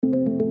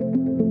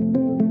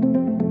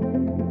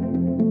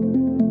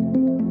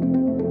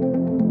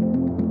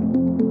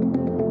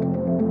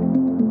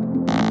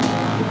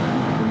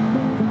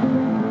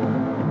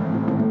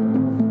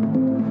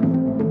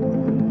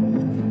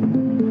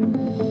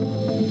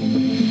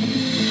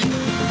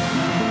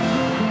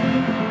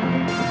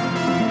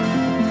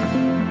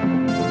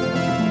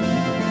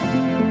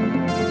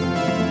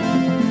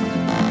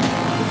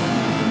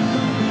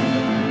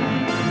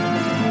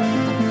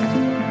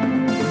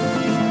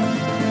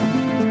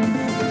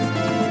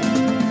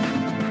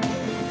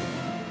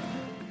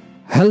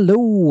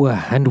Hello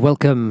and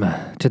welcome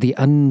to the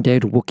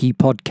Undead Wookiee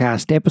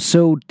podcast,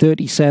 episode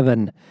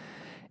 37.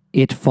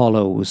 It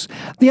Follows.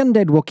 The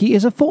Undead Wookiee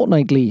is a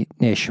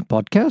fortnightly-ish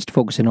podcast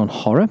focusing on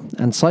horror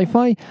and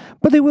sci-fi,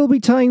 but there will be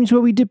times where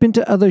we dip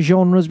into other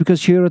genres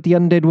because here at the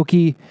Undead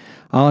Wookiee,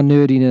 our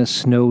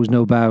nerdiness knows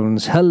no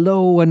bounds.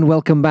 Hello and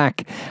welcome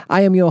back.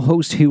 I am your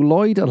host, Hugh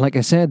Lloyd, and like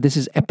I said, this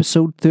is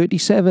episode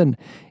 37.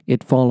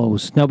 It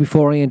Follows. Now,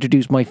 before I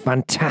introduce my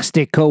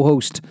fantastic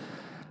co-host,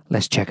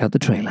 let's check out the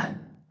trailer.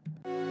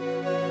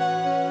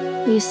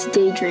 I used to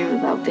daydream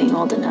about being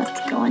old enough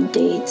to go on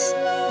dates.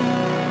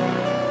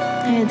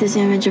 I had this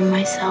image of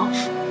myself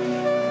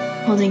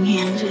holding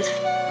hands with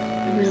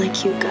a really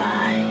cute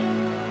guy,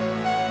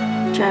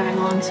 driving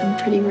along some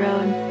pretty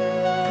road.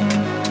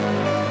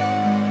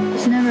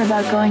 It's never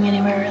about going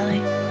anywhere, really.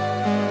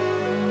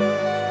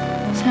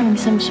 It's having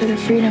some sort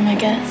of freedom, I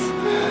guess.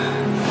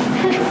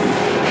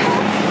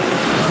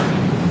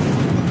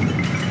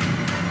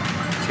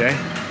 Jay,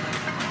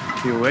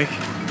 you awake?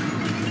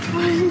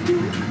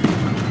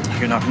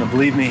 You're not going to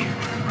believe me,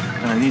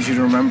 and I need you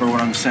to remember what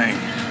I'm saying.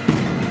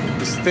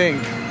 This thing,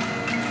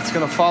 it's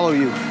going to follow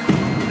you.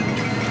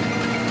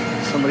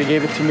 Somebody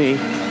gave it to me,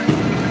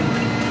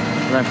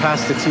 and I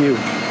passed it to you.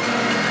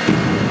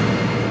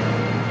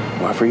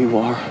 Wherever you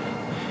are,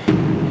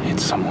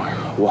 it's somewhere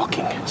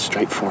walking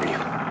straight for you.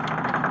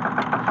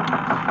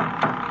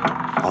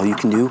 All you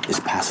can do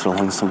is pass it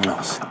along to someone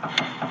else.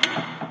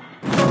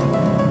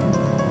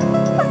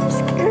 I'm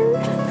scared.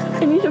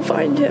 I need to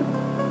find him.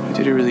 What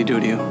did he really do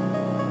to you?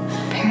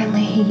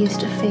 Apparently he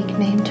used a fake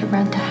name to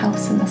rent a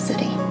house in the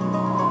city.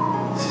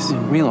 This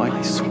isn't real,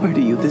 I swear to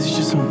you, this is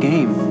just some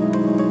game.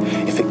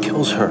 If it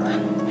kills her,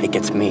 it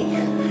gets me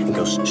and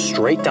goes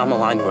straight down the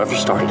line to whoever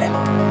started it.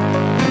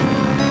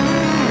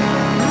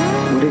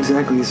 What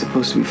exactly is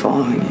supposed to be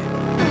following you?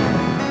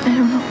 I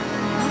don't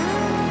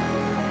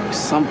know.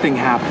 Something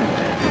happened.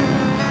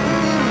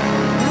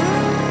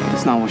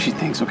 It's not what she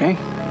thinks, okay?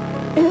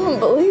 You don't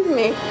believe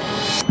me.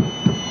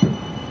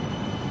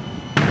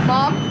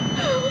 Mom?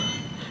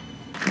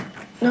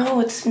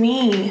 No, it's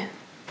me.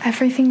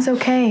 Everything's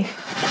okay.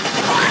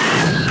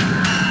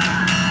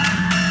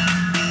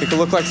 It could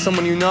look like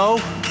someone you know,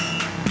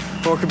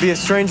 or it could be a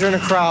stranger in a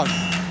crowd.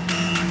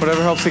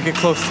 Whatever helps it get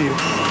close to you.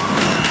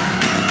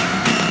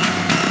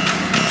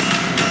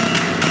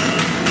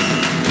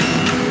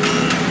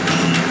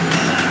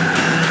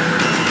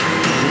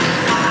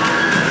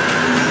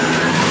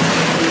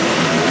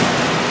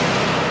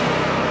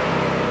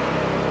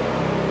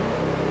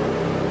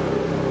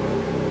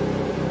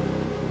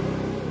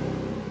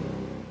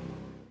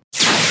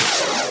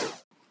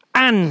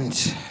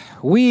 And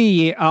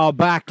we are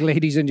back,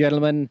 ladies and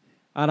gentlemen,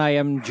 and I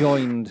am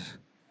joined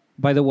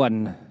by the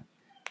one,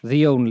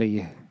 the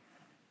only.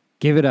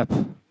 Give it up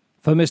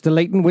for Mr.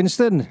 Leighton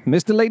Winston.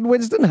 Mr. Leighton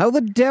Winston, how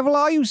the devil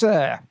are you,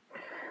 sir?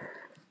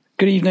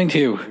 Good evening to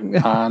you.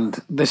 And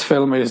this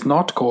film is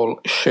not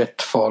called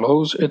Shit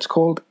Follows, it's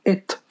called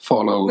It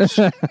Follows.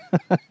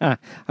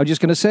 I'm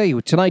just going to say,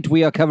 tonight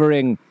we are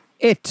covering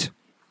It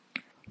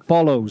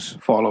Follows.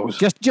 Follows.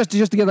 Just to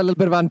get a little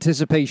bit of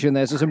anticipation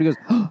there. So somebody goes,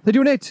 oh, they're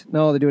doing it.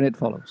 No, they're doing It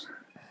Follows.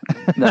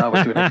 No,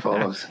 we're doing It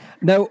Follows.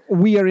 Now,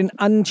 we are in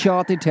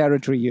uncharted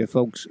territory here,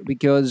 folks,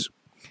 because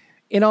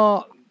in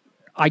our,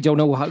 I don't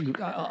know,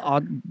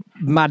 our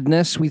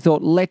madness, we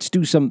thought, let's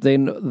do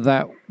something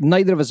that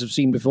neither of us have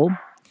seen before.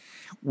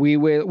 We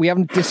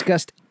haven't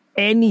discussed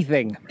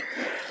anything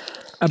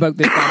about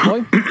this bad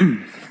boy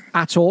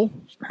at all.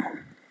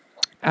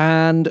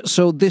 And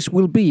so this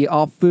will be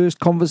our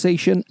first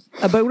conversation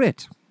about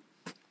it.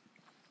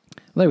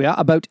 There we are,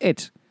 about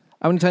it.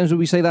 How many times will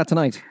we say that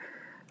tonight?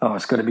 Oh,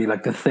 it's going to be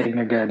like The Thing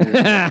again. Isn't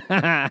it?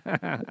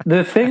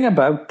 The thing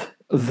about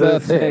the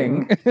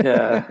thing.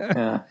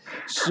 Yeah.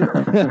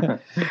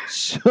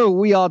 So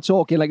we are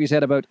talking, like we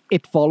said, about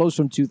It Follows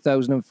from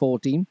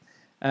 2014.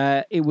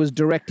 It was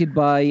directed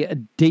by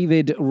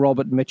David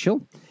Robert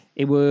Mitchell.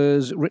 It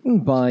was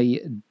written by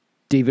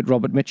David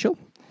Robert Mitchell.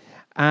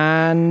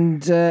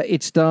 And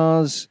it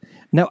stars...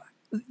 Now,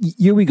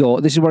 here we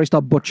go. This is where I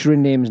start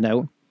butchering names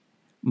now.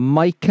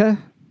 Micah?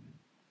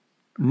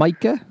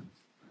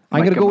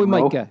 I'm going to go with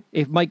Micah.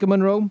 If Micah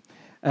Monroe.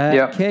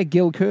 Kerr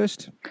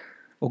Gilchrist.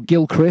 Or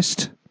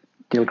Gilchrist.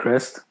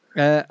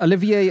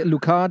 Olivier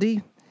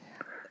Lucardi.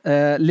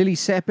 Lily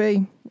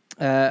Sepe.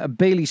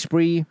 Bailey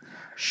Spree.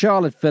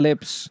 Charlotte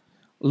Phillips.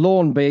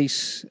 Lorne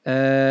Bass.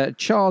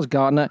 Charles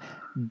Gardner.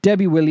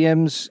 Debbie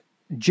Williams.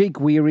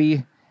 Jake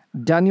Weary.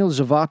 Daniel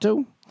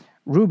Zavato,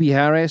 Ruby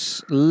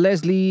Harris,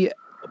 Leslie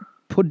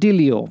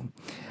Podilio.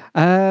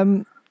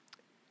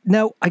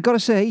 Now, I got to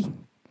say,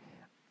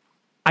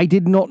 I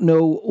did not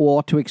know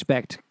what to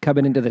expect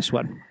coming into this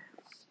one.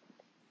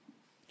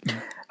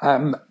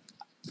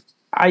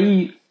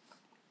 I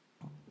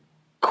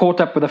caught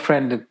up with a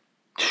friend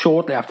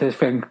shortly after this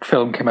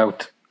film came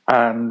out,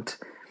 and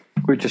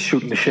we were just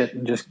shooting the shit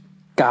and just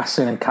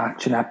gassing and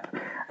catching up.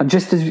 And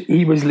just as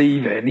he was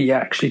leaving, he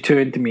actually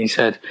turned to me and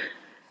said,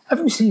 have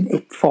you seen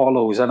It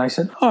Follows? And I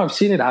said, oh, I've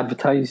seen it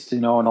advertised,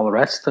 and all the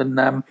rest.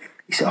 And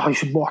he said, "Oh, you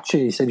should watch it."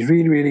 He said, "It's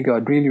really, really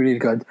good, really, really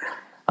good."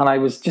 And I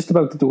was just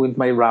about to do with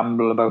my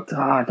ramble about,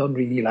 I don't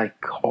really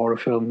like horror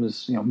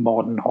films,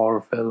 modern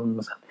horror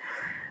films.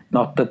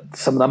 Not that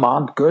some of them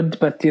aren't good,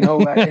 but it's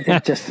not.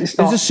 There's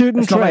a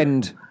certain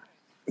trend.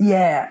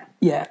 Yeah,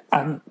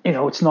 and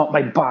it's not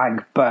my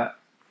bag, but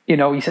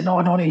he said,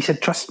 no. He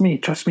said, trust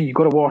me, you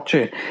got to watch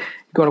it,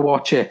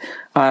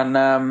 and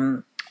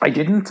I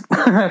didn't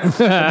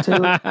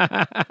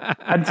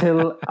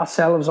until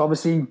ourselves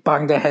obviously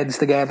banged our heads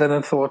together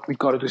and thought we've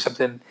got to do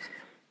something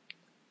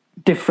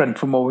different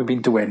from what we've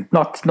been doing.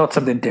 Not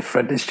something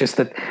different. It's just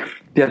that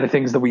the other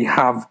things that we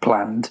have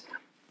planned,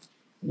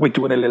 we're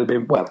doing a little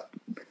bit. Well,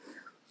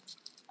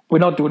 we're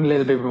not doing a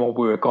little bit more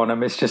work on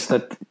them. It's just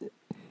that,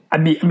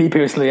 and me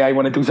personally, I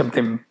want to do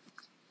something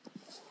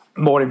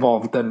more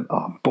involved than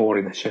I'm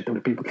boring the shit out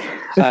of people.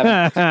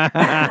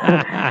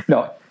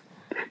 No,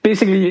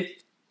 basically,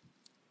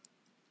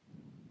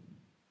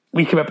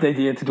 we came up with the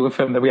idea to do a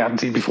film that we hadn't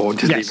seen before.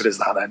 Just leave it as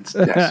that.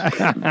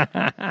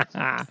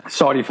 Yes.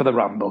 Sorry for the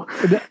ramble.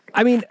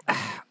 I mean,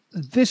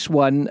 this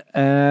one.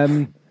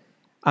 It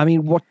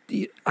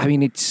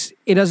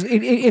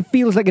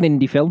feels like an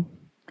indie film.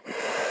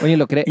 When you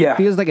look at it, it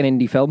feels like an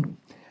indie film.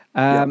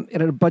 It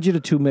had a budget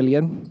of $2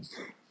 million.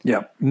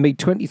 Yeah. Made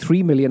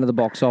 $23 million at the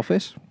box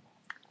office.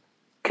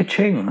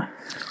 Ka-ching.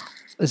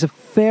 There's a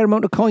fair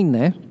amount of coin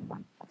there.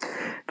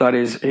 That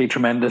is a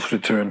tremendous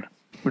return.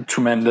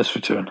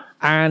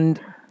 And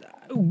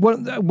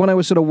when I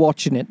was sort of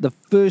watching it, the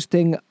first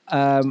thing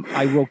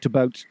I wrote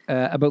about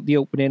the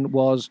opening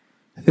was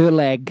her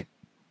leg.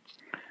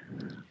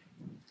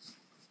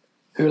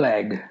 Her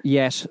leg?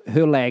 Yes,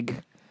 her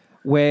leg.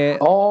 Where?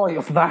 Oh,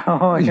 that.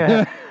 Oh,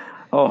 yeah.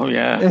 Oh,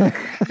 yeah.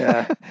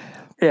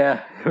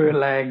 Yeah, her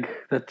leg.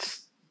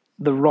 That's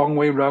the wrong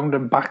way round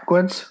and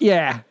backwards.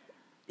 Yeah.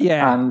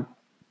 And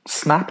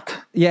snapped.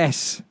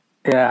 Yes.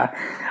 Yeah.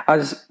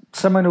 As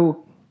someone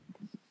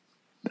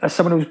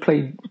who's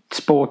played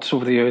sports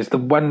over the years, the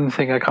one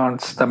thing I can't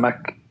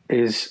stomach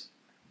is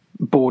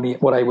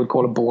what I would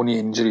call a bony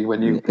injury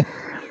when you...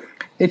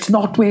 It's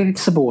not where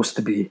it's supposed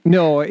to be.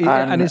 No,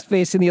 and it's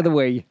facing the other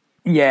way.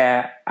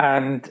 Yeah,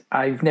 and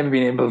I've never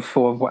been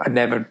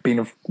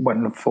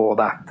one for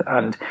that.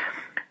 And,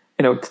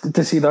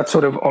 to see that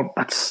sort of,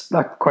 that's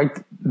that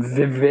quite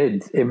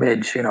vivid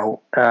image,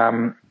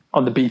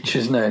 on the beach,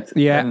 isn't it?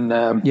 Yeah.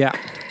 And yeah.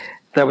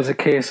 There was a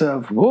case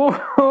of, whoa,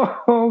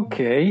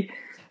 okay,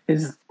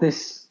 is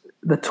this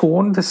the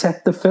tone to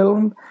set the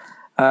film?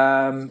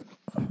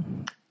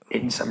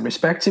 In some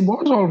respects, it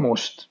was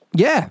almost.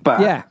 Yeah,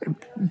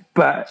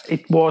 but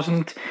it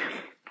wasn't.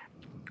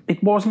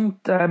 It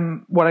wasn't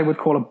what I would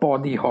call a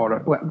body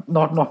horror. Well,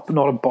 not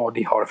a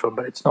body horror film,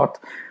 but it's not.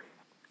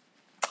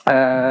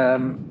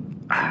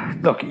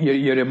 Look,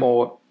 you're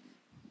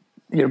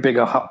a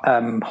bigger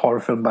horror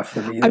film buff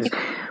than me.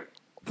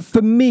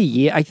 For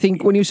me, I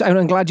think when you say, and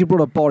I'm glad you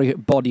brought up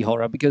body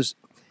horror, because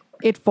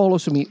It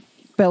Follows for me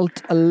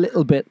felt a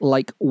little bit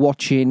like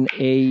watching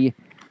a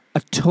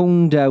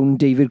toned down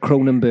David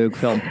Cronenberg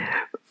film.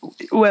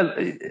 Well,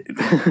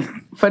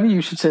 funny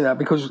you should say that,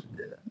 because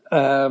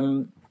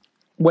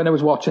when I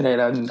was watching it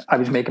and I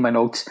was making my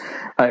notes,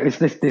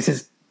 this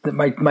is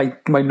my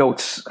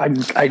notes.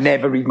 I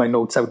never read my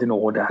notes out in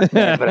order,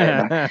 never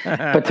ever.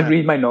 But to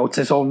read my notes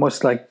is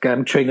almost like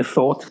train of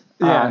thought,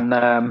 and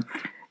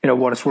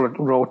what I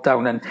wrote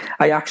down. And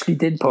I actually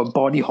did put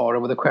body horror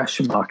with a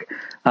question mark,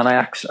 and I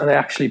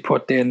actually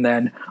put in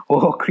then,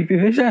 creepy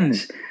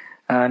visions.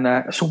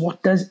 And so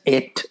what does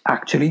it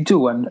actually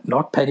do? And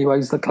not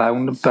Pennywise the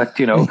clown, but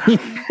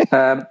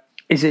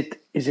is it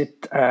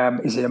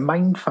a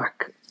mind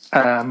fuck?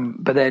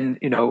 But then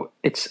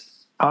it's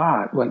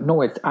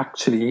it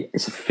actually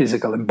is a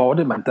physical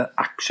embodiment that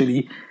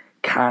actually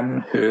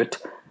can hurt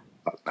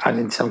and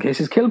in some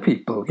cases kill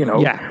people.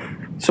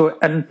 So,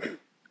 and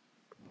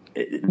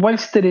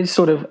whilst there is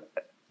sort of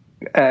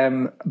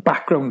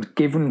background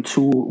given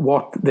to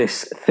what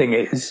this thing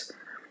is.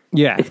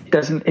 Yeah, it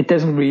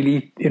doesn't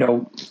really,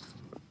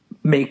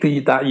 make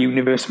that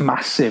universe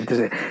massive, does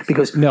it?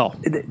 Because no,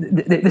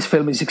 this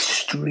film is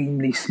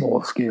extremely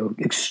small scale.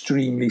 It's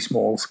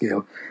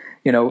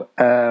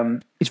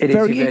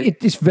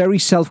very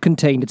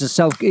self-contained.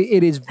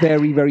 It is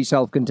very, very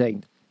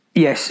self-contained.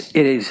 Yes,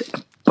 it is.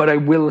 But I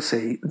will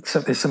say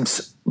there's some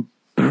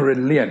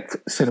brilliant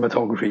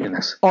cinematography in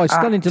this. Oh, it's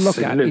stunning to look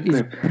at. It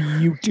is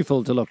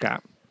beautiful to look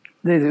at.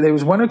 There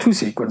was one or two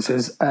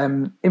sequences.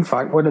 In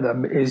fact, one of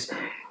them is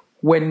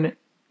when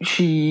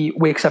she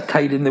wakes up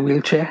tied in the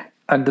wheelchair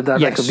under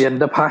that, like the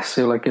underpass.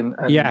 So like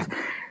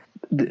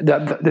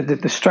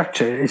the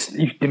structure is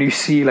you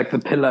see like the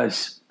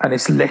pillars and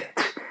it's lit.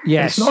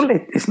 Yes,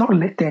 it's not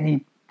lit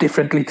any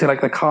differently to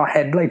like the car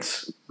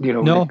headlights.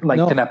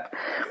 Lighting up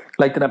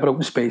an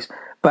open space,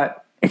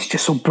 but it's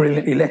just so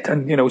brilliantly lit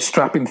and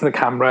strapping to the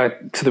camera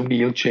to the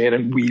wheelchair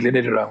and wheeling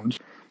it around.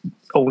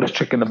 Oldest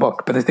trick in the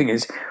book. But the thing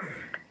is,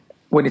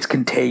 when it's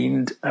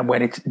contained and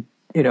when it's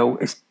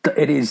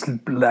it is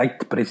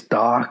light but it's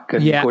dark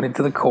and going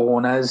into the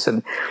corners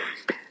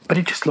but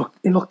it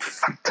looked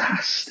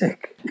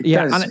fantastic. It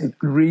Yeah, does. and It's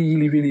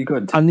really, really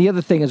good. And the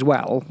other thing as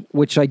well,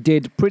 which I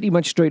did pretty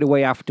much straight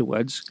away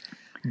afterwards,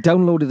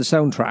 downloaded the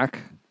soundtrack,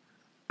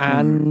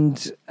 and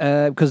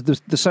because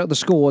the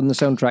score and the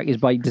soundtrack is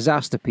by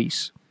Disaster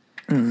Piece,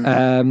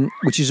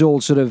 which is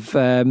all sort of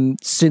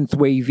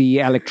synth-wavy,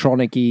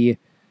 electronic-y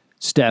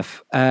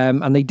stuff.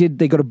 And they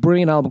got a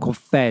brilliant album called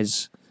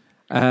Fez.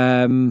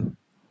 And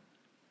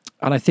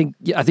I think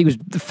it was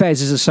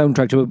Fez is a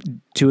soundtrack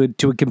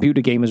to a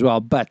computer game as well.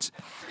 But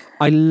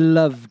I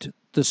loved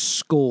the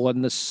score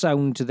and the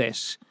sound to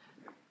this.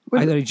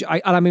 I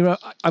mean,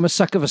 I'm a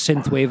sucker for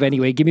synthwave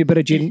anyway. Give me a bit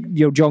of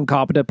John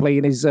Carpenter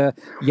playing his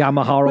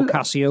Yamaha or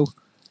Casio.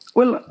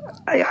 Well,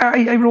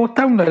 I wrote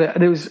down that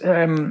there was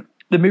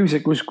the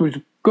music was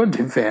good.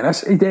 In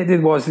fairness,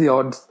 it was the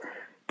odd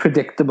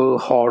predictable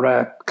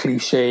horror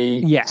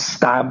cliche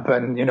stab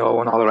and and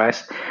all the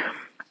rest.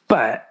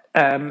 But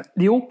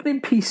the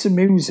opening piece of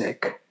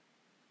music,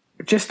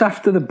 just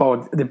after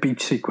the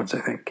beach sequence,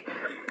 I think.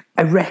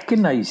 I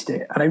recognised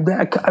it,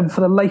 and for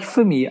the life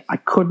of me, I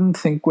couldn't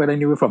think where I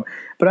knew it from.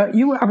 But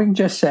you having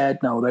just said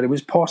now that it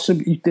was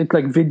possible, you did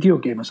like video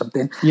game or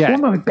something. Yeah,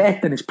 well, I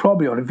bet that it's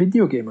probably on a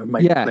video game I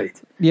might have played.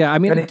 Yeah, I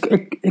mean, and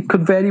it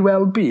could very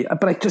well be.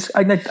 But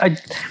I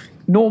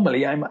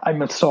normally I'm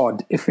a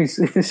sod. If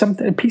there's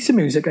something a piece of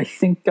music I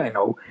think I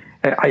know,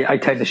 I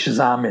tend to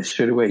Shazam it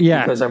straight away.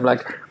 Yeah, because I'm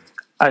like,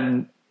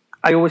 and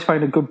I always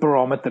find a good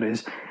barometer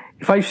is,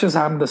 if I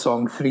Shazam the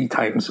song 3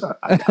 times,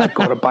 I've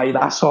got to buy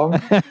that song.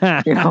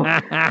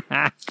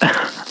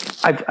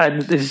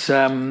 And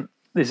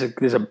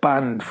there's a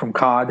band from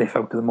Cardiff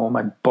out at the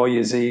moment,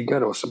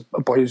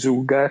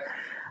 Boyazuga,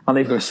 and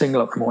they've got a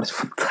single up at the moment. It's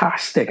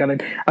fantastic.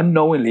 And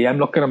unknowingly, I'm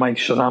looking at my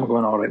Shazam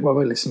going, all right, what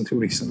have I listened to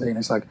recently? And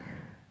it's like,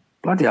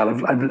 bloody hell,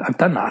 I've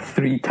done that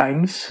 3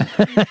 times.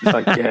 It's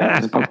like, yeah,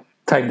 it's about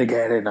time to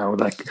get it now.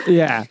 Like,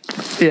 yeah,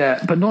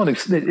 but no,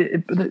 there's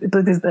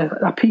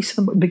a piece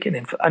in the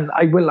beginning, and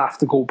I will have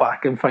to go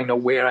back and find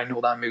out where I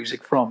know that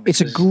music from. It's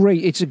a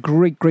great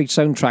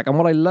soundtrack, and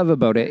what I love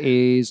about it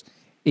is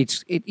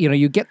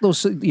you get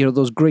those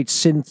those great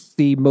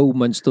synthy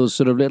moments, those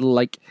sort of little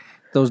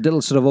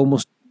sort of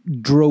almost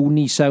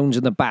drony sounds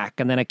in the back,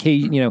 and then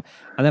occasionally,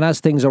 and then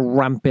as things are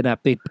ramping up,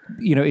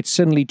 it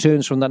suddenly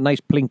turns from that nice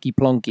plinky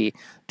plonky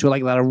to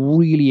like that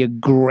really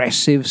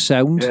aggressive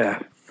sound. Yeah.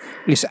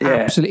 It's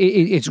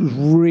absolutely. It's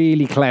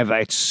really clever.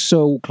 It's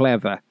so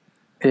clever.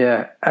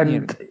 Yeah,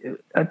 and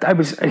I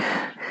was.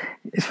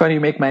 It's funny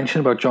you make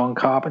mention about John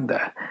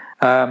Carpenter.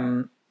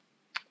 About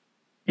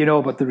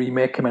the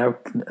remake coming out.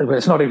 Well,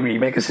 it's not a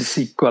remake; it's a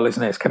sequel,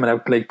 isn't it? It's coming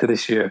out later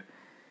this year.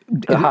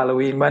 The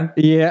Halloween one.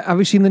 Yeah, have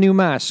you seen the new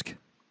Mask?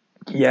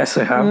 Yes,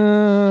 I have.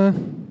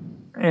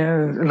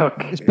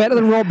 Look, it's better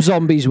than Rob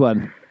Zombie's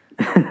one.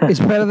 It's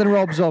better than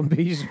Rob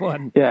Zombie's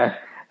one. Yeah.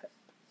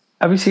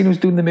 Have you seen who's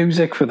doing the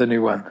music for the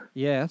new one?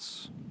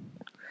 Yes.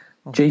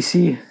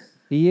 JC.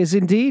 He is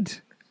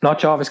indeed. Not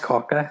Jarvis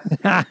Cocker.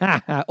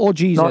 Or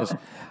Jesus.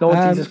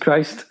 Jesus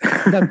Christ.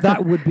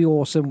 that would be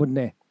awesome, wouldn't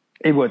it?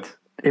 It would.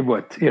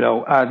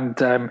 And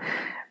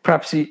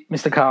perhaps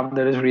Mr.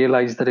 Carpenter has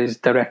realised that his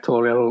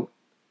directorial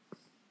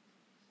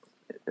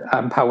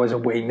powers are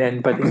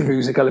waning, but his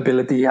musical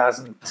ability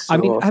hasn't. So. I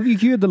mean, have you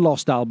heard the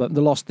Lost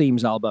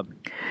Themes album?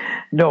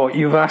 No,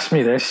 you've asked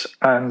me this,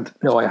 and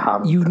no, I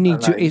haven't. You need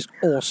to. It's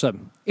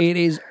awesome. It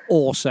is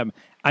awesome,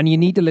 and you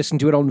need to listen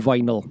to it on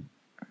vinyl.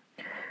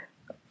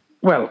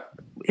 Well,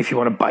 if you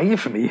want to buy it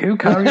for me, who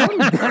carry on?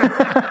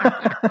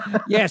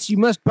 Yes, you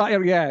must buy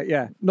it.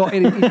 Yeah. No,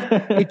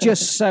 it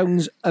just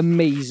sounds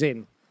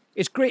amazing.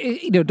 It's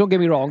great. Don't get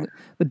me wrong.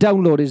 The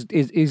download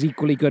is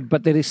equally good,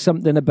 but there is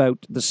something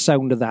about the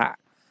sound of that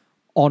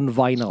on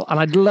vinyl, and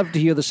I'd love to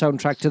hear the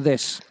soundtrack to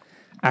this.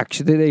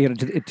 Actually,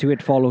 to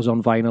It Follows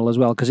on vinyl as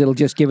well, because it'll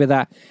just give it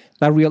that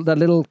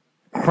little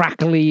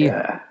crackly.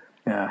 Yeah.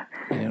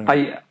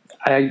 I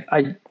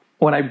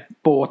when I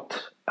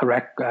bought a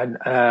record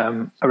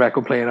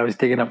player, I was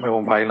digging up my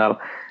own vinyl,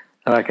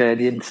 and I had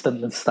the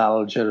instant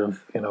nostalgia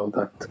of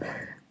that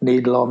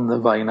needle on the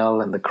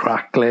vinyl and the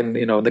crackling.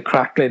 The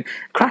crackling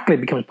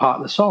becomes part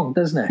of the song,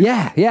 doesn't it?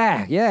 Yeah.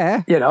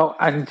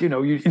 And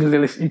you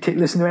listen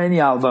to any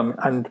album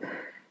and.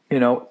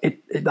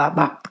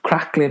 That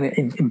crackling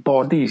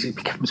embodies, it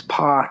becomes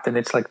part, and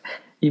it's like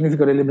even if you've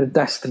got a little bit of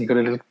dust and you've got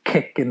a little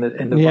kick in the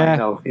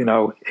vinyl,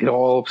 it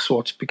all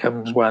sorts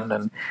becomes one.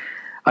 And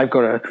I've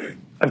got a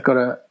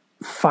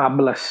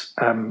fabulous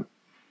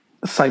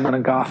Simon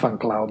and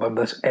Garfunkel album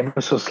that's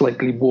ever so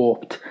slightly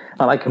warped,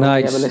 and I can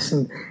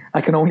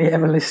only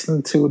ever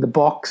listen to The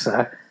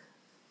Boxer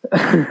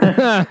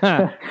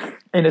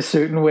in a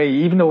certain way,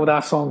 even though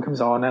that song comes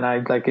on, and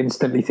I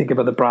instantly think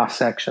about the brass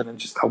section and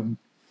just how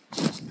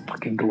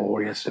fucking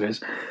glorious it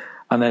is.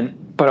 And then,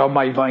 but on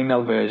my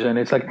vinyl version,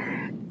 it's like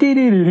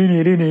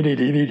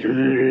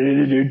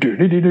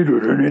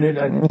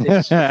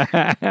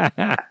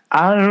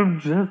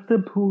I'm just a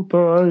poor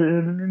boy.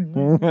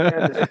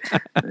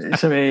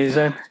 It's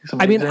amazing.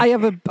 I mean, I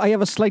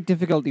have a slight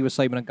difficulty with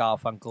Simon and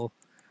Garfunkel.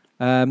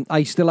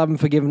 I still haven't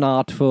forgiven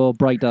Art for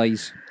Bright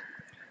Eyes.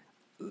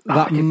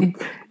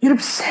 You're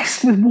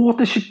obsessed with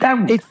Watership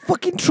Down. It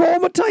fucking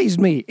traumatized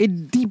me.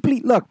 It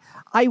deeply... Look,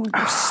 I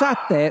sat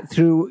there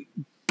through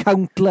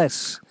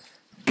countless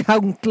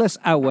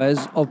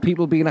hours of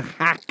people being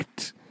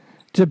hacked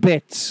to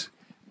bits.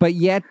 But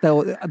yet,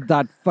 though,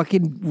 that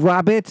fucking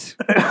rabbit...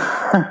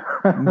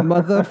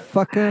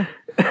 motherfucker.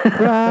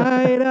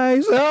 Bright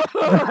eyes.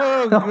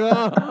 Oh,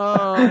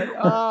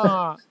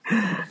 God.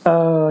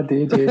 Oh,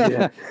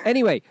 dear.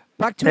 Anyway,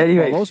 back to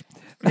it, Follows.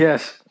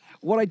 Yes.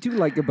 What I do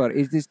like about it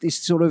is this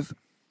sort of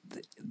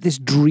this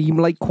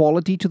dreamlike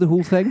quality to the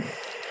whole thing.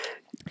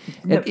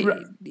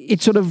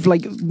 It sort of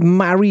like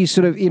marries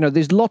sort of,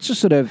 there's lots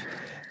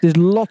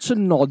of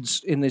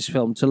nods in this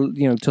film to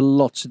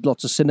lots of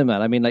cinema.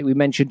 I mean, like we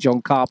mentioned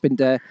John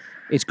Carpenter.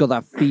 It's got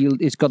that feel.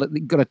 It's got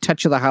a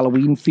touch of the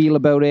Halloween feel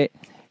about it.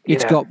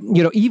 It's got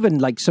even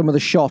like some of the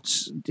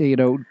shots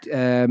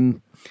are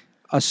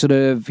sort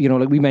of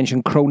like we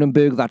mentioned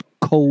Cronenberg, that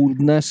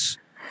coldness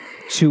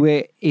to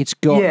it. It's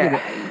got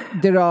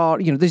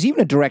there's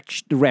even a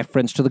direct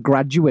reference to The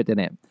Graduate in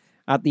it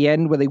at the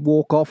end where they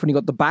walk off and you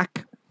got the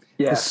back.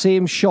 Yeah. The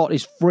same shot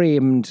is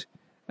framed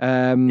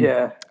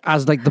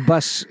as like the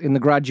bus in The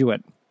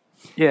Graduate.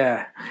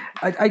 Yeah,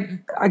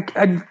 I'm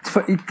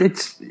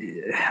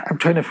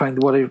trying to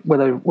find what I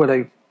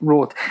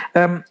wrote.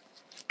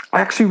 I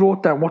actually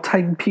wrote down what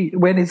time.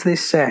 When is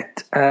this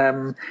set?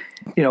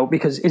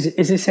 Because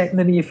is it set in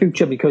the near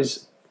future?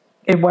 Because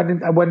in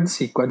one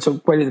sequence,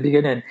 so right at the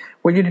beginning,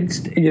 when you're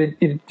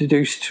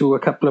introduced to a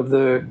couple of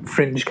the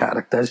fringe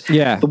characters,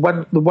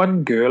 the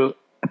one girl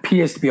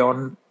appears to be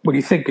on what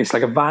you think is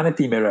like a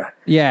vanity mirror.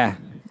 Yeah,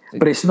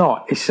 but it's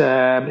not. It's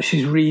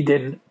she's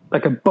reading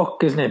like a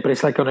book, isn't it? But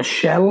it's like on a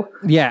shell.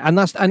 Yeah, and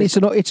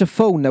it's a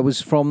phone that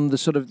was from the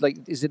sort of like,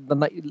 is it the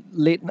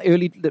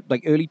early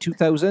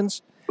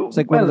 2000s? It's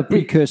like one of the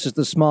precursors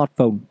to the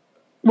smartphone.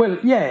 Well,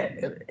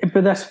 yeah,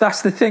 but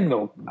that's the thing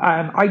though.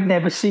 I'd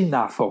never seen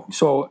that phone,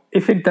 so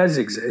if it does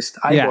exist,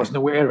 I wasn't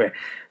aware of it.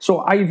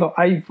 So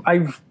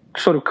I've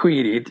sort of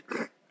queried: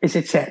 is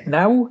it set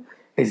now?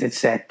 Is it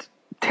set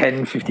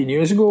 10, 15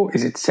 years ago?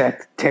 Is it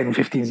set 10,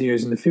 15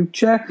 years in the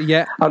future?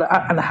 Yeah,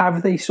 and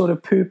have they sort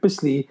of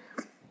purposely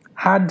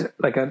had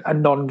like a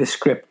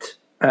nondescript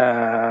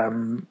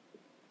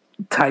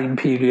time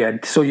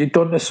period, so you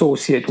don't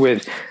associate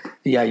with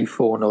the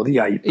iPhone or the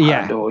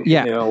iPad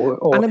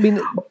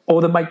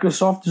or the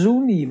Microsoft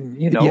Zoom even,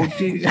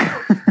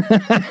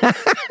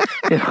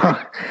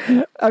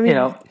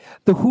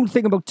 the whole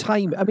thing about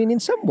time, I mean, in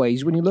some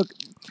ways when you look,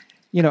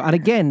 and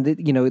again,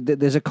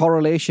 there's a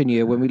correlation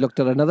here when we looked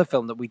at another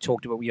film that we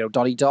talked about,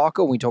 Donnie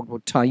Darko, and we talked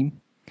about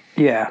time.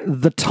 Yeah.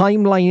 The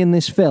timeline in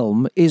this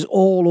film is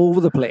all over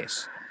the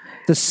place.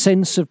 The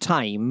sense of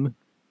time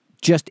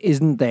just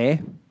isn't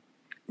there.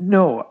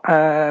 No,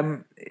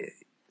 and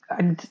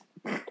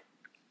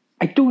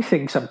I do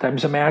think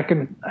sometimes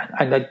American,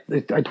 and I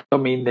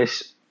don't mean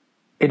this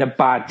in a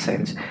bad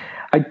sense,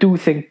 I do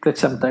think that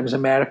sometimes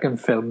American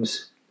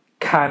films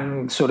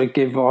can sort of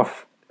give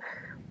off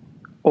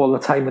all the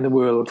time in the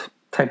world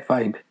type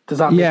vibe. Does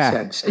that make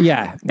sense?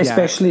 Yeah.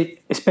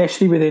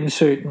 Especially within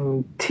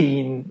certain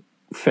teen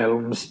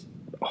films,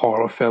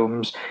 horror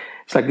films.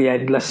 It's like the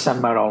endless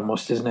summer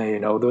almost, isn't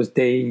it? Those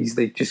days,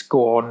 they just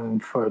go on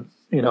for,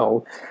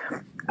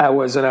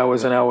 hours and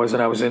hours and hours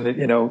and hours. And,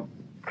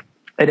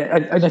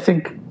 and I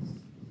think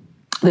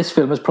this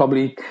film is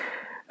probably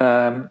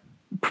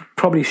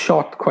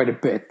shot quite a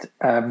bit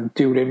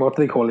during, what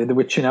do they call it, the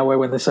witching hour,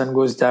 when the sun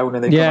goes down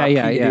and they come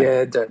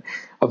period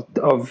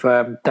of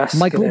dusk.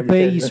 Michael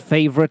Bay's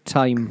favourite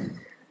time.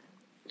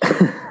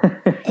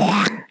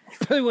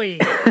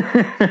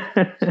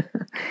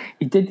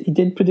 He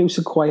did produce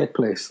A Quiet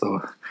Place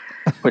though,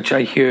 which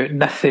I hear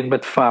nothing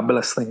but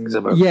fabulous things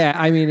about. Yeah,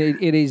 I mean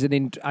it is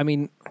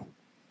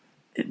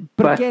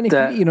but again,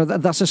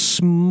 if, that's a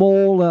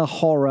smaller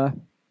horror.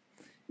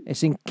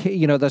 It's in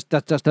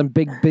that's done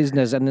big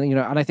business, and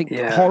and I think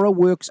horror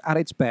works at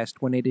its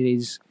best when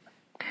it's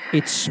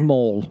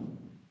small.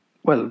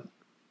 Well,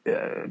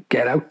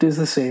 Get Out is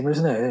the same,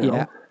 isn't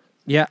it?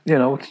 Yeah.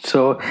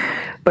 So,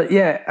 but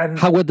yeah, and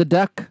Howard the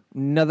Duck,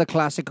 another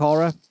classic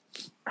horror.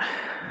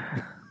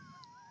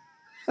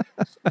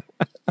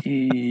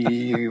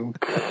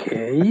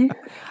 Okay.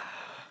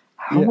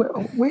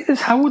 Where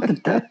does Howard the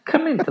Duck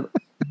come into?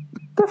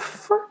 The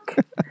fuck?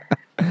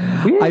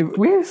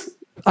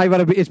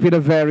 It's been a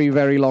very,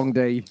 very long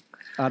day,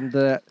 and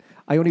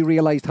I only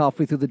realised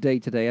halfway through the day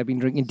today I've been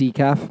drinking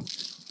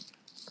decaf,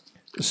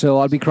 so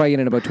I'll be crying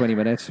in about 20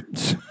 minutes.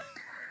 It's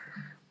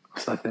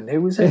nothing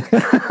new, is it?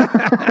 Not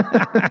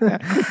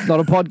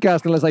a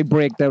podcast unless I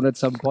break down at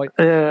some point.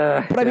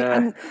 But I mean,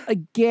 and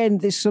again,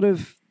 this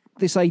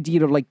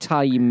idea of like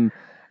time,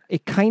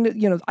 it kind of,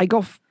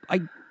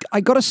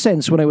 I got a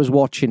sense when I was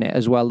watching it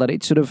as well that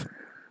it sort of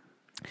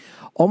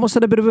almost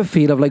had a bit of a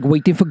feel of like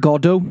waiting for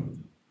Godot.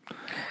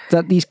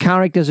 That these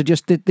characters are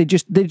they're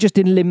just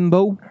in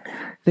limbo.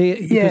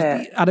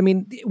 And I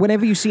mean,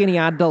 whenever you see any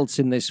adults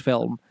in this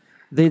film,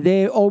 they're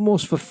there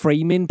almost for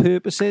framing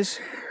purposes.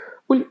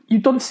 Well, you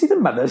don't see the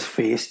mother's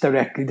face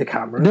directly to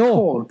camera at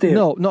all, do you?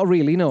 No, not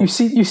really, no. You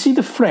see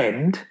the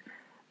friend,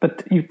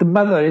 but the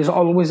mother is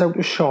always out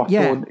of shot.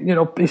 Yeah. Or,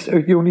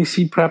 you only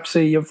see perhaps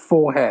your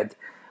forehead.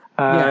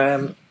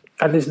 And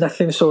there's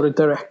nothing sort of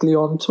directly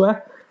onto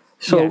her.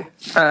 So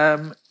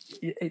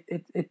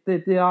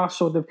they are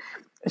sort of...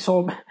 It's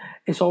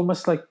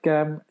almost like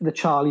the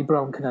Charlie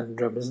Brown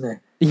conundrum, isn't it?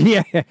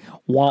 Yeah.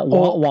 What?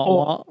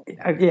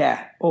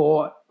 Yeah,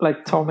 or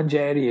like Tom and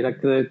Jerry,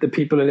 like the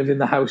people who live in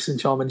the house in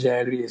Tom and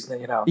Jerry,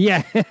 isn't it?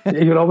 Yeah.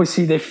 You'll always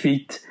see their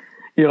feet,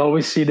 you'll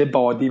always see their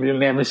body, but you'll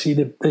never see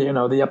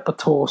the upper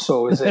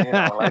torso, is it?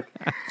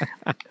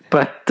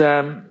 But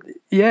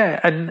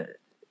and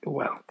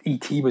well,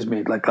 E.T. was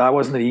made like that,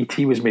 wasn't it?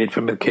 E.T. was made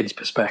from the kid's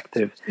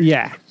perspective.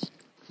 Yeah.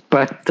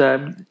 But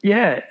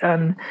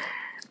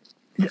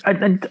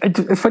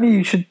And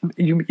funny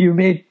you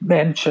made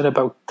mention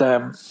about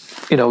the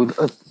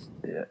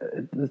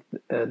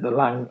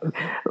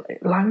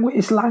language.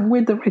 Is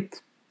language the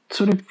right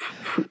sort of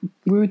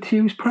word to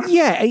use, perhaps?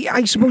 Yeah,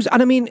 I suppose.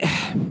 And I mean,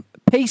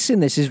 pace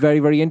in this is very,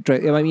 very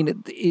interesting. I mean,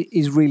 it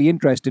is really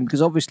interesting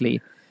because obviously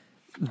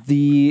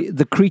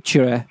the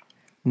creature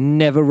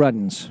never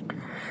runs.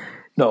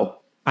 No.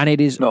 And it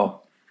is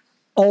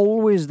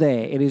always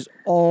there. It is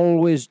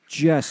always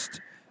just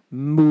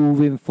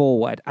moving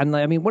forward. And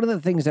I mean, one of the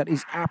things that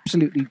is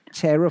absolutely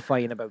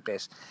terrifying about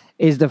this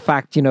is the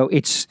fact,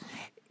 it's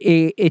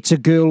a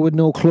girl with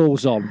no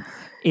clothes on.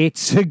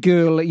 It's a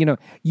girl,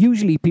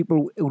 usually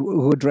people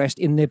who are dressed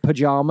in their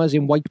pajamas,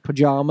 in white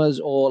pajamas,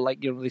 or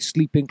their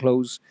sleeping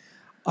clothes,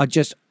 are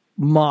just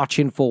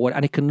marching forward.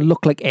 And it can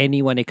look like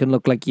anyone. It can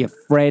look like your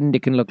friend.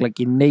 It can look like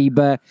your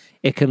neighbor.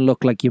 It can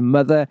look like your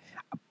mother.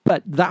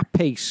 But that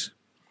pace,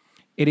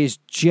 it is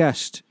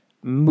just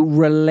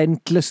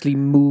relentlessly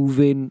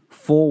moving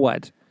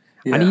forward.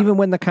 And even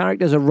when the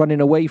characters are running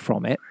away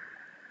from it,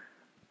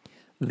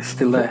 it's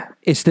still there.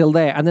 It's still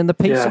there. And then the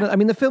pace, I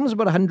mean, the film's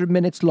about 100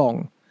 minutes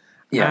long.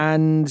 Yeah.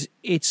 And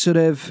it's sort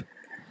of,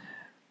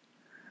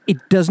 it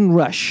doesn't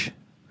rush.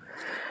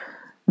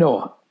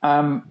 No.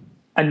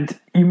 And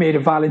you made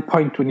a valid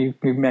point when you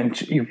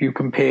mentioned, you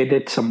compared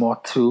it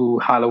somewhat to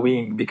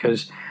Halloween,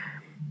 because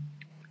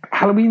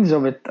Halloween's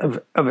of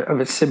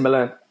a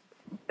similar...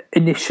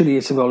 Initially,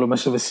 it's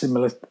almost of a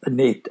similar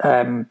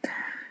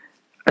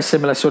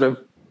sort of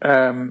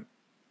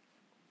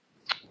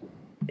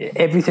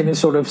everything is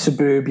sort of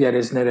suburbia,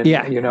 isn't it?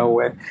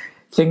 And,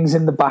 things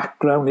in the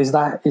background, is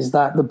that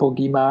the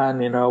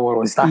boogeyman,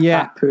 or is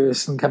that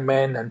person come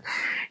in, and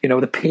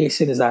the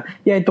pacing is that.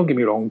 Yeah, don't get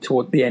me wrong.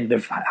 Toward the end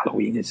of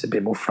Halloween, it's a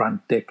bit more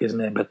frantic,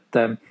 isn't it? But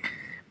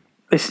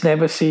this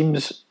never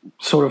seems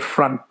sort of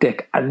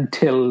frantic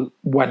until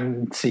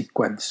one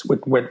sequence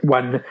with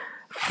one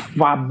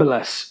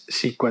fabulous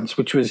sequence,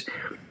 which was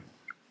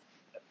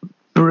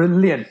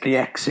brilliantly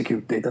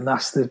executed, and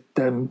that's the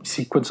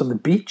sequence on the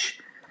beach.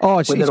 Oh,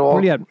 it's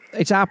brilliant!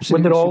 It's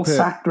absolutely when they're all superb.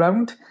 sat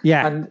round.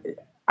 Yeah, and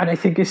I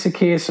think it's a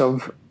case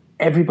of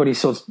everybody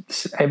sort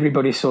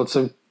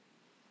of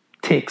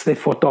takes their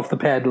foot off the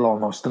pedal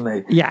almost, don't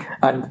they? Yeah,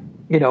 and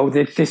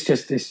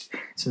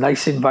it's a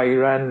nice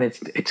environment.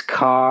 It's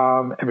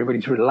calm.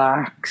 Everybody's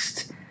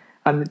relaxed,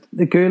 and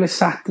the girl is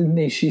sat in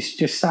there. She's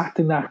just sat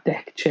in that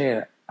deck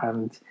chair.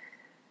 And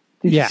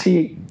you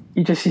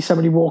just see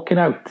somebody walking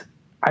out,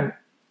 and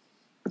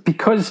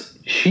because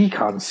she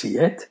can't see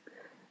it,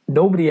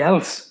 nobody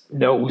else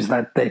knows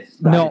that it's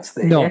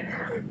there. No.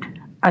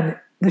 And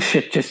the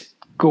shit just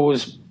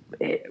goes.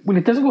 Well,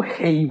 it doesn't go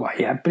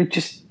haywire, but it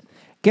just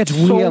gets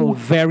real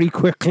very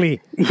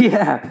quickly.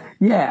 Yeah,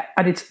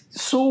 and it's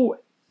so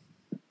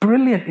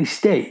brilliantly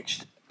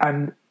staged,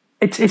 and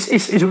it's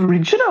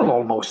original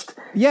almost.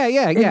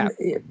 Yeah.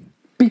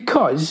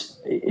 Because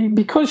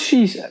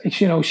she's sat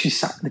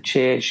in the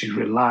chair, she's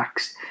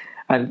relaxed,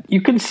 and you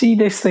can see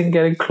this thing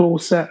getting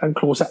closer and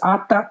closer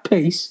at that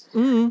pace.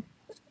 Mm.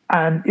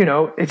 And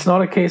it's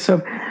not a case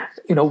of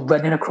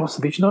running across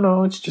the beach.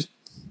 No, it's just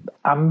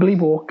ambly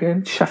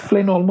walking,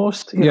 shuffling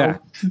almost.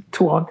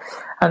 To on.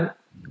 And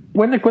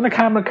when the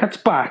camera cuts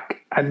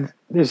back, and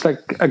there's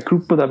like a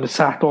group of them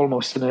sat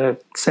almost in a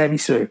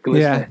semicircle,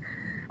 isn't it?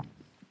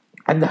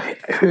 And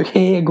her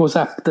hair goes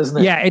up, doesn't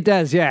it? Yeah, it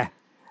does. Yeah.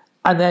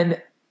 And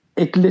then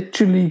it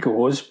literally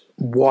goes,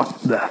 what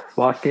the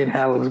fucking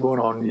hell is going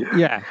on here?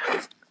 Yeah.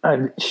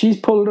 And she's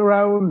pulled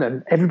around,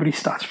 and everybody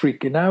starts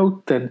freaking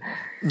out. And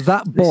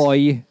that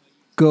boy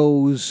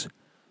goes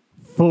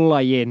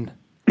flying.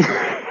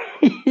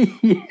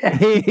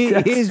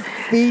 His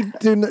feet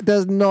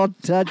does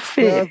not touch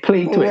the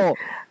floor.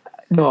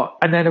 No,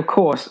 and then of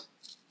course,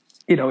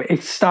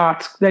 it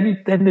starts.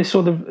 Then there's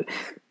sort of,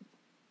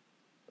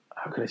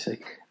 how can I say?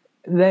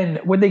 Then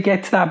when they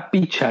get to that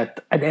beach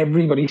hut and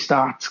everybody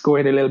starts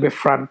going a little bit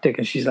frantic,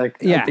 and she's like,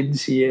 I didn't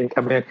see her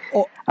come in.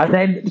 Oh. And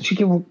then she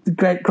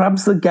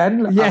grabs the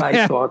gun, and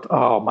I thought,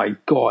 oh my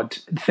God.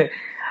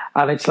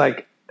 And it's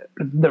like,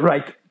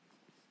 right,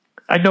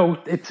 I know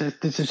it's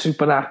a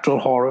supernatural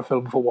horror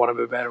film, for want of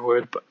a better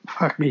word, but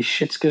fuck me,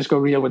 shit's just go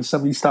real when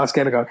somebody starts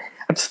getting a gun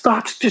and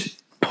starts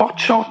just pot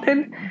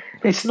shotting.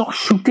 It's not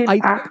shooting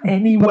at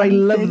anyone. But I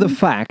love the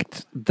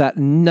fact that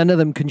none of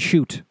them can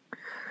shoot.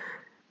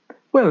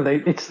 Well,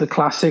 it's the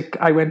classic,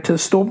 I went to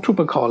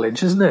Stormtrooper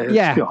College, isn't it?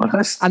 Yeah. Let's be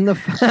honest. And the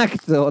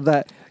fact, though,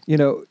 that,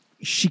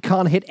 she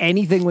can't hit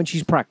anything when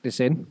she's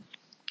practicing.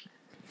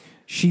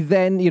 She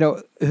then,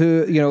 what's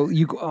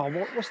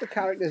the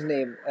character's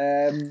name?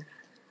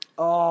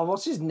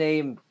 What's his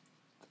name?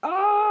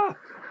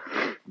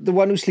 The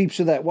one who sleeps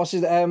with her. What's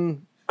his,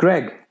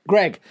 Greg.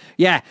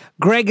 Yeah.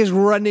 Greg is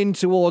running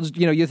towards,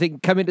 you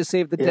think, coming to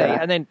save the day.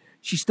 Yeah. And then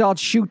she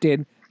starts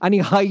shooting and he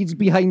hides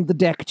behind the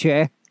deck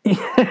chair. Yeah.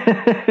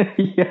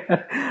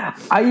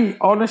 I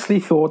honestly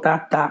thought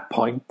at that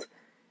point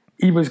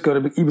he was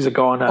a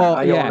goner.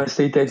 I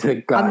honestly did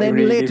think that. And then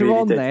really, later really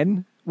on, did.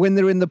 then, when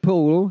they're in the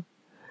pool,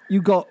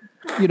 you got,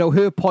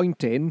 her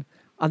pointing,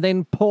 and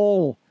then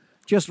Paul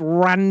just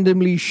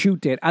randomly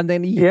shooting, and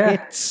then he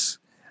hits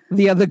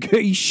the other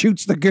girl. He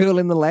shoots the girl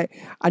in the leg,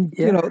 and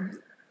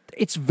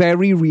it's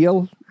very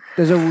real.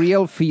 There's a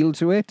real feel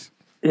to it.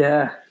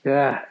 Yeah,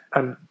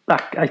 and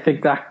I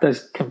think that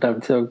does come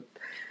down to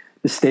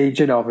the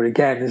staging of it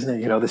again,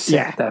 isn't it? The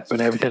setup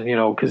and everything.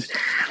 Because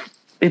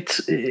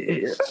it's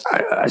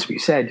as we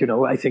said.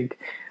 I think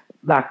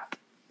that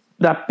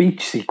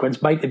beach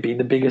sequence might have been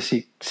the biggest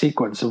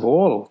sequence of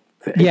all.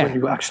 When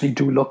you actually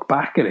do look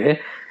back at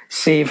it,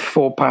 save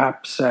for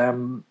perhaps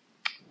the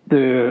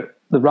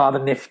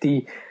rather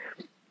nifty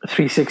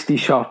 360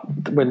 shot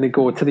when they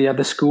go to the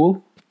other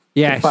school.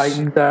 Yes. To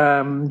find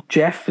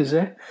Jeff, is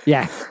it?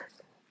 Yeah.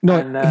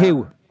 No,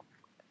 Hugh.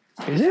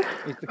 Is it?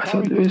 I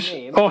thought it was.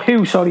 Oh,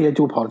 Hugh. Sorry, I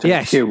do apologize.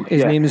 Yes, Hugh.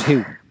 his name is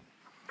Hugh.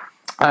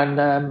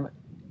 And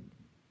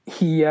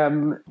he,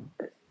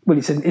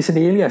 it's an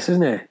alias,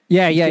 isn't it?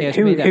 Yeah.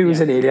 Hugh is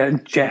an alias,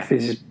 and Jeff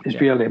is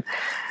his real name.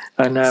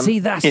 And see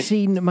that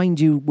scene, mind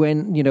you,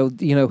 when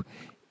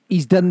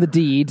he's done the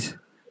deed,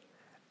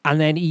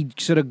 and then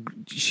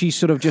she's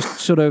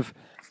just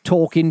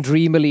talking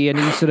dreamily, and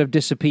he sort of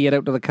disappeared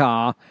out of the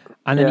car,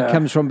 and then he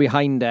comes from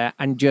behind her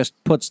and just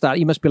puts that,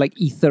 he must be like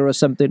ether or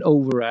something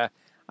over her,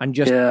 and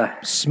just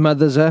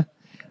smothers her.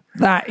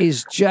 That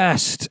is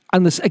just,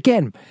 and this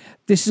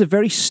is a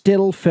very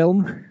still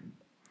film.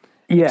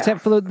 Yeah.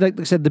 Except for like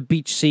I said, the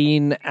beach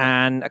scene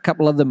and a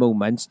couple other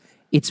moments,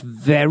 it's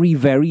very,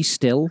 very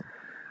still.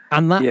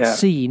 And that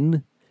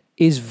scene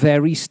is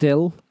very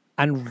still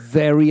and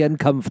very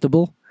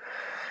uncomfortable.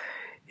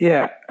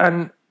 Yeah,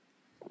 and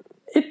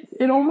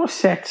it almost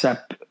sets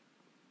up,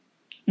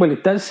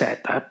 it does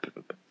set up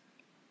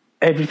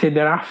everything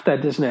thereafter,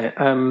 doesn't it?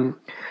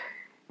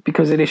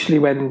 Because initially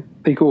when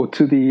they go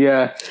to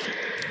the...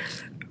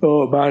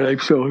 oh man, I'm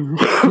sorry.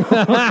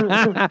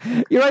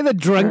 You're either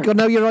drunk or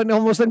now you're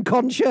almost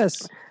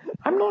unconscious.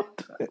 I'm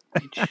not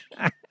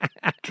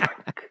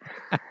drunk.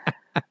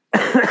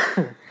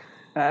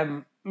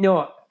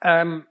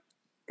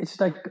 It's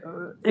like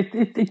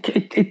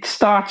it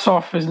starts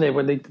off, isn't it,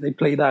 when they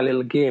play that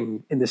little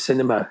game in the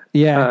cinema.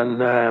 Yeah.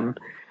 And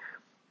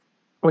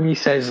when he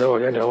says, "Oh,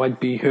 I'd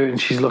be her," and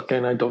she's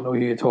looking, I don't know who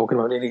you're talking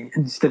about, and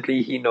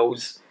instantly he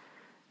knows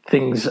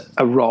things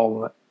are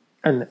wrong,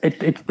 and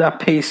that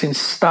pacing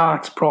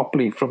starts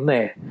properly from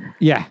there.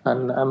 Yeah.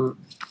 And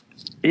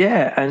and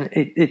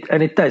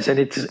it does, and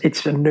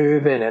it's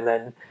unnerving, and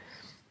then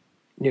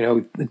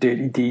the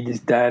dirty deed is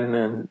done,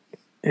 and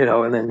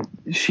and then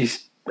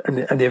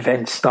and the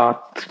events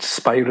start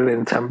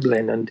spiraling,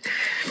 tumbling, and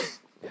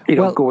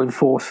going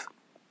forth.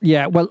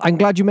 Yeah, well, I'm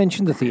glad you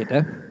mentioned the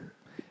theatre.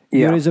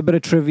 Yeah. There is a bit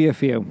of trivia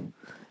for you.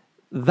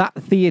 That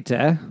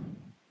theatre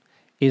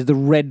is the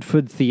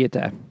Redford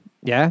Theatre.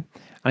 Yeah,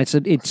 and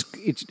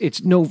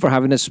it's known for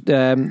having this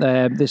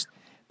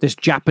this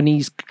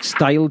Japanese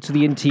style to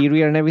the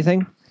interior and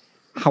everything.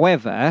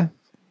 However,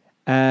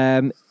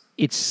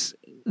 it's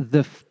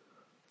the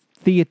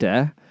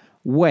theatre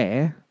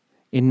where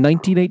in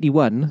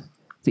 1981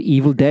 The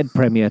Evil Dead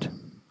premiered.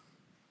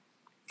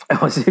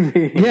 Was it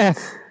really? Yeah.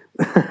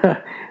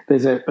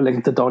 There's a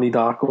link to Donnie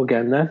Darko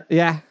again there.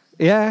 Yeah,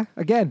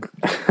 again.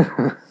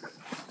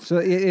 So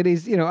it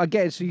is,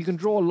 again, so you can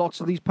draw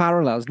lots of these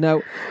parallels.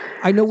 Now,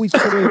 I know we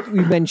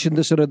mentioned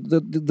the sort of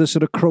the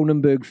sort of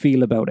Cronenberg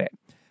feel about it.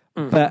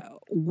 But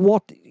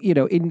what,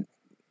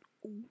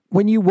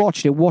 when you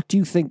watched it, what do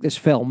you think this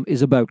film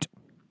is about?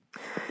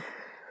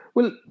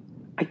 Well,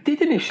 I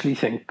did initially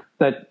think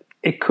that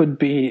it could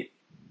be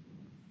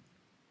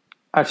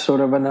a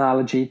sort of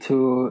analogy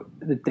to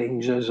the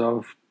dangers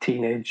of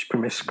teenage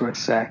promiscuous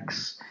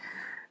sex,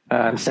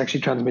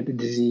 sexually transmitted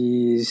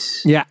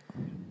disease. Yeah.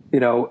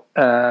 Because,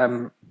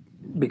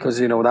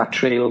 that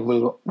trail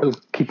will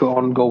keep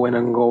on going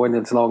and going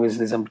as long as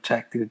there's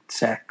unprotected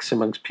sex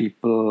amongst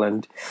people.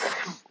 And,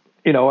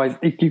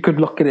 you could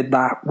look at it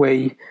that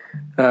way.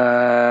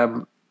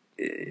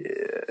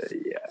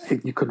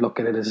 You could look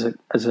at it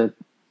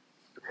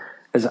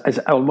as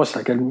almost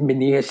like a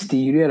mini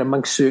hysteria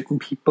amongst certain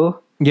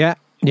people. Yeah.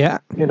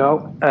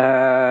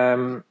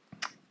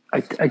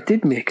 I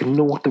did make a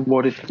note of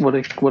what I thought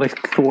it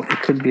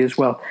could be as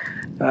well.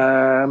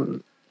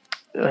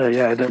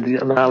 the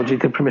analogy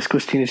to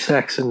promiscuous teenage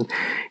sex, and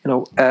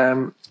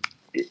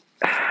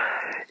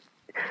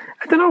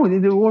I don't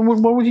know.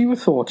 What were your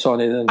thoughts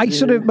on it? I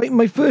sort of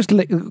my first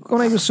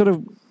when I was sort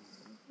of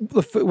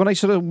when I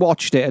sort of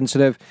watched it and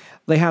sort of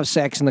they have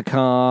sex in the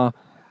car,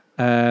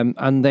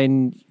 and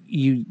then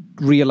you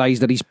realise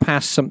that he's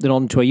passed something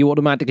on to her. You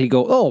automatically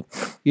go, "Oh,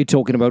 you're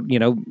talking about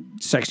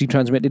sexually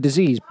transmitted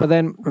disease." But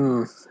then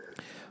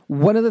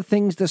one of the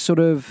things that sort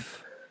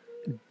of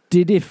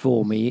did it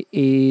for me,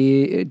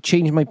 it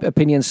changed my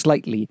opinion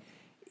slightly,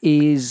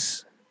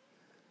 is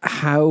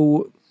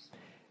how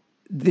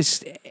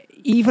this.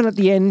 Even at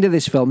the end of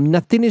this film,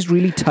 nothing is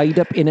really tied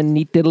up in a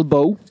neat little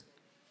bow.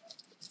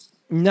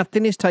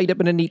 Nothing is tied up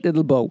in a neat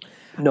little bow.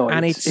 No,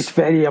 and it's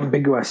very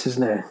ambiguous,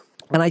 isn't it?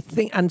 And I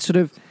think, and sort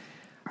of,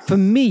 for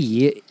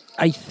me,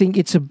 I think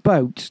it's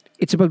about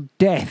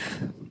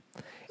death.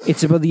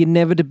 It's about the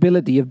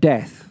inevitability of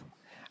death.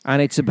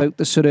 And it's about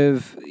the sort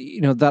of,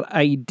 that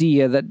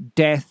idea that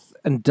death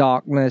and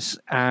darkness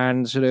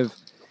and sort of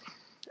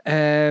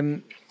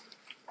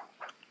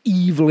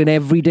evil in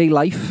everyday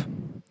life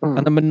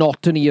and the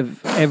monotony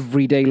of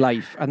everyday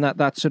life, and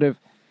that sort of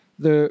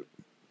the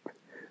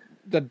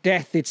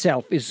death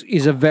itself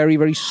is a very,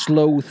 very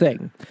slow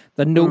thing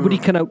that nobody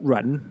can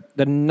outrun,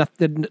 that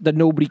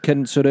nobody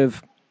can sort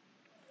of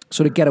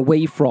get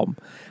away from.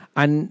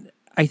 And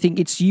I think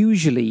it's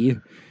usually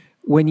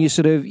when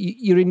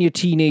you're in your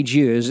teenage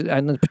years,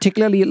 and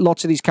particularly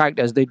lots of these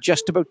characters, they're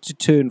just about to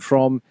turn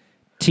from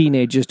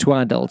teenagers to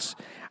adults.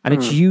 And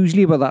it's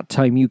usually about that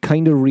time you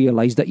kind of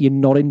realize that you're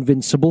not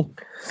invincible.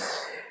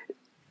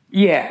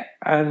 Yeah,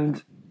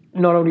 and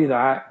not only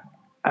that,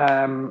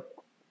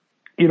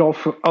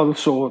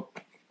 also,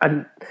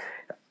 and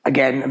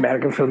again,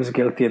 American films are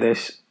guilty of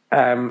this.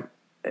 When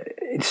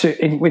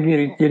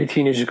you're a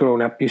teenager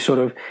growing up, you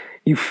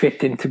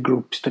fit into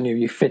groups, don't you?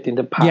 You fit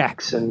into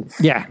packs, and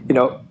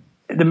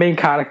the main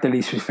character, at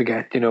least we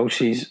forget,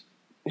 she's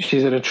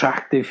an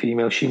attractive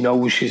female. She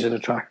knows she's an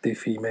attractive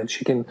female.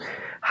 She can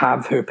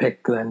have her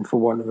pick, then,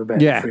 for want of a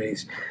better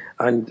phrase.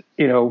 And,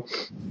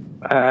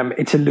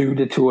 it's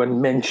alluded to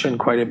and mentioned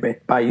quite a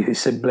bit by her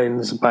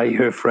siblings, by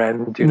her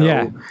friend,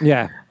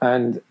 Yeah.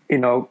 And,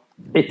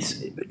 it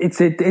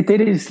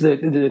is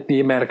the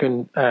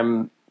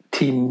American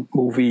teen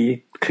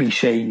movie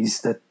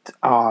cliches that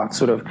are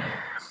sort of,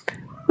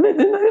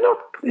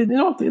 they're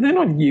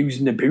not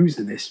using and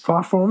abusing this,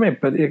 far from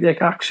it, but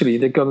actually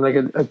they've got like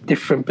a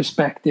different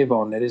perspective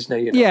on it,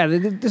 isn't it? Yeah,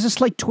 there's a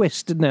slight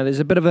twist, isn't there?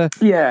 There's a bit of a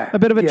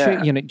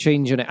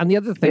change in it. And the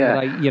other thing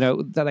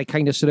that I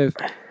kind of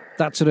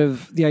that sort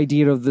of the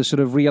idea of the sort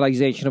of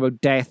realization about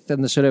death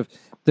and the sort of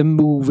the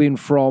moving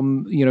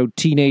from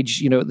teenage,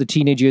 the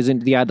teenage years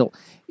into the adult,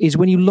 is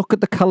when you look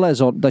at the colors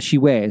that she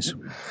wears.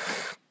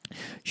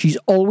 She's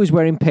always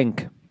wearing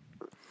pink.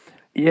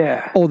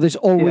 Yeah. Or there's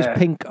always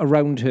pink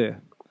around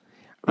her.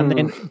 And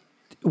then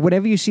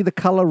whenever you see the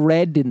colour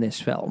red in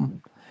this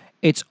film,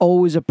 it's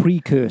always a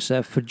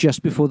precursor for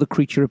just before the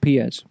creature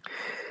appears.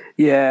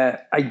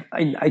 Yeah,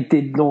 I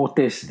did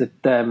notice that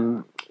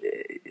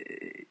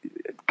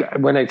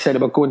when I said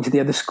about going to the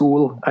other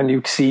school and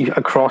you'd see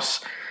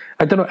across,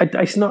 I don't know, I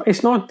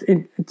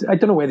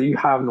don't know whether you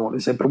have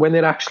noticed it, but when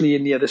they're actually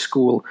in the other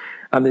school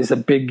and there's a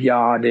big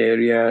yard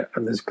area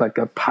and there's like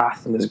a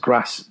path and there's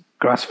grass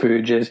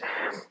verges,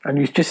 and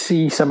you just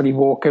see somebody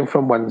walking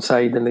from one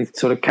side and they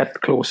sort of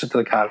get closer to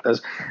the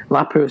characters, and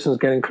that person's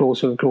getting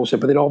closer and closer,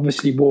 but they're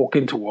obviously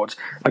walking towards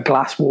a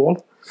glass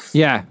wall.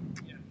 Yeah.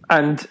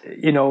 And,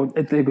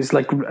 it was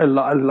like a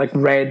lot, like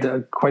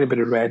red, quite a bit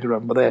of red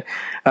around there.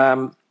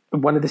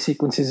 One of the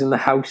sequences in the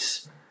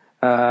house,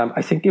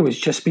 I think it was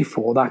just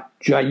before that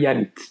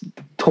giant,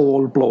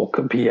 tall bloke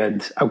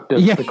appeared out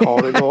of the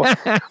corridor.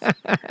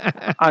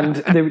 And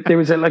there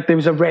was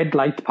a red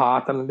light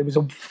part, and there was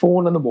a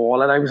phone on the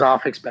wall, and I was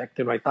half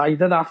expecting, right,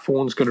 either that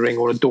phone's going to ring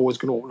or a door's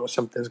going to open or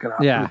something's going to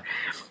happen. Yeah.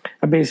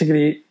 And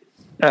basically,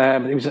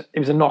 it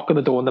was a knock on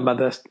the door, and the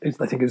mother, I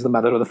think it was the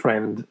mother or the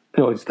friend.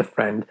 No, it's the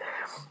friend.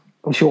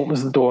 And she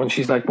opens the door and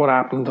she's like, what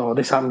happened? Oh,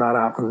 this happened, that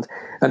happened.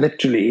 And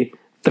literally,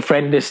 the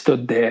friend is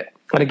stood there.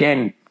 And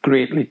again,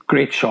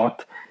 great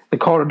shot. The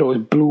corridor is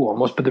blue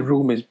almost, but the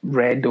room is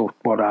red or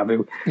what have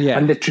you. Yeah.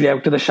 And literally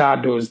out of the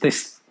shadows,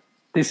 this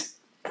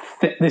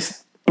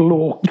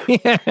bloke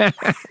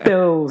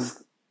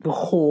fills the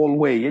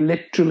hallway.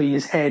 Literally,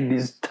 his head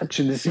is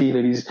touching the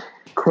ceiling. He's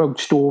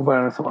crouched over.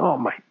 And I thought, oh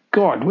my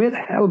God, where the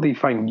hell did he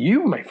find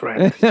you, my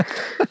friend?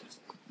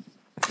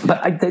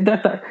 But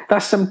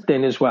that's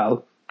something as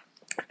well.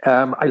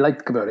 I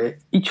liked about it.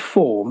 Each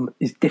form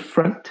is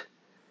different.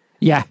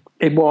 Yeah.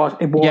 It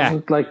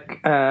wasn't like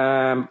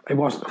it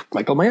wasn't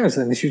Michael Myers,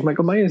 and let's use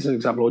Michael Myers as an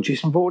example, or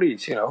Jason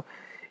Voorhees,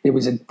 It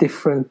was a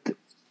different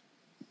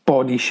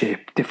body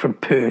shape,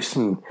 different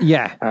person.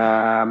 Yeah.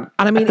 And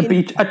I mean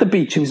at the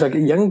beach it was like a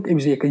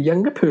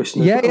younger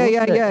person.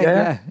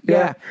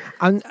 Yeah.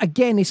 And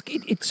again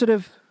it's sort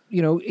of,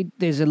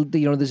 there's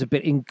a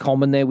bit in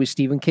common there with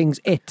Stephen King's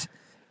It,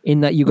 in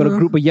that you've got a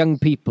group of young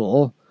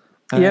people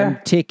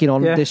taking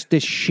on this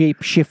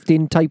shape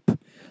shifting type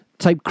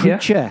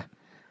creature.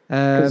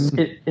 Because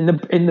in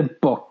the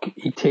book,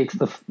 he takes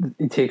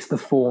the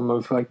form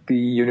of like the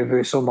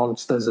Universal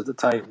monsters at the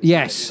time.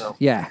 Yes,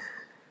 yeah.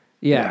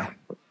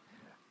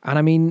 And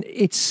I mean,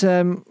 it's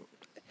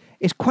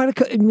quite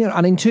a,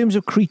 and in terms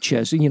of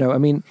creatures, I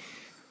mean,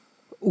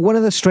 one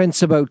of the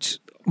strengths about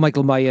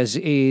Michael Myers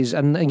is,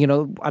 and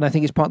I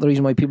think it's part of the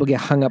reason why people get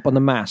hung up on the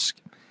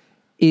mask,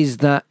 is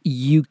that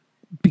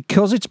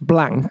because it's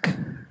blank,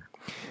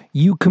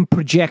 you can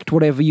project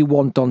whatever you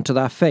want onto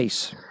that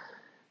face.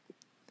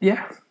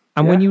 Yeah.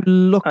 And when you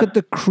look at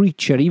the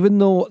creature, even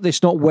though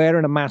it's not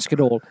wearing a mask at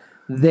all,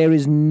 there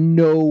is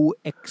no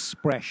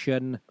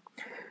expression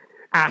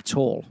at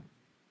all.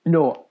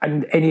 No,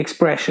 and any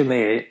expression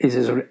there is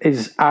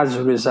as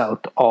a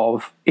result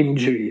of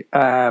injury.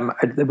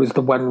 There was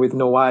the one with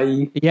no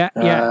eye. Yeah.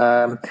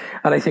 And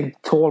I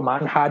think Tall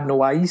Man had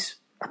no eyes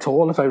at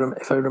all, if I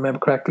remember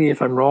correctly.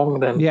 If I'm wrong,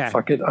 then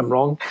fuck it, I'm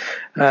wrong.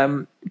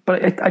 But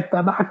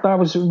that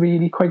was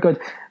really quite good.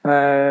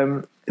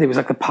 It was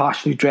like the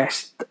partially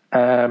dressed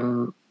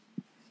male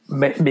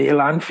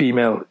and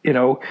female,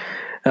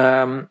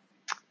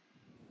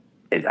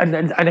 and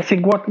I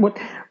think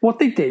what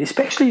they did,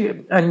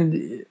 especially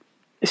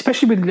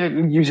with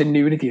using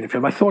nudity in the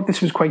film, I thought this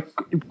was quite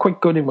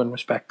good in one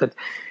respect. That,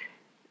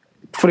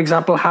 for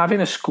example, having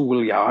a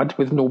schoolyard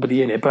with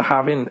nobody in it, but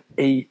having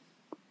a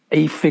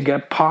figure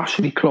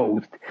partially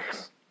clothed,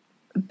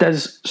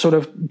 does sort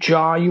of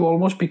jar you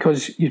almost,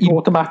 because your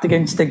automatic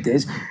instinct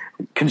is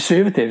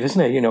conservative, isn't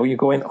it? You're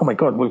going, oh my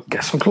God, well,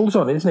 get some clothes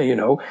on, isn't it?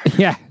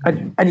 Yeah.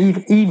 And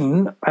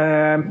even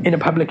in a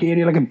public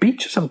area like a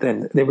beach or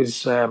something, there was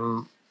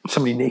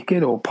somebody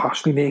naked or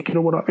partially naked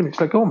or whatever, and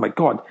it's like, oh my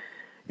God,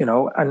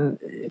 and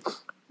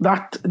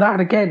that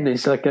again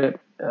is like a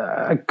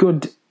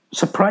good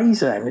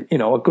surprise, and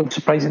a good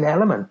surprising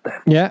element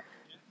then. Yeah.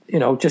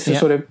 Just to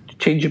sort of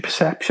change your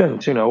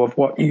perceptions, of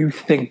what you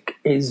think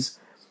is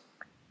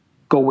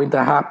going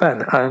to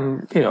happen,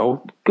 and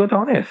good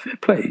on it, fair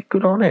play,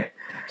 good on it.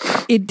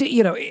 It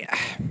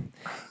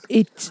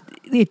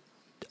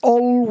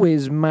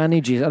always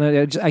manages, and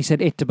I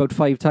said it about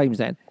 5 times.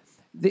 Then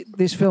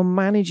this film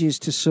manages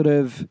to sort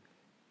of,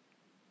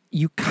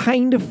 you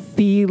kind of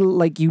feel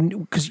like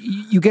because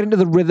you get into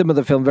the rhythm of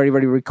the film very,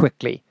 very, very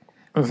quickly,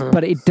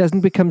 but it doesn't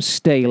become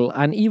stale.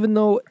 And even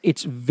though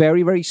it's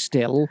very, very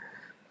still,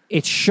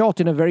 it's shot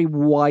in a very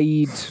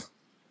wide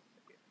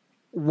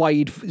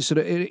sort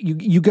of,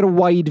 you get a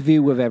wide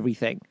view of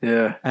everying.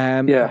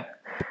 And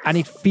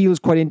it feels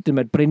quite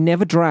intimate, but it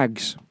never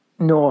drags.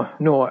 No,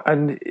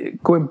 and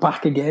going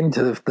back again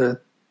to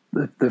the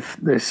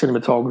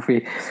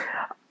cinematography,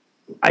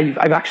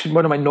 I've actually,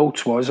 one of my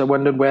notes was, I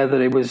wondered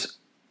whether it was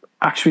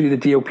actually the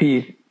DOP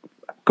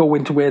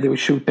going to where they were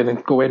shooting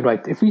and going,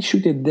 right, if we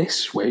shoot it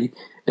this way,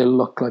 it'll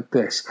look like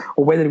this,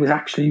 or whether it was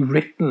actually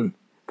written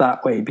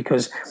that way,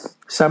 because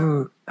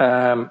some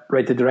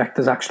writer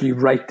directors actually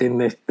write in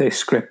their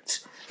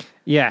scripts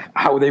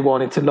how they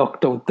want it to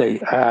look, don't they?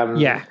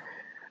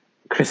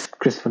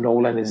 Christopher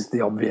Nolan is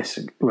the obvious,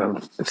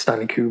 well,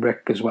 Stanley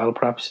Kubrick as well,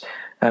 perhaps.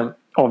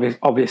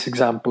 Obvious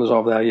examples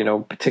of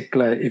that,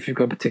 particular, if you've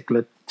got a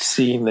particular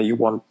scene that you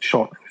want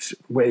shot in this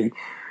way,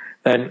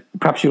 then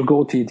perhaps you'll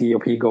go to your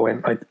DOP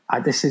going, right,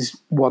 this is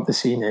what the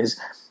scene is,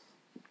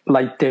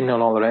 lighting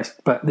and all the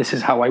rest, but this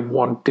is how I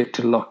want it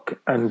to look.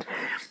 And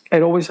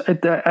it always,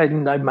 I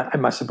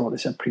must have brought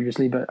this up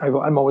previously, but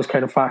I'm always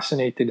kind of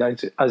fascinated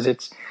as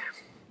it's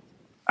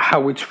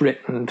how it's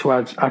written to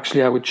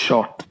actually how it's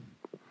shot,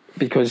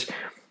 because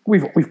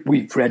we've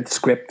read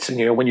scripts,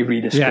 and when you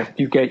read a script,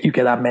 you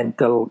get that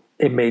mental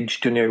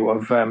image,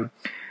 of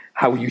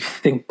how you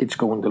think it's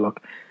going to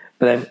look,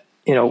 but then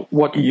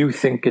what you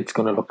think it's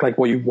going to look like,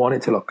 what you want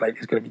it to look like,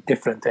 is going to be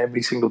different to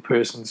every single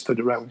person stood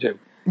around you.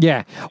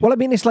 Yeah, well, I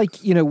mean, it's like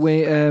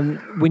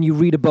when you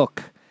read a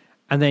book,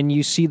 and then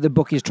you see the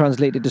book is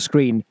translated to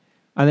screen,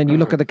 and then you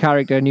look at the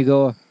character and you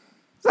go,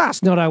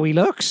 that's not how he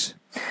looks.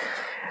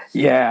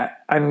 Yeah,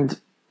 and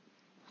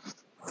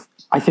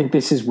I think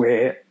this is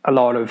where a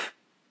lot of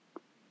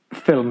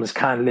films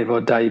can live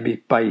or die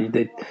by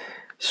the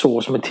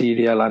source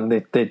material and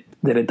the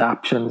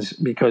adaptions,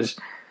 because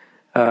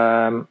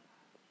without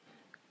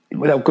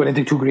going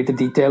into too great a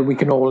detail, we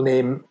can all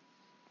name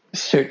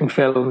certain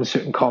films,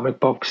 certain comic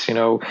books,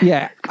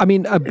 Yeah, I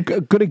mean, a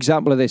good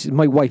example of this is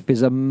my wife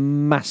is a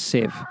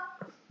massive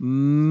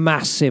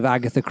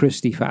Agatha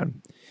Christie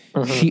fan.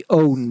 She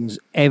owns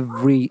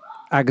every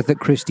Agatha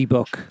Christie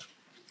book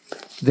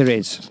there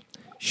is.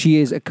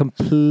 She's a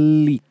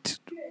completist.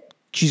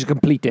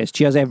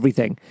 She has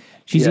everything.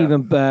 She's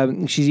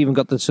even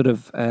got the sort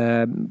of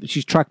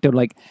she's tracked down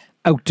like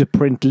out of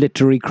print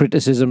literary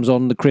criticisms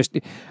on the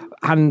Christie,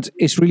 and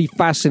it's really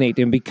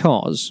fascinating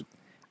because,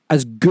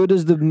 as good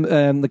as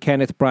the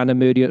Kenneth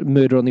Branagh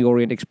Murder on the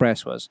Orient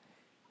Express was,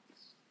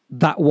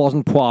 that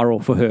wasn't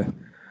Poirot for her.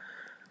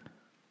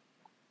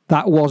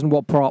 That wasn't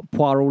what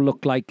Poirot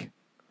looked like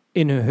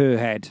in her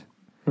head.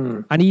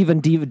 And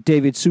even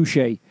David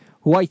Suchet,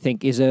 who I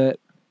think is a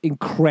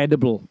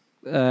incredible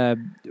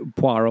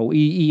Poirot.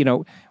 He,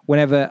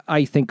 whenever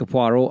I think of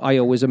Poirot, I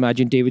always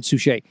imagine David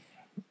Suchet.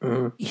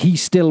 he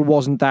still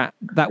wasn't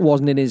that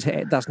wasn't in his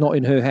head. That's not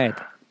in her head.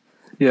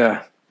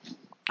 Yeah.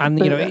 And,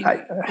 you know,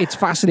 it's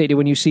fascinating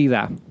when you see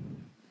that.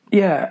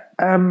 Yeah.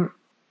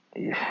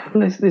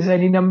 There's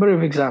any number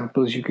of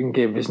examples you can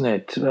give, isn't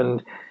it?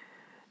 And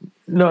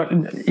nowhere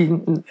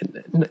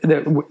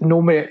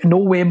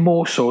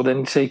more so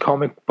than, say,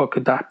 comic book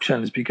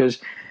adaptations, because,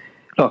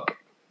 look,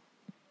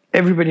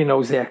 everybody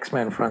knows the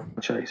X-Men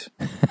franchise.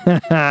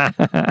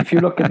 If you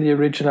look at the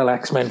original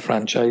X-Men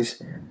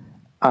franchise,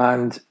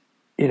 and,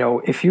 you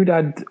know, if you'd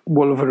had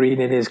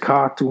Wolverine in his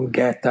cartoon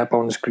get-up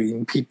on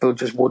screen, people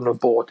just wouldn't have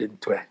bought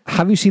into it.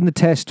 Have you seen the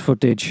test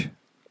footage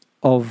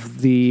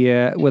of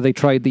the where they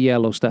tried the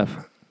yellow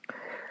stuff?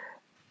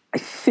 I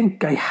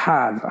think I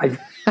have.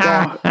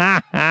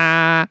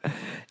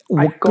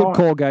 Good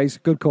call, guys.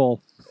 Good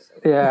call.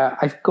 Yeah,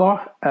 I've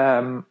got.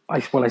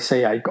 I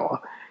say I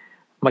got.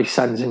 My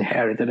son's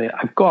inherited it.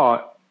 I've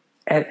got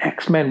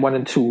X-Men 1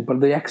 and 2,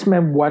 but the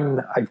X-Men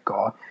 1 I've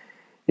got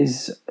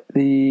is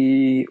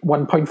the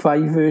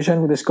 1.5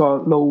 version, where it's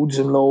got loads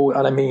and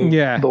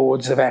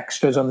loads of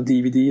extras on the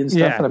DVD and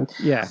stuff.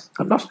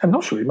 I'm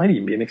not sure. It might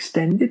even be an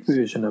extended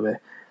version of it.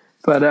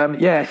 But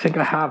I think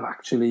I have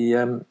actually.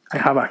 I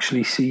have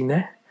actually seen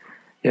it.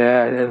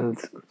 Yeah, and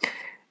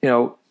you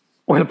know,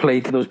 well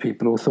played to those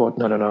people who thought,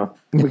 no,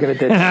 we're going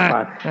to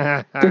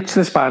ditch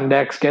the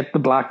spandex, get the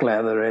black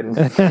leather in.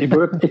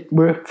 It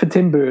worked for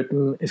Tim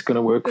Burton. It's going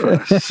to work for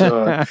us.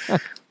 So.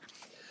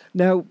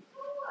 Now,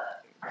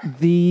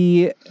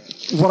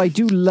 what I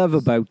do love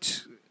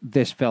about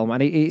this film,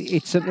 and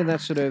it's something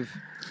that sort of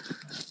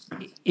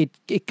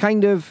it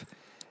kind of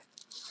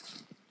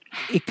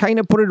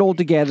put it all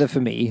together for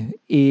me,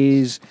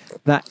 is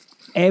that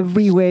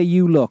everywhere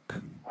you look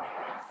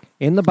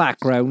in the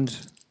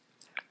background,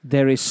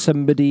 there is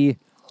somebody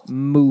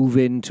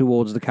moving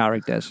towards the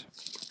characters.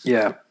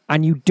 Yeah.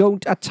 And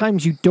at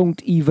times you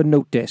don't even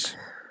notice.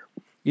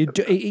 It's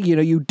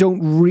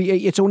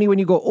only when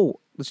you go, oh,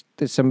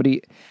 there's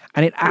somebody,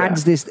 and it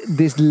adds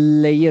this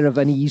layer of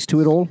unease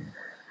to it all.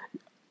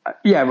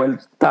 Yeah, well,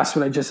 that's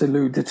what I just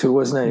alluded to,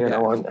 wasn't it? You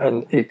know,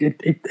 and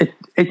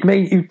it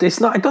made you. It's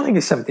not. I don't think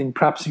it's something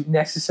perhaps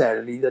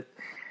necessarily that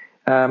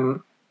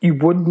you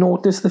would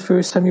notice the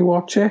first time you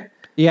watch it.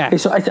 Yeah.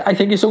 I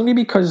think it's only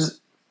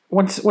because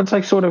once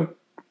I sort of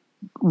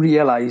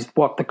realised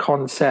what the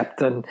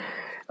concept and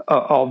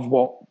of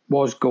what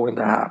was going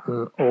to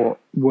happen or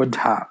would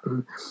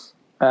happen,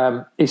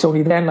 it's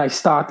only then I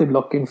started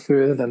looking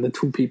further than the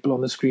two people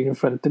on the screen in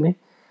front of me.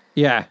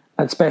 Yeah.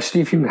 And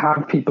especially if you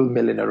have people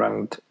milling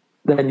around,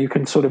 then you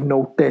can sort of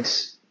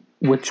notice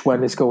which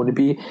one it's going to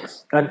be.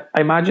 And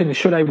I imagine,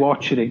 should I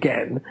watch it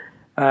again,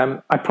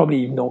 I'd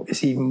probably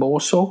notice even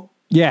more so.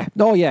 Yeah.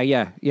 Oh,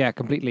 yeah,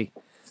 completely.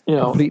 You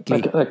know,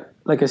 completely.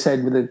 Like I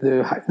said, with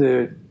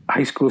the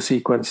high school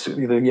sequence,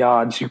 the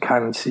yards, you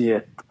can see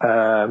it.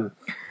 And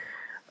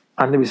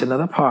there was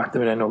another part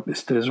that I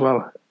noticed it as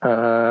well.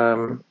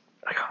 I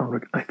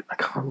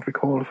can't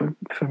recall if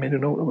I made a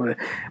note about it.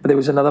 But there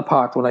was another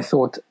part when I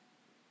thought,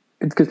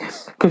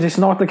 because it's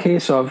not the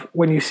case of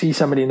when you see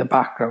somebody in the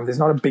background, there's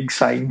not a big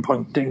sign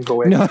pointing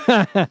going, no.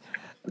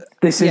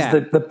 This is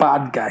the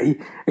bad guy.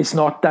 It's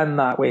not done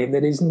that way.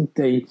 There isn't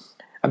a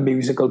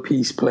musical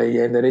piece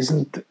playing. There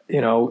isn't,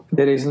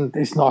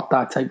 it's not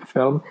that type of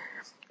film.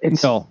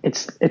 It's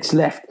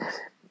left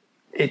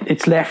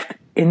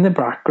in the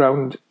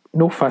background,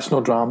 no fuss,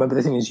 no drama. But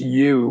the thing is,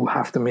 you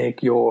have to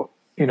make your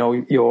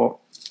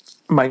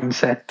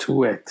mindset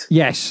to it.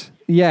 Yes.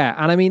 Yeah.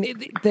 And I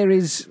mean, there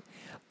is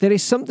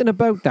something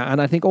about that.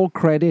 And I think all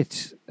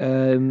credit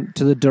to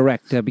the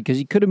director, because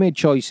he could have made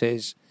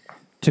choices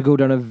to go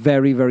down a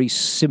very, very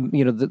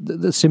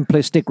the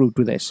simplistic route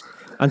with this,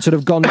 and sort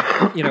of gone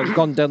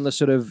down the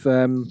sort of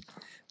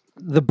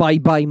the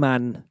Bye-Bye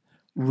Man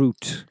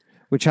route,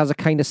 which has a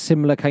kind of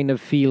similar kind of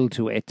feel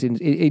to it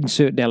in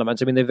certain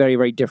elements. I mean, they're very,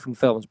 very different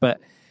films, but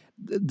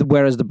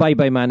whereas the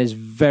Bye-Bye Man is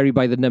very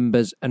by the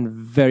numbers and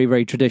very,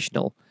 very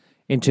traditional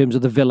in terms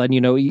of the villain.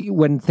 You know,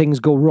 when things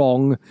go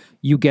wrong,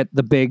 you get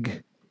the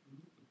big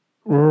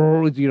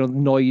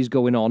noise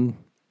going on.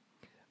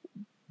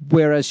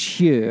 Whereas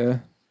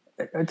here,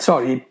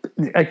 sorry,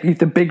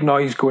 the big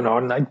noise going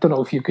on. I don't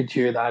know if you could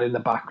hear that in the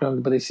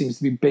background, but there seems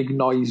to be big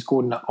noise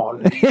going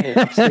on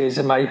upstairs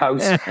in my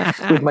house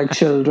with my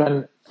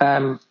children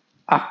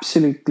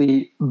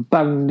absolutely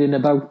bounding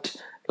about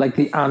like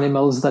the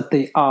animals that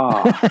they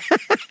are.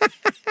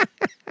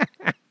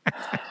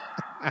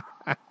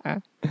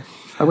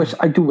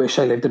 I do wish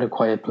I lived in a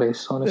quiet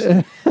place,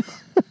 honestly.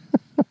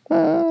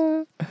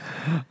 The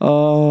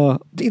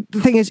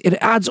thing is, it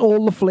adds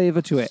all the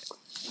flavour to it.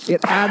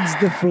 It adds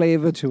the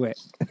flavour to it.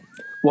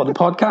 What, the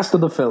podcast or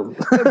the film?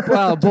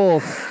 Well,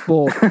 both.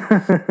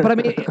 But I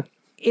mean,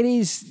 it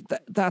is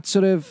that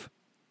sort of,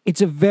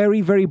 it's a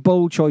very, very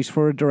bold choice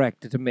for a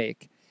director to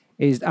make,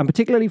 and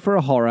particularly for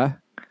a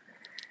horror,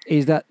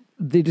 is that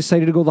they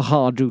decided to go the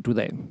hard route with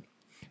it.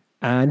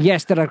 And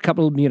yes, there are a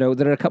couple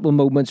of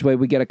moments where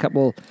we get a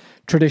couple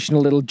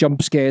traditional little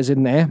jump scares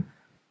in there.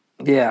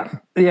 Yeah,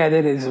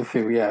 there is a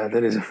few.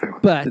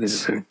 But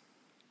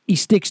he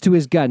sticks to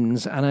his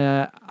guns,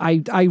 and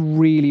I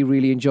really,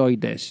 really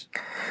enjoyed this.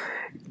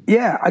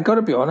 Yeah, I got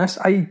to be honest.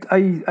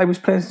 I was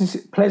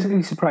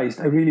pleasantly surprised.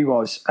 I really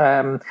was.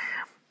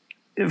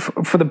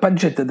 For the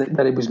budget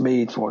that it was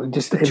made for,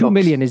 just it 2 looks,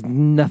 million is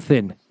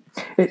nothing.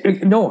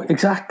 No,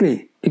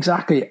 exactly,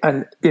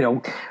 and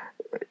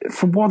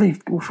for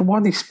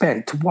what they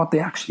spent to what they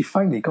actually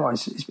finally got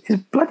is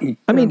bloody.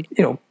 I mean,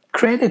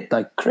 credit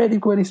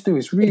where it's due.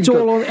 It's really. It's good.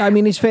 all on. I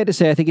mean, it's fair to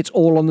say. I think it's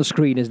all on the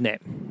screen, isn't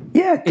it?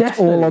 Yeah, definitely. It's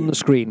all on the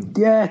screen.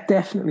 Yeah,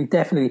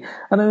 definitely.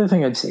 Another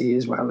thing I'd say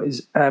as well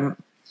is,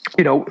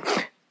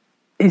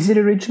 is it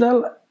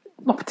original?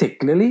 Not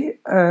particularly.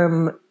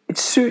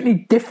 It's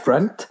certainly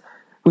different,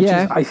 which is,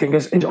 I think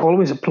is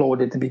always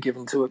applauded to be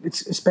given to it.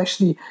 It's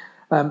especially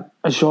a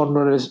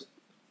genre is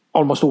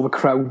almost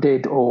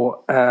overcrowded,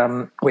 or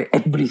where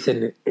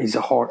everything is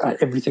a horror.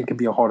 Everything can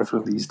be a horror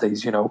film these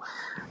days,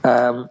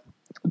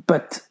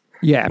 But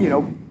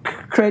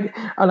credit,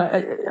 and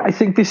I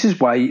think this is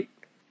why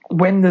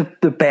when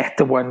the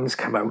better ones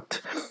come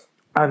out,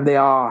 and they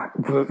are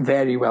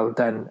very well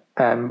done,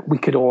 we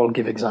could all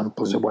give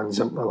examples of ones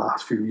in the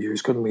last few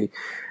years, couldn't we?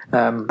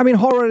 I mean,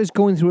 horror is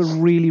going through a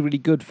really, really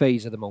good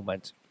phase at the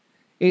moment.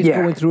 It's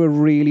going through a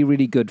really,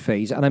 really good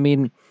phase, and I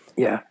mean,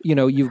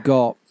 you've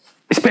got.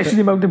 Especially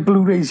the amount of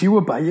Blu-rays you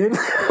were buying.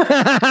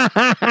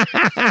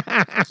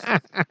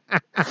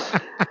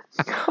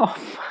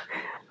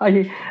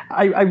 I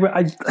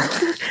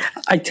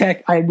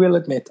will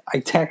admit, I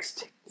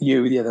text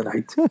you the other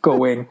night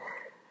going,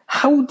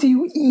 how do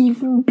you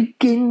even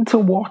begin to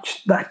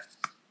watch that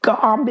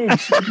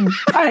garbage that you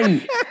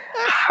buy?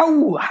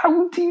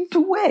 How do you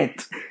do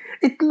it?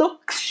 It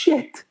looks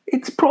shit.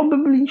 It's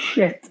probably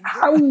shit.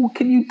 How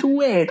can you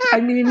do it? I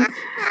mean,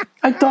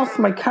 I doff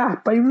my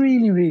cap. I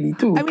really, really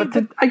do.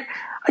 I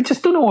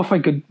just don't know if I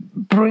could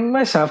bring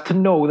myself to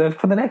know that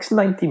for the next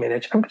 90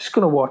 minutes, I'm just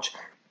going to watch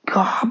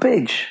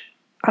garbage.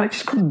 And I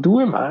just couldn't do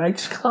it, man. I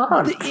just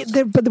can't.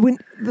 But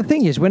the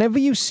thing is, whenever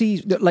you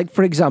see, like,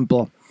 for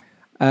example,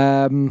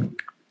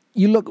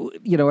 you look,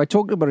 I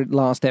talked about it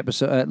last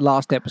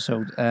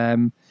episode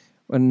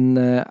when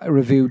I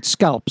reviewed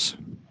Scalps.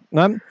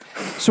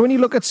 So when you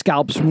look at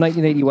Scalps from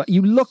 1981,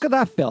 you look at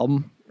that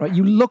film, right?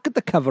 You look at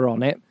the cover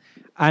on it,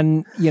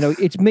 and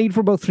it's made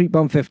for about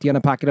 £3.50 and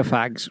a packet of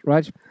fags,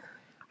 right?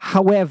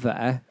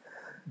 However,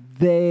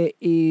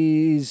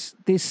 there's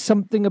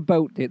something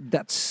about it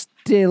that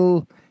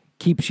still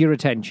keeps your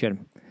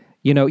attention.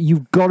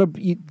 You've got to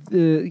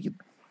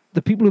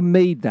the people who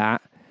made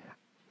that,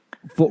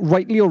 for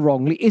rightly or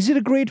wrongly, is it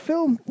a great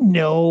film?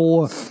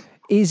 No.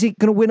 Is it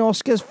going to win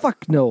Oscars?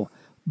 Fuck no.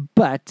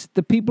 But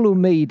the people who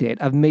made it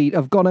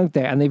have gone out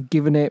there and they've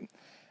given it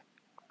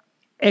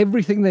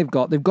everything they've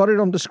got. They've got it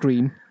on the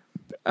screen,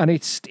 and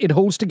it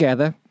holds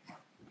together.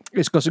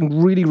 It's got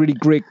some really, really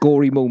great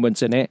gory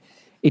moments in it.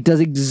 It does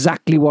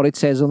exactly what it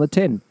says on the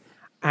tin.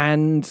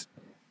 And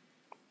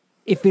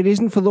if it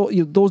isn't for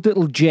those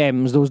little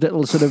gems, those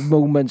little sort of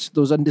moments,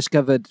 those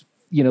undiscovered,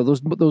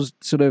 those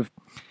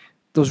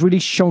really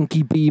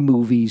shonky B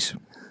movies,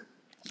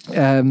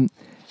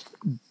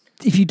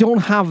 if you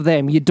don't have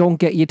them, you don't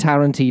get your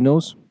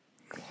Tarantinos.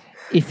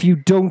 If you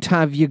don't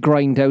have your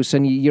Grindhouse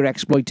and your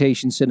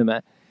exploitation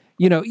cinema,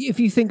 if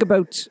you think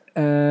about,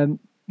 it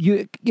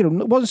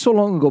wasn't so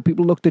long ago,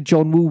 people looked at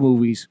John Woo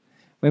movies.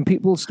 When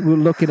people were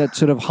looking at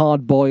sort of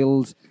Hard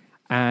Boiled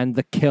and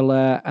The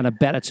Killer and A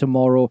Better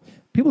Tomorrow,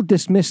 people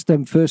dismissed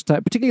them first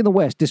time, particularly in the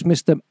West,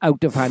 dismissed them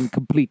out of hand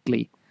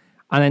completely.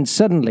 And then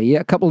suddenly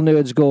a couple of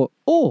nerds go,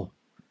 oh,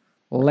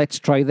 let's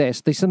try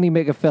this. They suddenly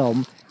make a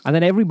film, and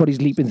then everybody's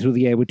leaping through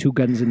the air with two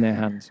guns in their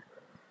hands.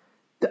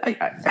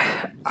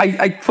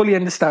 I fully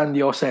understand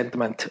your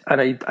sentiment,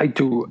 and I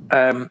do.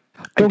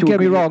 Don't get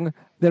me wrong.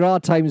 There are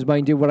times,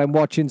 mind you, where I'm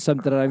watching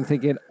something and I'm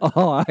thinking,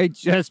 oh, I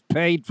just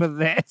paid for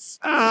this.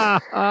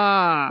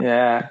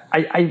 Yeah.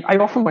 I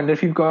often wonder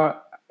if you've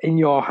got, in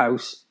your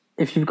house,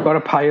 if you've got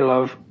a pile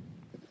of,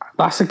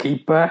 that's a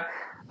keeper,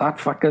 that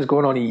fucker's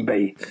going on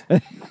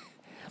eBay.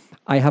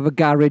 I have a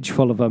garage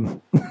full of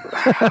them.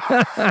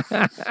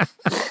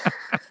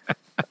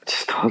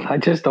 I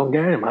just don't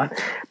get it, man.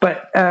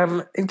 But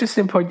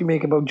interesting point you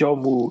make about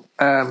John Woo.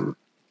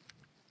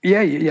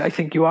 Yeah, I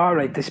think you are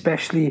right,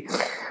 especially...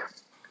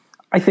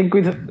 I think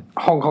with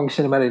Hong Kong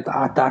cinema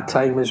at that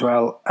time as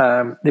well,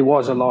 there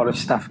was a lot of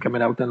stuff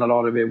coming out, and a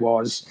lot of it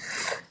was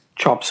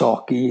chop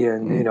socky,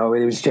 and it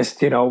was just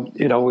the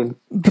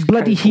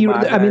bloody hero.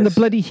 I mean, the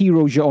bloody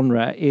hero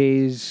genre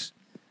is.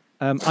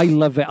 I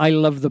love it. I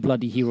love the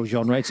bloody hero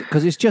genre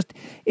because it's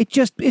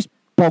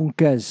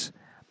bonkers.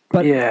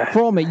 But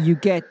from it, you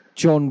get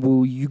John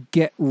Woo, you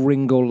get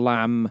Ringo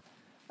Lam.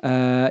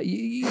 Do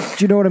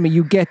you know what I mean?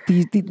 You get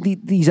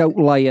these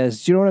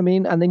outliers. Do you know what I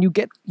mean? And then you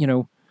get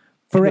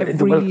for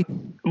every...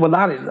 Well,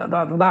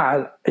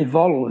 that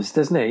evolves,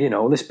 doesn't it?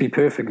 Let's be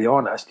perfectly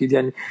honest.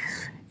 You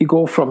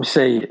go from,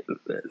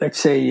 let's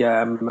say,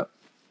 A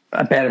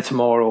Better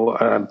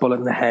Tomorrow, Bullet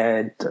in the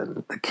Head,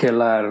 and The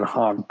Killer, and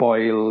Hard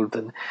Boiled,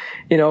 and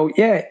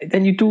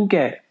then you do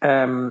get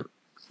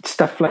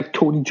stuff like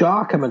Tony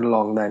Jaa coming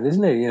along then,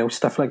 isn't it? You know,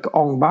 stuff like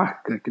Ong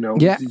Bak, like, you know,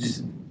 Yeah.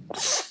 just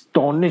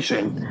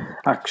astonishing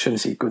action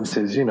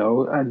sequences, you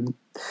know, and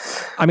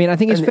I mean, I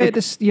think it's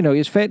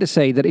fair to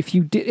say that if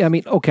you did, I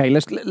mean, okay,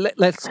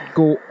 let's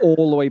go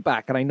all the way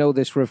back, and I know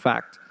this for a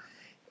fact.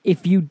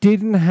 If you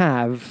didn't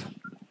have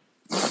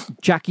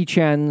Jackie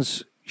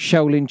Chan's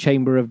Shaolin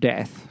Chamber of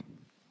Death,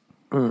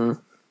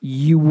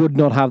 you would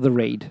not have the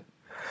Raid.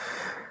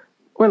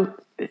 well,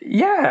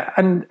 yeah,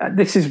 and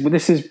this is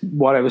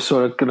what I was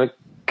sort of going to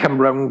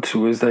come round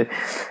to, is that,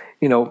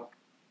 you know,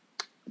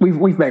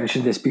 we've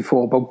mentioned this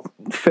before, but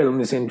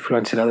films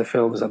influencing other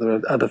films,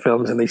 other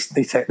films, and they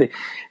cycle,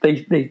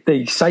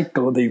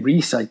 they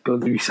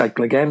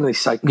recycle again, they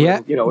cycle.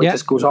 Yeah, you know, it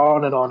just goes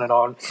on and on and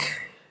on.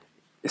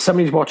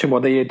 Somebody's watching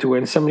what they're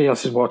doing, somebody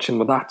else is watching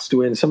what that's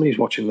doing, somebody's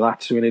watching what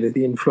that's doing, and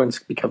the influence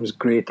becomes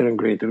greater and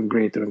greater and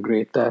greater and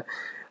greater.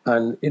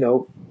 And, you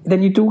know,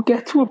 then you do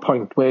get to a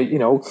point where, you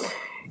know,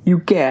 you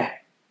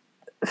get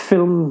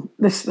film,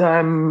 this,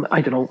 I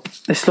don't know,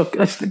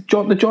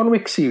 the John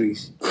Wick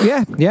series.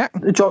 Yeah.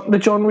 The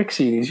John Wick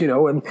series, you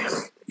know, and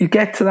you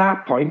get to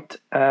that point.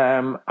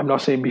 I'm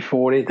not saying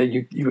before it that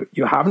you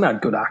haven't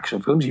had good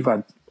action films. You've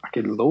had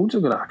fucking loads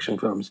of good action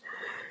films.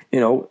 You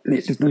know,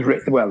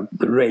 the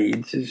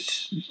Raid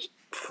is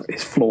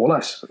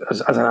flawless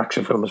as an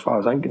action film, as far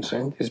as I'm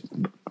concerned. It's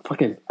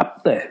fucking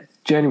up there,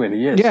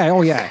 genuinely is. Yeah.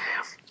 Oh yeah.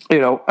 You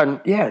know,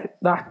 and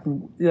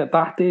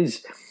that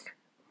is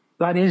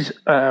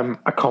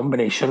a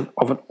combination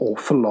of an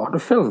awful lot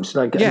of films.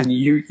 Like, yeah. I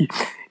mean,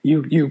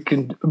 you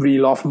can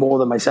reel off more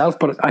than myself,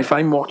 but if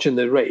I'm watching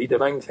the Raid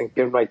and I'm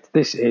thinking, right,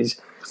 this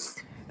is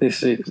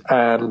there's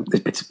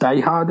bits of Die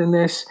Hard in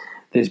this.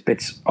 There's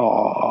bits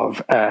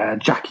of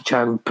Jackie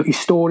Chan pretty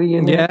story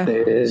in it.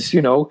 There's,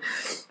 you know,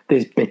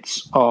 there's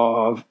bits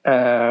of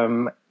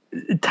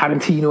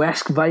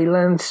Tarantino-esque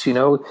violence, you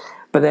know.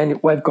 But then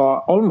we've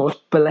got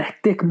almost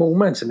balletic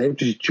moments, and they're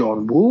just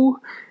John Woo,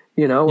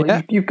 you know.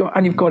 Yeah. You've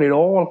got it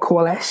all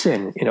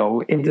coalescing, you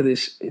know, into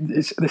this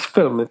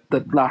film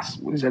that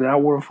lasts an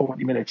hour and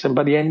 40 minutes, and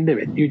by the end of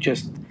it, you're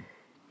just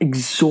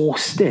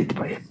exhausted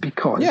by it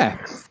because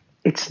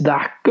it's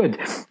that good.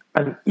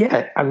 And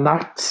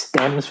that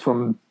stems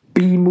from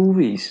B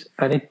movies,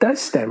 and it does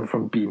stem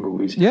from B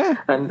movies. Yeah.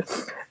 And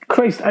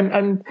Christ,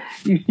 and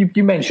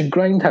you mentioned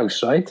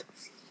Grindhouse, right?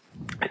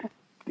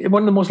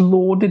 One of the most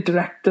lauded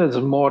directors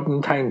of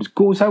modern times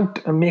goes out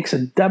and makes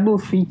a double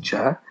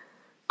feature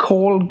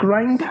called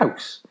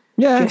Grindhouse.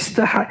 Yeah.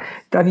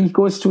 And he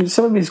goes to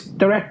some of his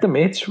director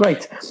mates,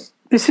 right,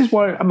 this is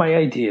what my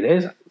idea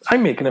is.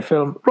 I'm making a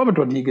film. Robert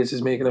Rodriguez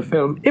is making a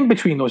film. In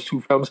between those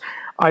two films,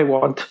 I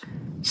want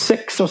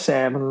 6 or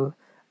 7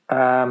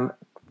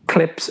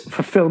 clips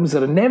for films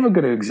that are never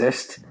going to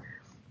exist,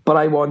 but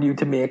I want you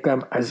to make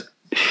them as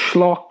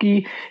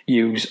schlocky.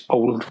 Use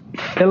old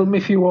film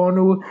if you want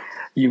to.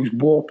 Use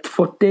warped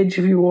footage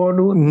if you want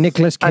to.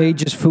 Nicolas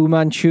Cage as Fu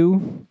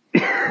Manchu.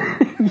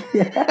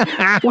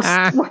 Yeah.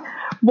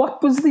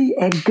 What was the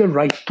Edgar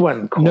Wright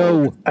one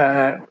called?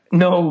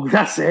 No,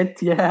 that's it.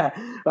 Yeah,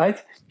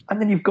 right. And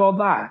then you've got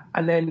that,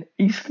 and then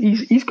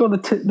he's got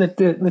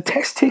the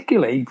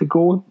testicle to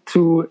go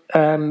to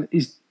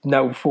his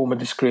now former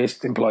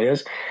disgraced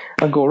employers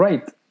and go,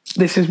 right,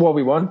 this is what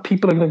we want.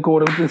 People are going to go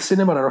to the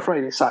cinema on a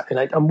Friday, Saturday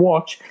night and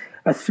watch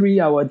a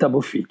 3-hour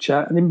double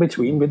feature, and in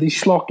between with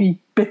these schlocky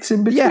bits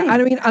in between. Yeah,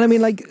 and I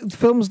mean, like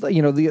films that,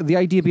 you know, the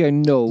idea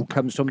behind No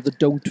comes from the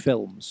Don't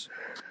films.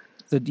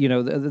 That, you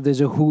know,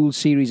 there's a whole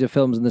series of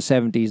films in the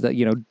 70s that,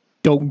 you know,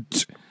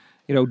 don't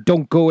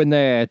go in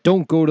there,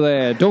 don't go to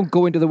there, don't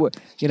go into the wood,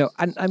 you know.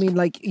 And I mean,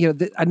 like, you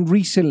know, and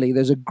recently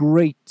there's a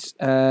great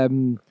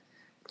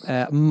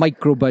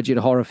micro budget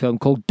horror film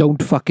called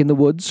Don't Fuck in the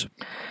Woods.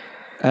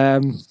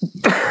 Yeah,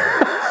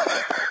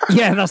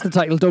 that's the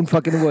title, Don't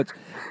Fuck in the Woods.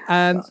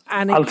 And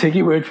I'll take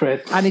your word for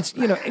it. And it's,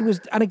 you know,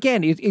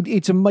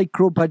 it's a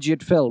micro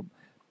budget film,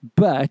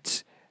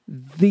 but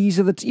these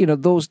are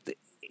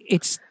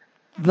it's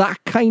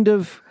that kind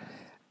of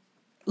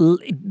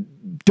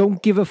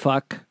don't give a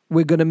fuck.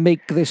 We're going to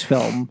make this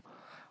film.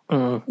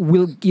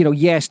 We'll, you know,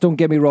 yes, don't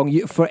get me wrong.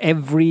 For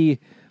every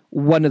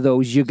one of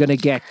those, you're going to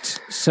get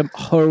some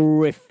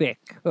horrific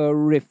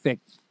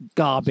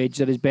garbage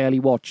that is barely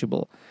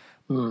watchable.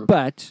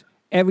 But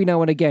every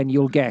now and again,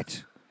 you'll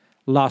get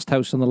Last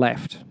House on the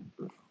Left.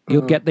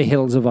 You'll get The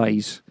Hills of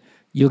Eyes.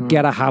 You'll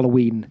get a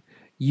Halloween.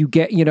 You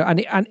get, you know,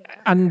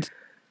 and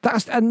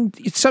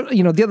it's so,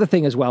 you know, the other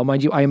thing as well,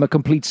 mind you, I am a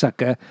complete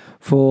sucker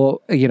for,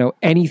 you know,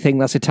 anything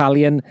that's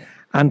Italian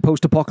and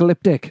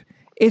post-apocalyptic.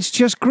 It's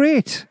just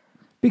great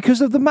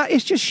because of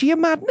it's just sheer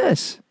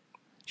madness.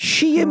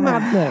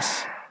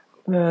 Madness.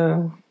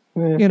 You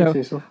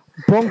know, so.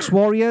 Bronx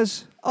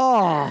Warriors.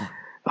 Oh,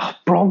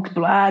 Bronx,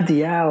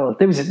 bloody hell.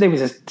 There was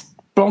a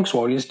Bronx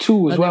Warriors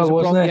 2 as well,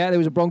 wasn't there? Yeah, there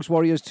was a Bronx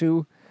Warriors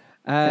 2.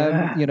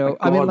 You know,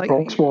 I mean, like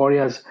Bronx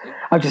Warriors.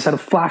 I've just had a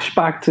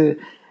flashback to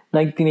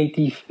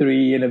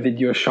 1983 in a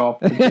video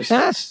shop.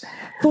 Just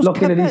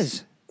looking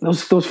covers. At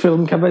those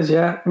film covers,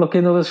 yeah.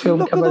 Looking at those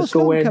film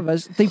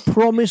covers. They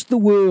promised the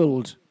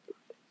world.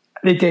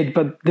 They did,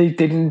 but they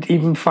didn't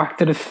even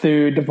factor a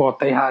third of what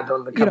they had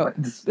on the cover.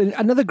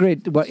 Another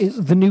great one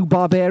is The New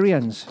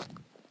Barbarians.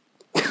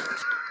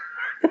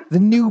 The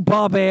New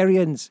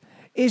Barbarians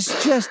is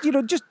just,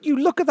 just you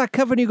look at that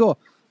cover and you go,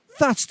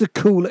 that's the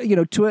cool,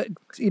 to a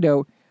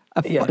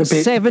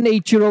 7,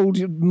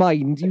 8-year-old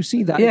mind, you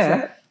see that.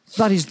 Yeah.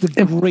 That is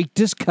the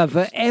greatest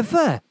cover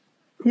ever.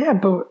 Yeah,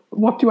 but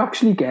what you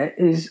actually get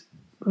is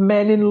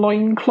men in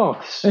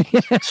loincloths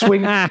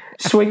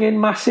swinging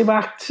massive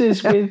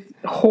axes with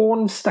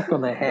horns stuck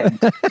on their head.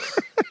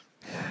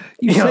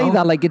 You say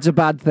that like it's a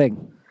bad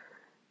thing.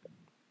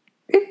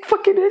 It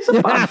fucking is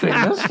a bad thing.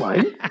 That's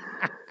why.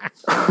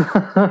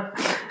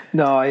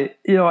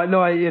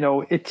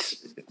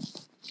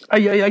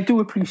 I do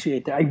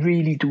appreciate it. I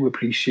really do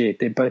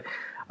appreciate it, but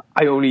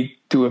I only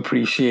do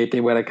appreciate it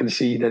when I can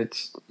see that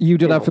it's. You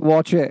don't have to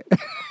watch it.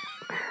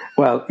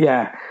 Well,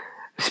 yeah.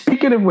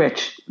 Speaking of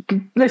which,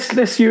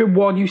 let's hear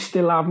one you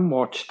still haven't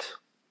watched.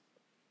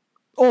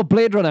 Oh,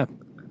 Blade Runner.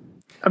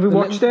 Have you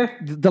watched it?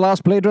 The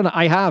last Blade Runner?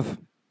 I have.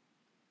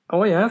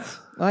 Oh, yes.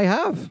 I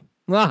have.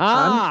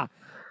 Aha!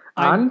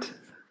 And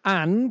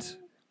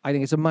I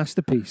think it's a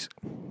masterpiece.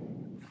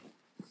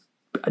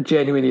 It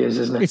genuinely is,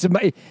 isn't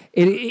it?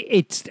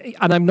 It's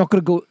and I'm not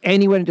going to go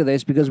anywhere into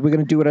this because we're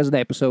going to do it as an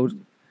episode.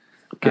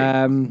 Okay.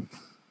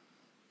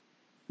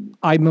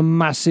 I'm a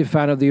massive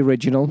fan of the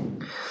original.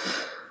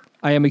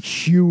 I am a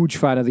huge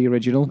fan of the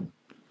original.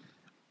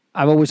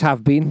 I always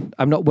have been.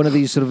 I'm not one of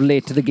these sort of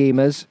late to the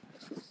gamers.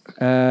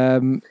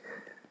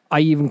 I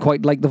even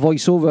quite like the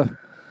voiceover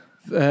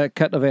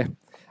cut of it.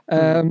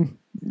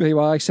 There you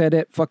are, I said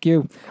it. Fuck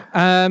you.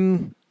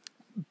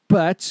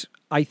 But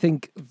I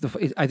think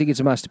it's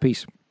a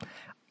masterpiece.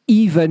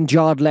 Even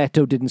Jared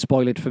Leto didn't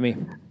spoil it for me.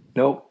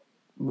 Nope.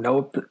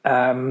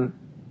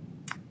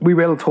 We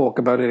will talk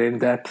about it in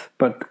depth,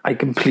 but I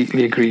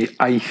completely agree.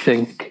 I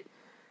think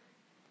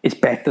it's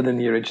better than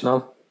the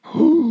original.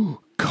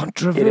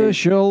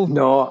 Controversial.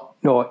 No.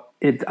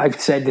 I've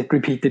said it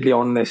repeatedly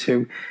on this.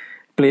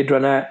 Blade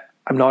Runner,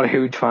 I'm not a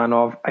huge fan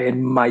of. I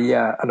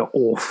admire an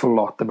awful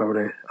lot about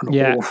it.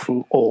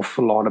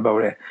 Awful lot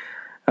about it.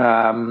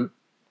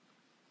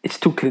 It's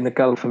too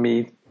clinical for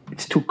me.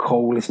 It's too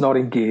cold. It's not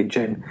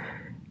engaging.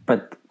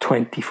 But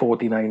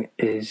 2049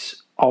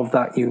 is of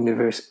that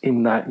universe,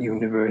 in that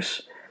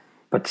universe.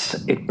 But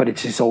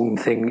it's its own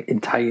thing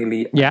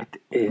entirely. Yeah.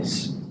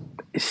 It's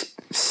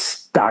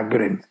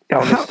staggering.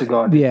 Honest to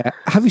God. Yeah.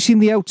 Have you seen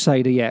The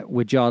Outsider yet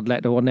with Jared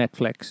Leto on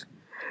Netflix?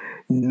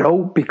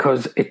 No,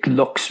 because it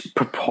looks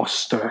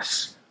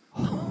preposterous.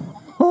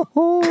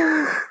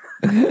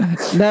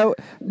 Now,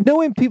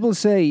 knowing people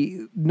say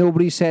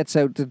nobody sets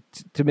out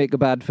to make a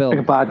bad film.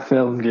 A bad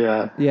film,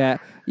 yeah. Yeah.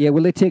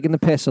 Well, they're taking the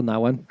piss on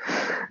that one.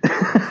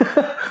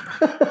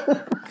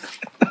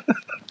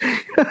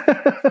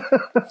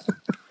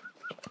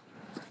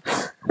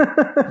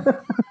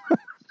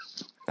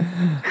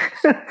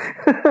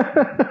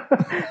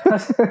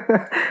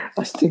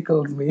 That's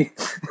tickled me.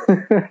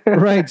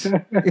 Right.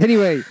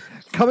 Anyway,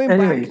 coming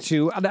back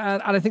to, and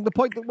I think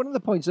one of the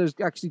points I was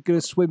actually going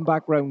to swim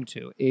back round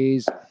to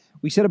is,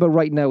 we said about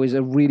right now is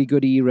a really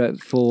good era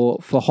for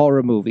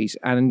horror movies.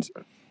 And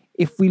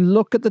if we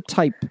look at the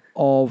type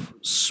of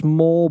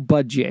small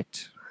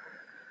budget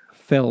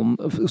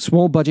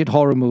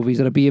horror movies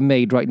that are being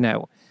made right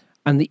now,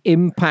 and the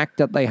impact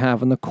that they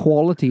have and the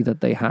quality that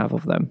they have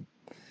of them,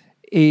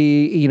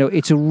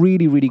 it's a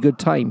really, really good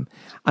time.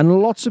 And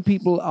lots of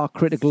people are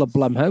critical of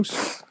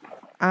Blumhouse,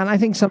 and I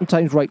think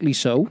sometimes rightly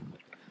so.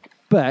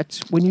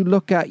 But when you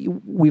look at,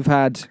 we've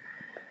had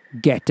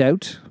Get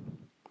Out,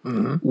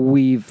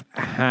 we've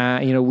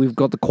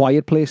got The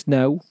Quiet Place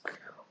now.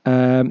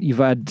 You've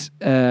had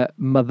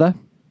Mother.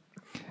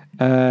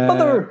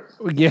 Mother!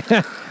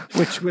 Yeah,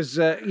 which was,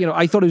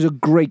 I thought it was a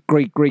great,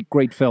 great, great,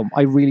 great film.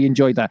 I really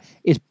enjoyed that.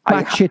 It's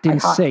batshit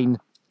insane.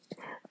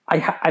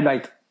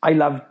 I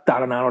love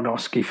Darren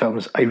Aronofsky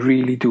films. I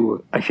really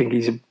do. I think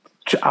he's an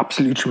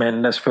absolute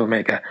tremendous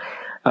filmmaker.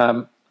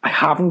 I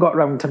haven't got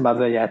round to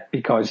Mother yet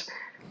because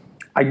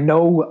I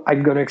know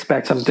I'm going to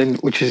expect something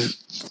which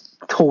is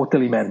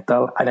totally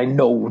mental, and I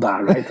know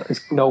that, right? I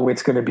know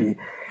it's going to be.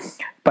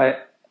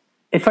 But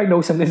if I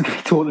know something's going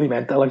to be totally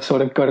mental, I've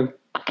sort of got to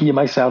gear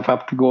myself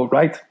up to go,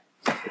 right?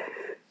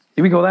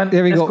 Here we go then.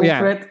 There we Let's go. Yeah.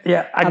 For it.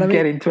 Yeah, and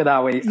get into it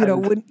that way.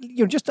 When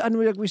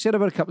we said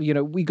about a couple,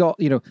 we got,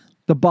 The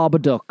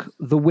Babadook,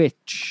 The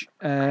Witch,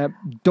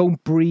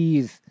 Don't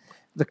Breathe,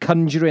 The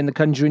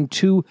Conjuring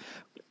 2,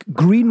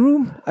 Green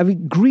Room. I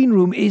mean, Green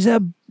Room is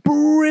a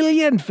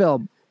brilliant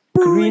film.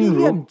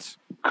 Brilliant.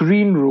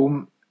 Green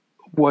Room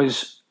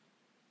was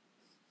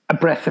a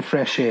breath of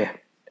fresh air.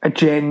 A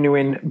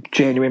genuine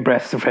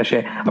breath of fresh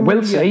air. Brilliant. I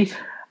will say,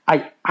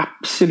 I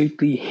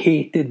absolutely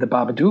hated The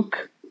Babadook.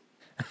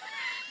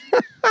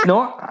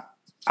 No,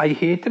 I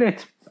hated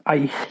it. I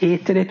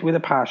hated it with a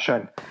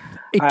passion.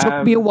 It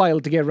took me a while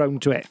to get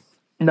around to it.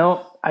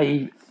 No,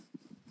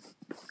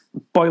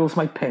 boils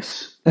my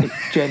piss. It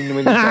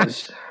genuinely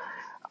does.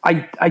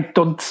 I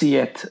don't see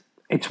it.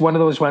 It's one of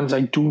those ones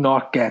I do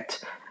not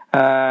get.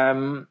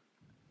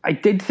 I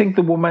did think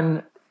the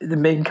woman the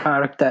main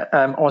character,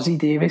 Ozzie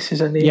Davis is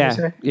her name, Yeah, is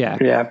it? yeah.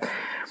 Yeah.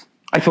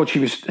 I thought she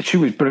was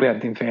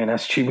brilliant, in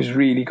fairness. She was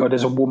really good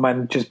as a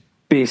woman, just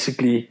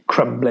basically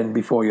crumbling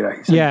before your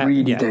eyes. Yeah, It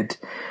really yeah. did.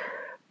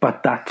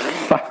 But that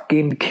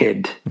fucking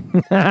kid.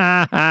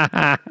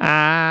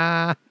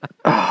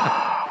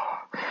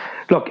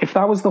 Look, if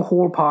that was the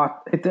whole part,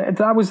 if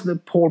that was the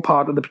whole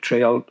part of the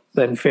portrayal,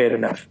 then fair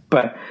enough.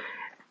 But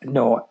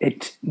no,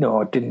 it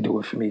didn't do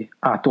it for me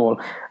at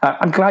all.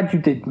 I'm glad you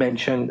did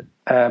mention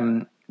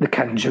The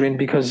Conjuring,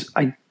 because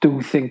I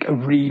do think a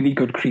really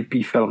good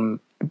creepy film,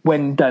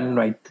 when done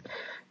right,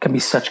 can be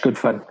such good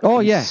fun. Oh,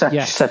 yeah,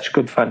 such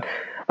good fun.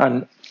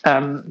 And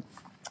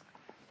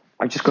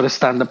I just got to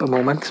stand up a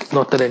moment.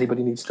 Not that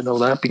anybody needs to know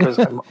that, because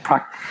I'm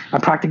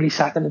practically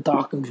sat in a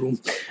darkened room.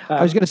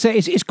 I was going to say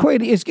it's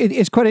quite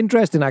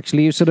interesting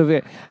actually. You sort of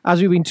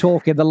as we've been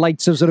talking, the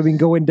lights have sort of been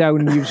going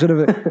down, and you've sort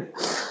of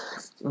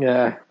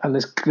yeah, and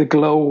there's the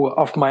glow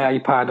of my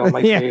iPad on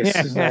my face.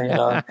 Isn't there, you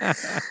know?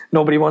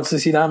 Nobody wants to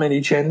see that many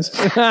chins.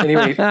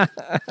 Anyway,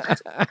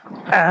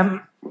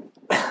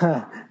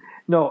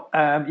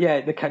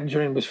 The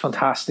Conjuring was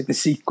fantastic. The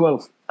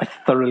sequel I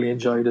thoroughly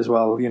enjoyed as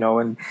well. You know,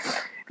 and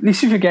at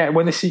least you forget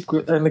when the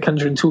sequel and The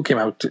Conjuring 2 came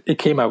out. It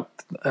came out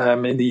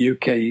in the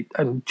UK,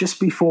 and just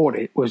before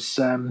it was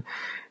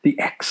the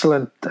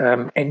excellent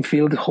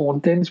Enfield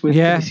Hauntings with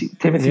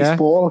Timothy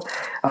Spall,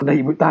 and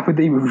they were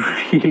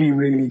really,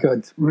 really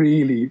good.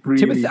 Really,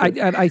 really good.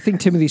 I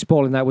think Timothy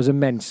Spall in that was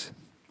immense.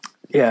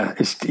 Yeah,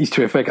 he's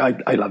terrific.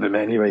 I love him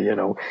anyway, you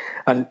know.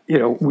 And, you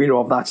know, we're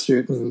of that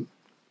certain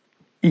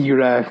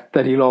era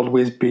that he'll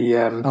always be...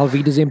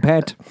 Alvida's in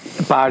pet.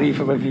 Barry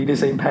from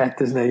Alvida's in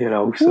pet, isn't he, you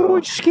know? So.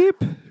 Oh,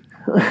 Skip!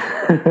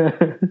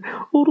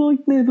 All right,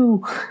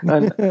 Neville.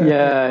 And,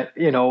 yeah,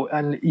 you know,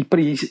 but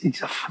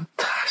he's a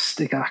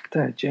fantastic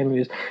actor,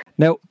 genuinely.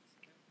 Now,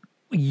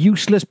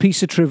 useless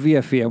piece of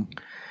trivia for you.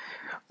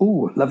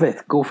 Oh, love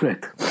it. Go for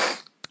it.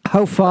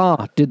 How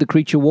far did the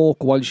creature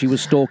walk while she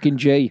was stalking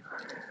Jay?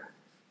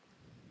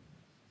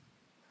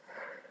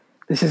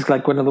 This is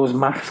like one of those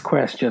maths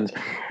questions.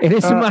 It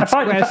is a maths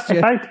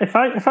question.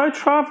 If I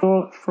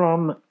travel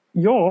from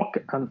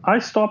York and I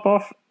stop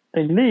off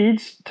in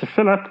Leeds to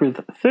fill up with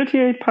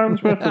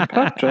 £38 worth of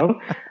petrol,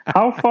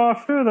 how far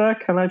further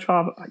can I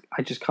travel?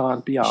 I just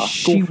can't be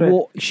asked.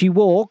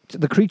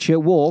 The creature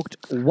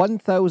walked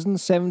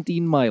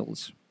 1,017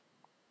 miles.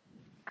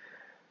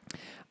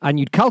 And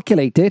you'd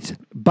calculate it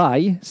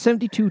by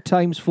 72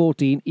 times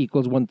 14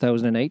 equals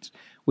 1,008,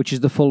 which is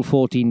the full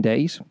 14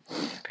 days.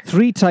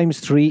 3 times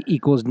 3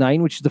 equals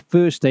 9, which is the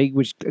first day,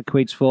 which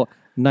equates for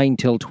 9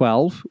 till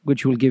 12,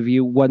 which will give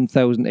you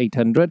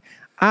 1,800.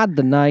 Add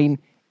the 9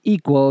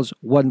 equals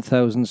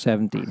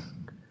 1,017.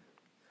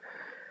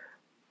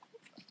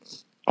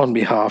 On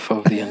behalf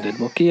of the Undead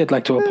Wookiee, I'd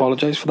like to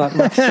apologise for that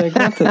math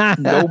segment that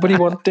nobody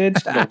wanted,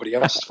 nobody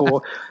asked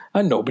for,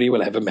 and nobody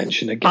will ever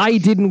mention again. I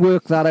didn't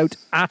work that out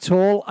at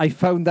all. I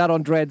found that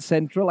on Dread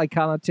Central. I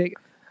cannot take it.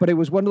 But it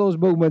was one of those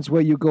moments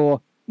where you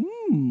go,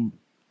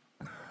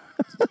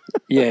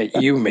 Yeah,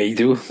 you may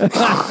do.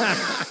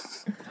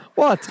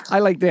 What? I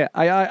like that.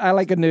 I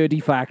like a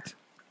nerdy fact.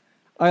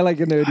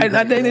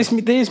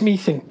 There's me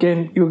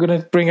thinking you're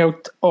going to bring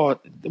out, do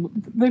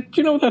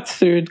you know that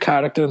third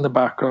character in the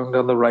background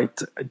on the right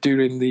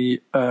during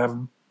the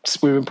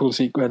swimming pool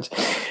sequence?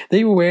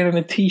 They were wearing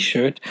a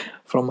T-shirt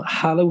from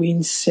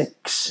Halloween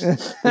 6,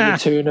 The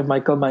Return of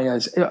Michael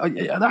Myers.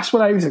 That's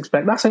what I was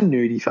expecting. That's a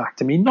nerdy fact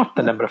to me, not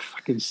the number of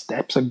fucking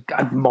steps a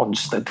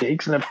monster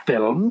takes in a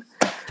film.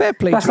 Fair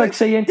play. That's like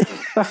saying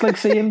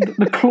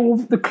the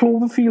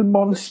Cloverfield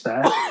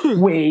monster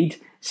weighed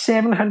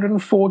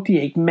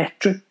 748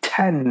 metric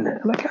ton.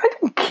 Like, I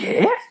don't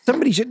care.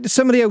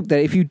 Somebody out there,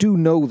 if you do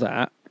know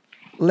that,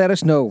 let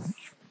us know.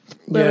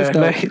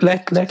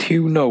 Let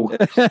Hugh know.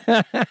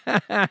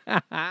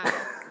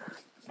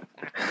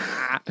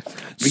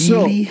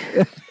 Really?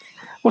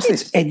 What's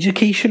this,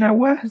 education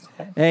hour?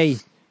 Hey,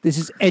 this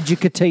is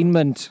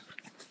edutainment.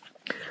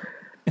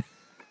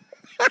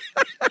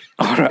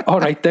 All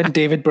right then,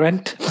 David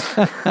Brent.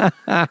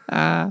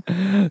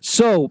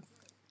 So,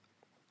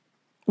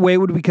 where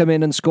would we come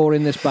in and score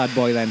in this bad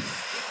boy then?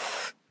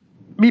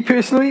 Me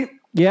personally?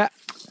 Yeah.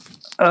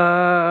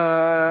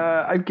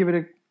 I'd give it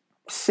a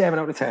 7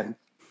 out of 10.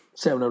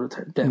 7 out of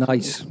 10,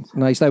 definitely.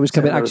 Nice. I was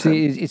coming.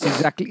 Actually, it's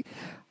exactly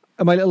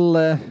my little.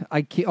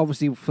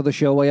 Obviously for the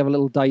show, I have a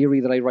little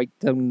diary that I write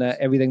down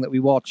everything that we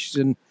watched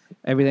and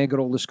everything. I got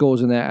all the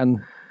scores in there,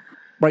 and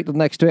right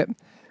next to it,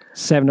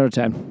 7 out of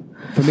 10.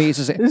 For me,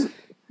 it's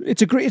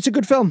a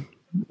good film.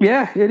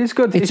 Yeah, it is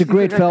good. It's a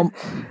great film.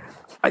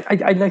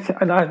 I like,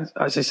 and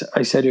as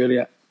I said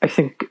earlier, I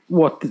think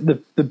what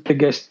the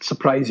biggest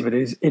surprise of it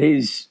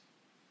is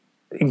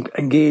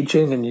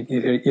engaging, and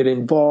you're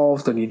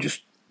involved, and you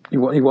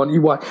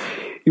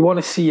want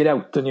to see it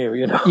out, don't you?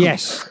 You know.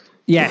 Yes.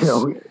 You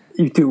know,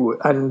 you do,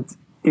 and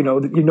you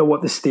know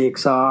what the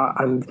stakes are,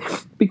 and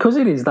because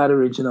it is that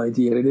original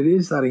idea, and it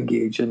is that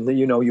engaging, that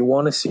you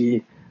want to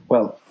see.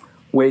 Well,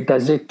 where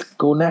does it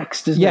go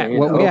next? Isn't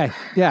it?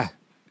 Yeah.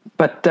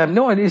 But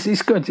no,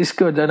 it's good. It's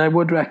good, and I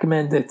would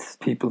recommend it to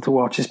people to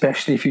watch,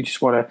 especially if you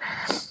just want to,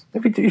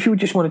 if you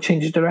just want to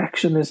change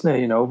direction, isn't it?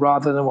 You know,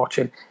 rather than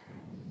watching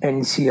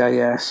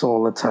NCIS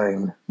all the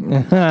time.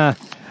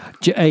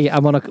 Hey,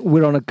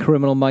 we're on a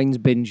Criminal Minds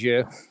binge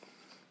here.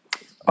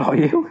 Are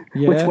you?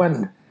 Yeah. Which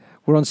one?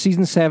 We're on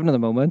season 7 at the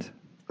moment.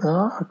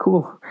 Ah,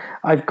 cool.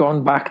 I've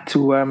gone back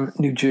to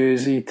New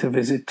Jersey to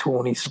visit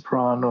Tony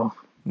Soprano.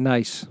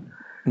 Nice.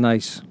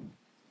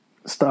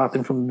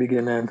 Starting from the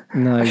beginning.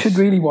 Nice. I should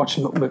really watch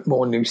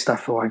more new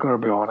stuff, though. I gotta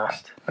be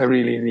honest. I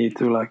really need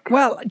to, like.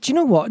 Well, do you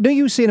know what? No,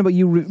 you were saying about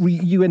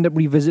you end up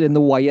revisiting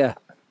The Wire.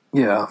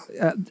 Yeah.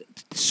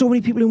 So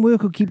many people in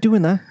work who keep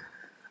doing that.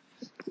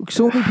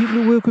 So many people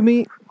who work with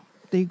me,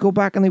 they go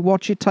back and they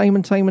watch it time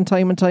and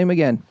time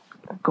again.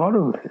 Got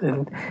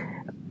to.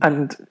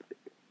 And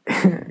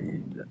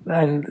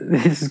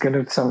this is going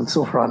to sound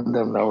so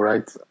random now,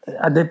 right?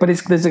 But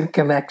there's a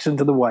connection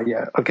to The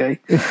Wire, okay?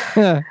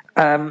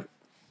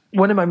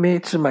 One of my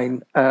mates of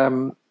mine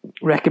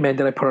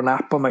recommended I put an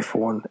app on my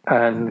phone,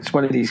 and it's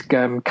one of these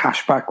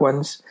cashback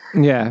ones.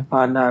 Yeah.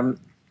 And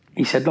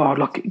he said, "Oh,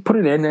 look, put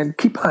it in and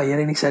keep an eye on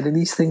it." And he said, and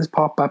these things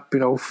pop up, you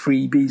know,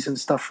 freebies and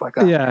stuff like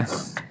that. Yeah.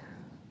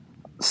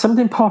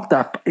 Something popped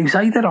up. It was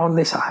either on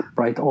this app,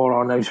 right, or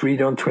I was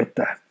reading on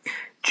Twitter.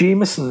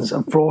 Jameson's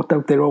have brought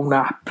out their own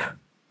app,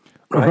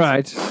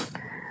 right?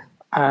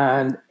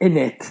 And in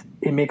it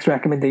makes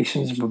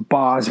recommendations for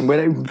bars and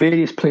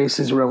various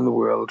places around the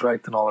world,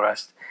 right, and all the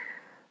rest.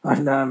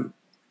 And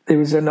there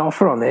was an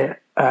offer on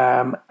there,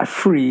 a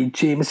free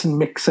Jameson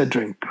mixer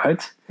drink,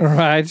 right?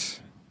 Right.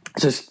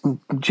 Just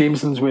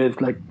Jameson's with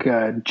like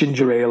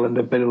ginger ale and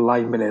a bit of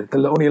lime in it.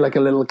 They're only like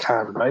a little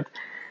can, right?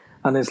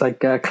 And it's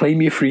like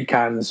claim your free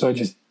can. So I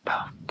just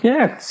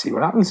see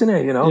what happens in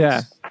it, you know.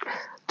 Yeah.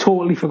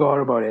 Totally forgot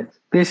about it.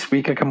 This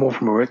week I come home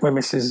from work. My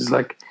missus is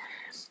like,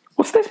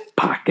 "What's this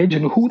package?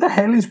 And who the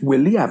hell is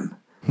William?"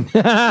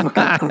 I'm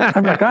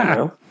like, I don't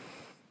know.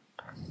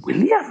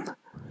 William.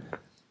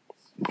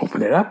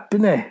 Open it up,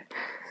 innit?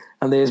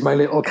 And there's my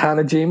little can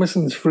of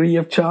Jameson's free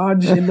of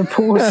charge in the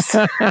post.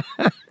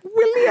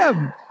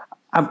 William.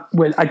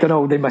 Well, I don't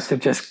know. They must have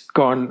just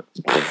gone.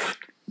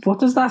 What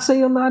does that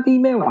say on that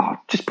email? Oh,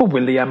 just put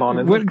William on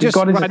it.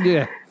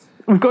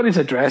 We've got his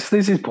address.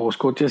 This is his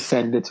postcode. Just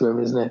send it to him,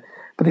 isn't it?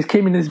 But it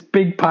came in this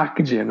big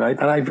packaging, right?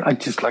 And I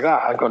just like,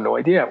 I got no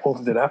idea. I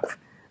opened it up.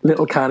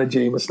 Little can of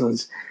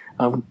Jameson's.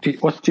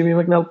 What's Jimmy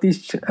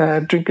McNulty's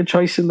drink of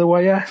choice in The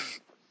Wire?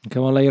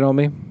 Come on, lay it on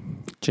me.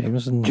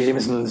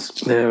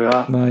 Jameson's. There we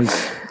are.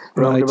 Nice.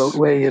 Roundabout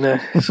way, you know.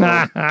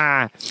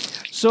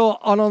 So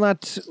on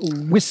that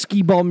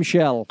whiskey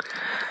bombshell,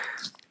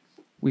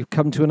 we've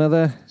come to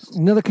another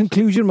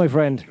conclusion, my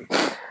friend.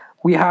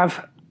 We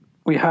have,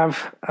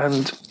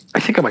 and I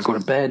think I might go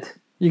to bed.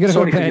 You're going to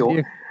go to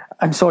bed?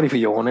 I'm sorry for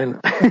yawning.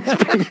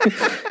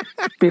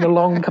 It's been a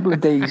long couple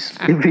of days.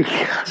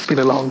 It's been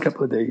a long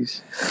couple of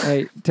days.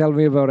 Hey, tell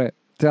me about it.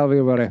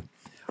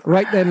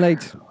 Right then,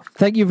 late.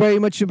 Thank you very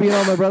much for being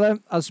on, my brother.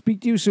 I'll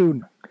speak to you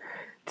soon.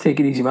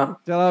 Take it easy, man.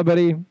 Ta-ra,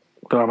 buddy.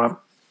 Ta-ra, man.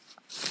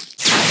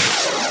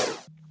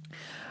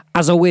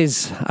 As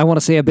always, I want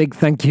to say a big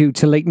thank you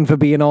to Leighton for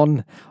being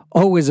on.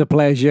 Always a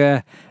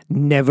pleasure,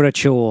 never a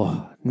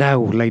chore. Now,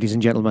 ladies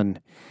and gentlemen,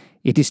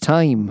 it is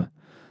time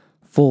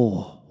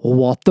for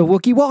What the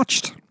Wookiee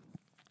Watched.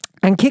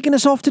 And kicking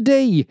us off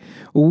today,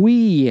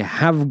 we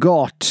have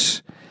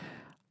got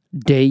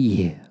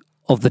Day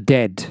of the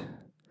Dead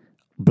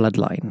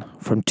Bloodline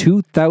from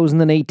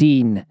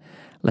 2018.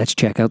 Let's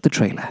check out the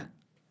trailer.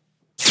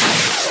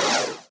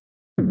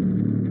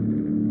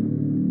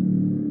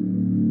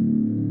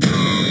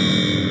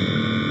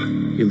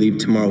 You leave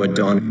tomorrow at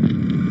dawn.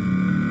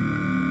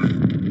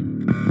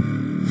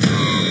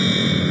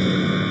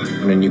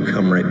 And then you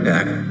come right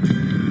back.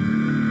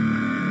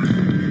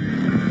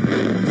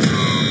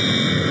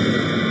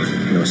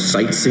 No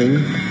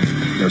sightseeing,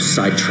 no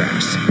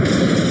sidetracks.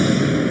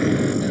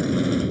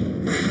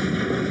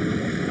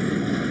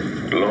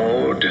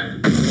 Lord,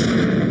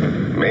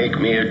 make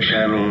me a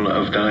channel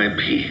of thy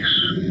peace.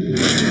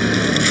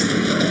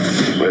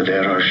 Where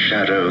there are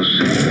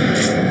shadows,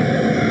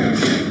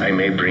 I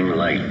may bring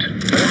light.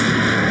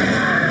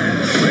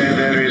 Where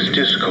there is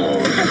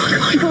discord,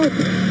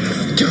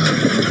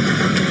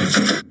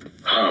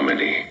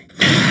 harmony.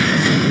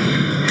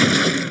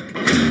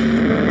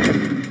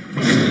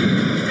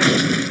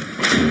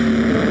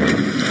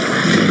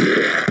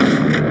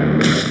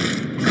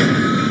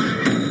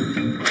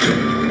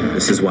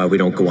 This is why we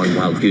don't go on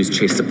wild goose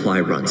chase supply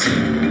runs.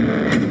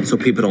 So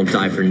people don't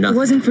die for nothing. It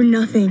wasn't for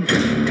nothing.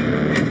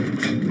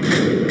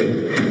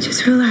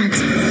 Just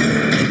relax.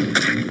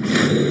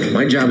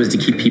 My job is to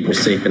keep people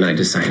safe, and I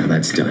decide how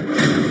that's done.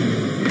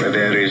 Where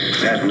there is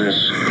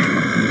sadness,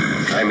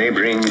 I may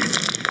bring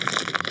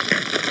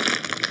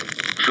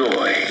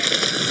joy.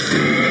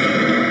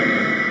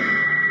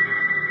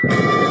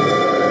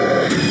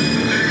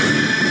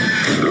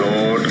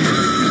 Lord,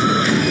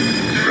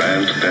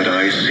 grant that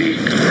I seek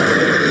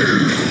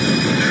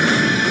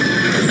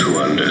to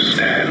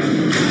understand.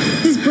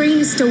 His brain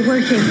is still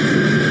working.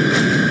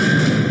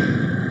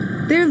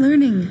 They're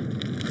learning.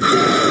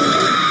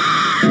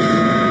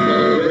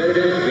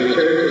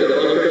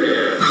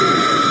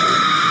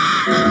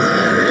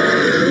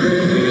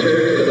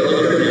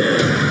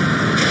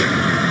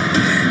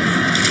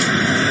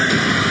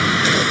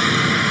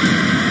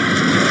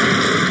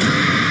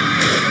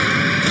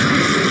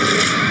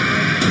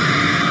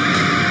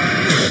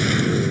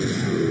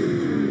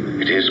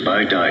 It is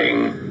by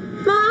dying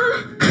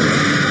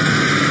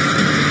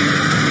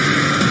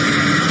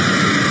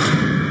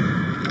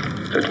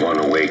that one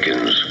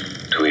awakens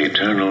to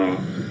eternal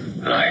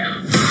life.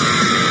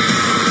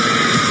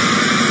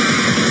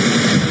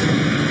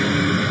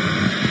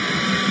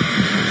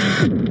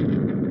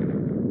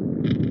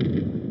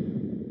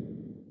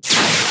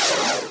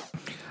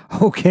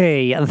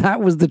 Okay, that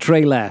was the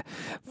trailer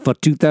for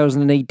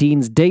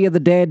 2018's Day of the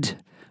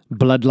Dead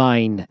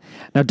Bloodline.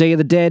 Now, Day of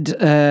the Dead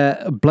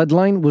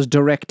Bloodline was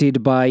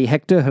directed by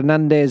Hector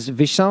Hernandez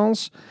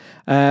Vicens,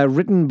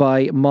 written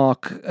by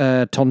Mark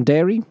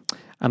Tonderi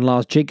and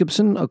Lars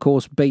Jacobson, of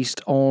course, based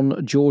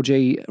on George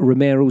A.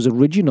 Romero's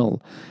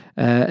original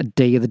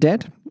Day of the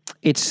Dead.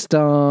 It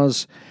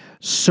stars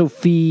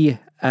Sophie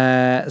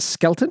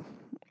Skelton,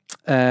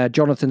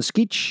 Jonathan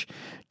Skeech,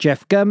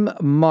 Jeff Gum,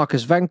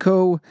 Marcus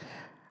Vanko,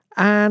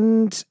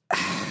 and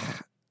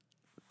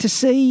to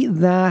say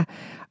that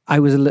I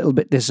was a little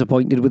bit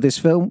disappointed with this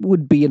film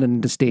would be an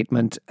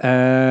understatement.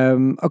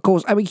 Of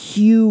course, I'm a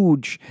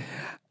huge,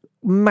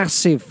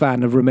 massive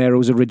fan of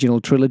Romero's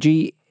original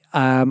trilogy.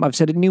 I've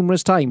said it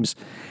numerous times.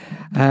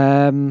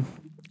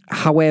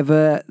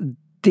 However,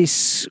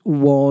 this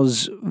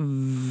was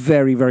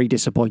very, very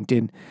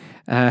disappointing.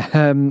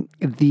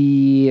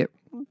 The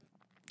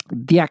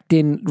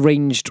acting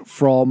ranged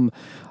from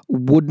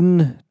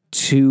wooden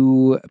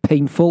to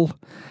painful.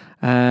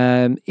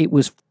 It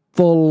was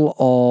full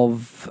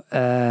of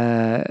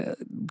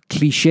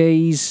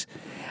cliches.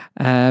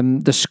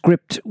 The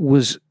script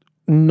was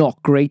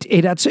not great.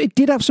 It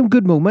did have some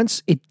good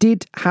moments. It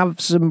did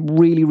have some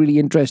really, really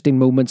interesting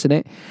moments in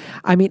it.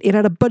 I mean, it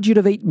had a budget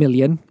of 8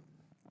 million.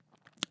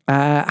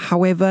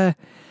 However,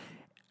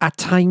 at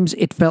times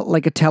it felt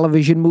like a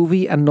television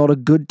movie and not a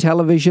good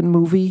television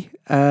movie.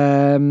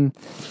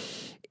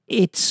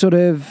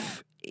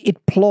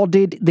 It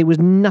plodded. There was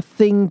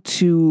nothing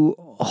to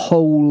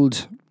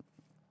hold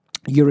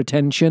your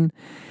attention.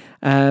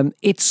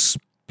 Its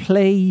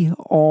play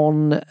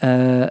on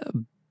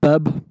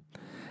Bub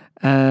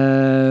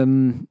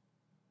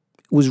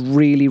was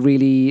really,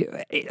 really,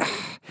 it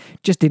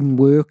just didn't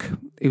work.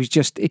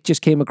 It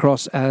just came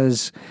across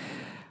as,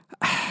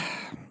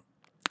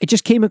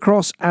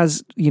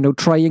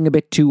 trying a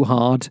bit too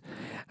hard.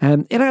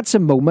 It had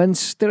some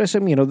moments. There are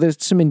some,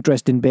 there's some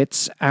interesting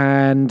bits.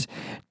 And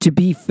to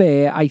be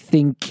fair, I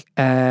think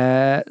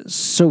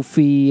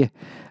Sophie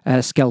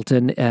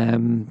Skelton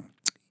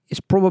is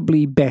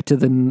probably better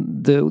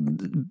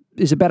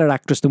is a better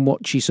actress than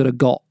what she sort of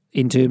got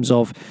in terms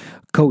of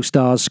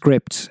co-stars,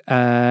 script,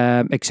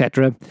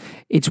 etc.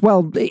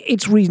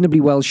 It's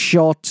reasonably well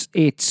shot.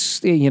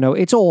 It's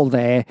all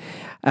there.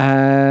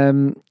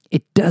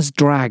 It does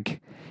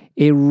drag.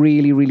 It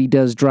really, really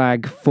does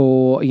drag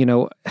for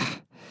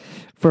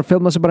a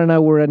film that's about an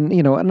hour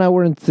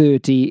and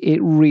 30. It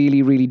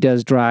really, really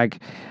does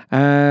drag.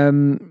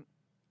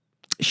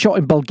 Shot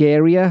in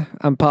Bulgaria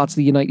and parts of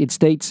the United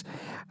States.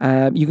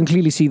 You can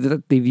clearly see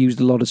that they've used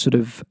a lot of sort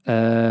of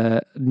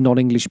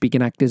non-English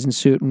speaking actors in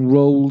certain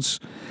roles.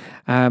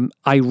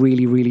 I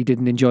really, really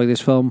didn't enjoy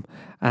this film.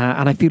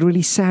 And I feel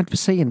really sad for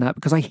saying that,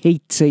 because I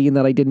hate saying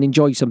that I didn't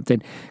enjoy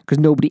something, because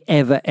nobody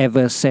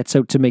ever sets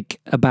out to make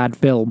a bad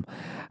film.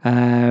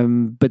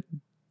 But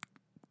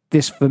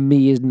this for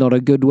me is not a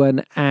good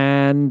one,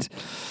 and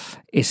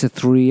it's a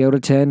 3 out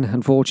of 10,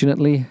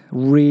 unfortunately.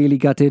 Really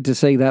gutted to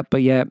say that,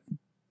 but yeah,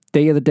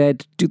 Day of the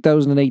Dead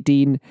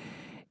 2018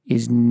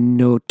 is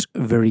not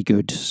very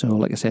good. So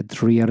like I said,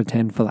 3 out of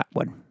 10 for that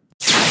one.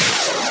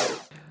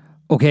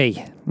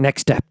 Okay,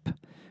 next up,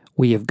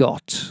 we have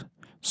got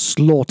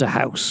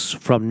Slaughterhouse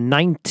from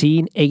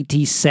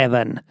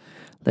 1987.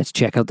 Let's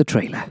check out the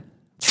trailer.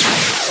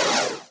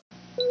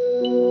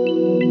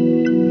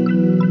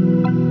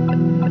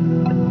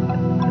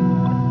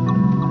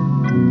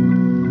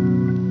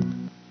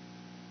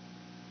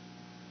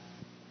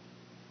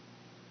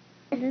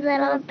 This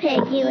little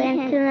piggy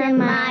went to the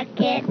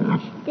market.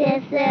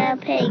 This little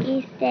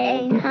piggy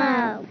stayed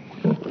home.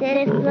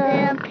 This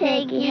little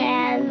piggy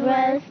has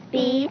roast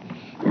beef.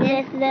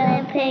 This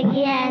little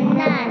piggy had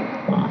none.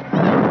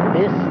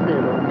 This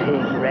little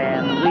pig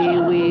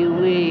ran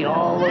wee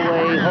all the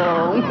way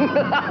home.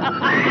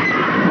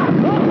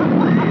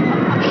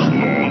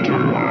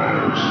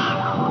 Slaughterhouse.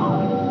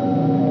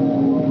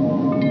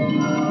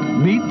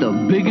 Meet the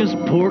biggest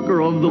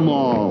porker of them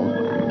all,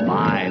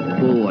 my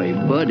boy,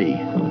 Buddy.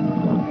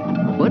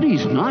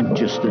 Buddy's not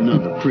just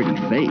another pretty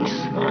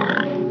face.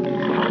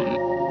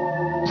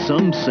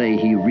 Some say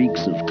he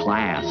reeks of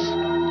class.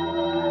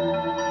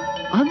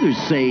 Others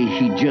say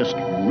he just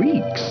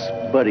reeks.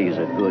 Buddy's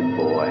a good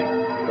boy,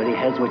 but he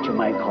has what you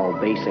might call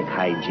basic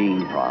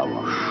hygiene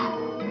problems.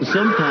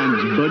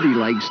 Sometimes Buddy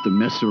likes to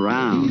mess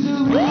around.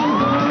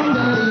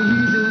 Slaughterhouse.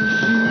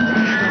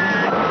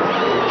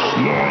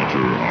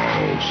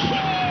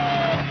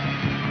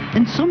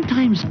 And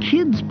sometimes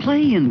kids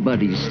play in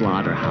Buddy's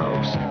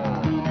slaughterhouse.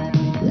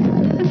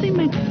 And they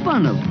make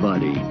fun of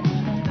Buddy.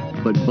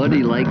 But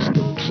Buddy likes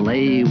to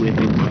play with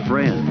his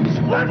friends.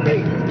 Let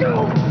me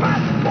go,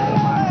 fat boy!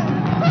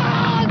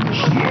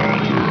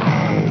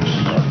 Slaughterhouse.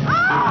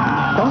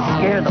 Don't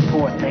scare the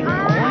poor thing, boy.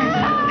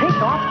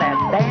 Take off that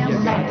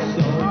damn mask.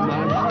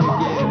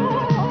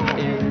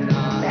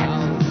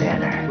 That's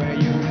better.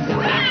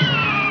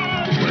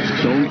 But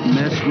don't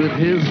mess with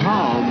his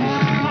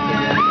hogs.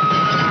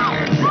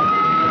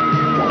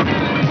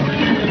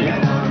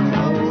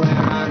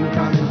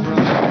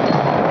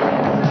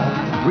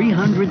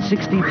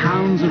 360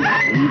 pounds of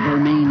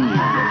Flavormania.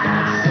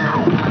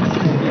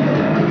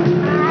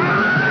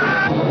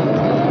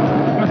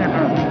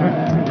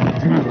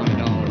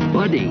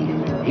 Buddy,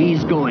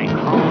 he's going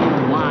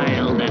hog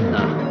wild at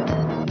the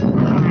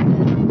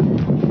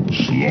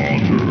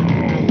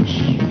slaughterhouse.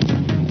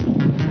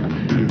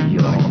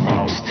 You're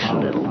next,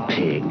 little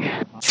pig.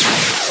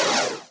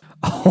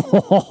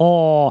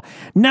 Oh,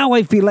 now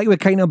I feel like we're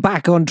kind of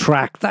back on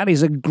track. That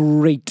is a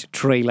great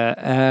trailer.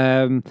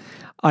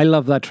 I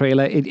love that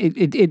trailer.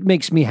 It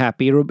makes me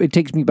happy. It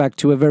takes me back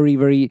to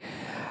a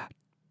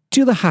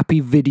to the happy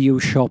video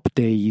shop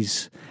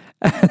days.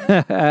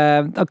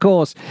 Of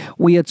course,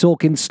 we are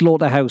talking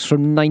Slaughterhouse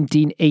from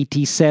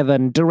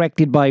 1987,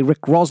 directed by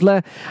Rick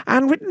Rosler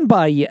and written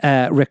by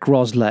Rick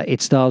Rosler.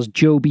 It stars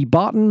Joby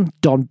Barton,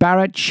 Don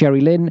Barrett, Sherry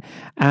Lynn,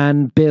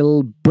 and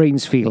Bill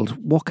Brainsfield.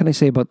 What can I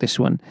say about this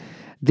one?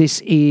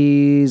 This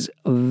is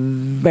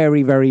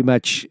very, very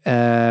much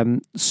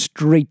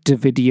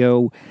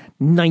straight-to-video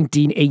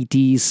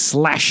 1980s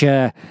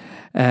slasher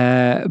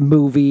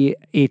movie.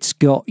 It's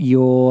got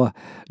your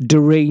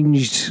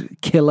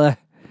deranged killer.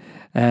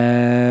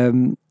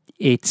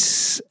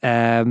 It's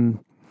got a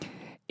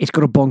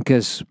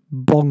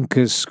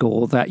bonkers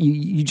score that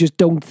you just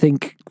don't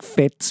think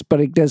fits,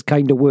 but it does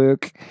kind of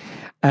work.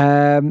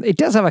 It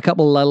does have a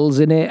couple lulls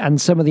in it,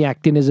 and some of the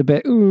acting is a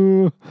bit,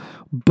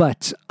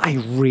 but I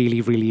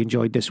really, really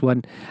enjoyed this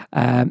one.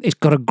 It's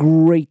got a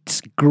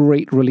great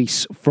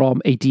release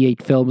from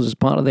 88 Films as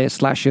part of their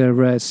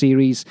slasher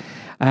series.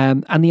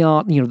 And the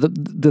art,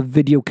 the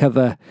video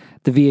cover,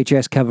 the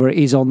VHS cover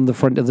is on the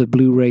front of the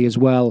Blu-ray as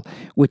well,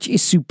 which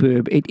is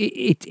superb. It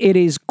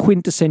is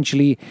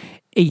quintessentially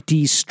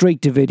 80s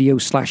straight-to-video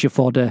slasher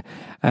fodder.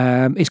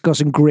 It's got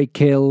some great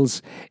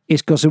kills.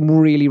 It's got some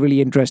really,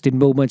 really interesting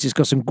moments. It's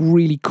got some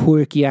really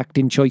quirky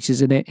acting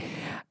choices in it.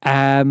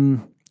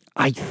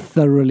 I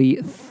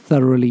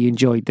thoroughly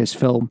enjoyed this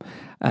film.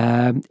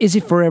 Is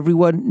it for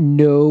everyone?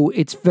 No,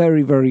 it's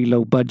very, very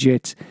low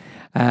budget.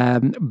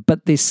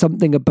 But there's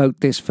something about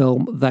this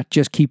film that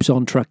just keeps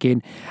on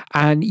trucking,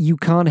 and you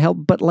can't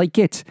help but like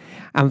it.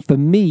 And for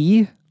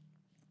me,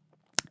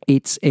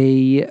 it's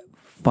a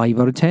 5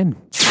 out of 10.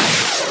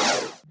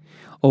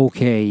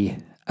 Okay,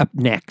 up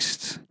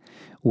next,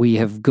 we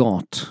have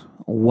got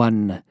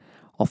one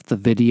off the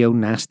video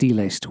nasty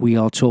list. We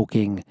are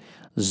talking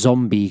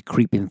Zombie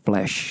Creeping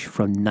Flesh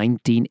from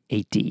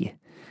 1980.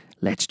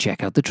 Let's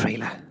check out the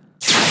trailer.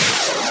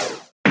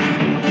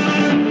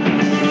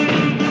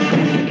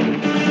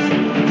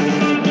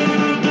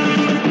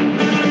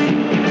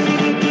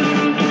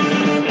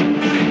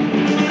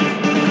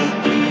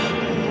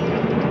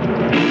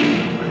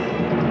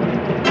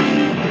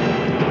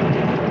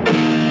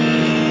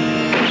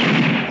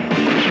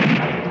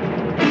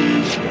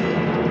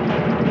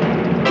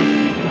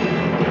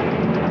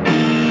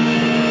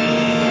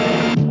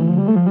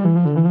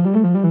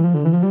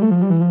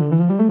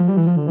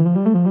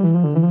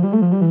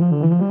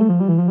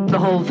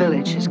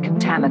 Village is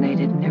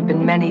contaminated. There have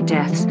been many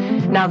deaths.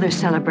 Now they're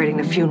celebrating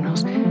the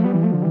funerals.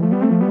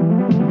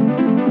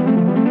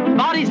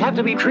 Bodies have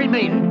to be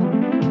cremated.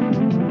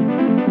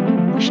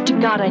 Wish to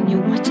God I knew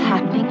what's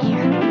happening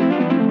here.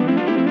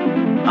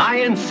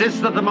 I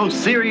insist that the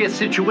most serious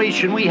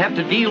situation we have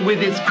to deal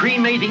with is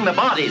cremating the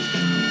bodies.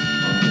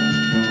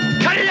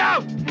 Cut it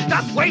out!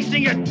 Stop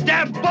wasting your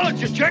damn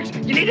bullets, you jerks!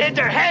 You need to hit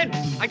their heads!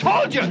 I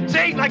told you!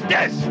 Say it like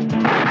this!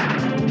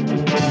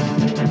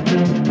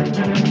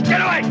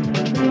 Get away!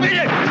 Beat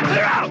it!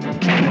 Clear out!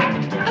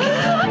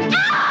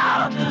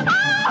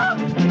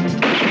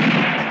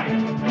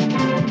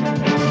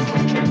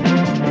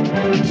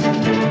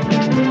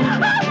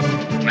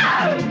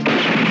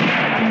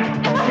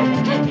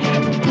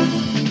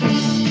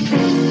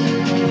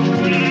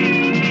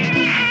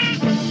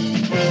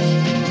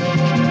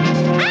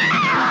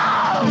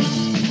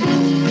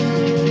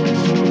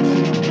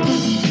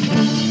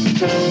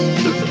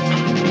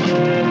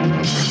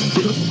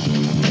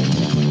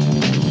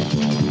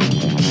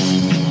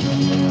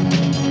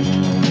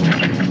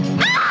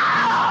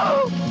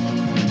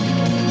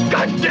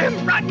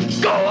 Goddamn rotten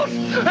ghouls!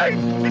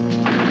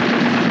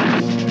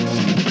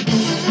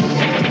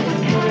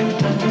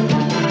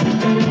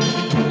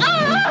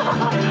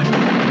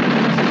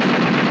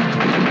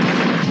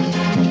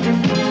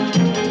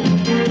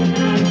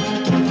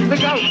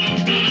 Look out!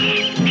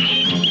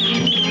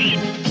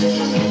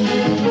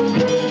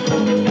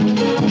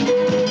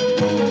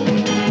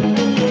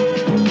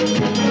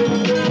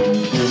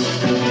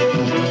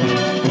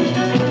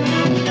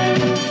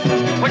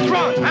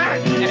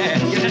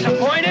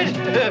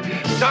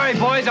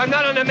 realize I'm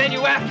not on the menu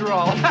after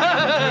all.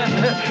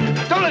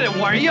 Don't let it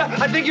worry you.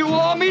 I think you will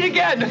all meet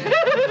again. In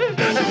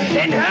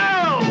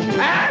hell!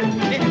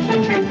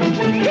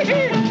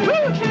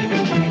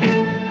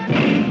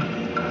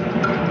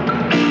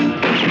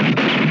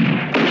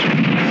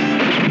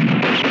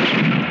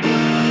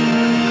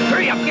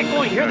 Hurry up, get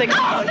going. Here they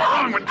come. What's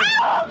wrong with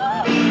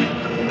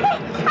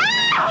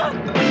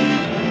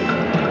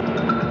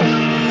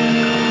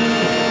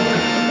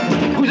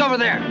Who's over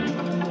there?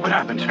 What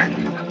happened?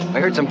 I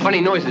heard some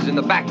funny noises in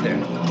the back there.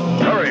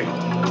 Hurry.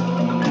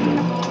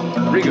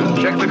 Riga,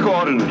 check the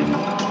coordinates.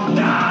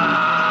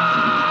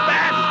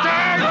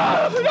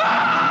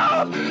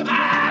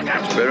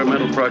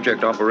 Experimental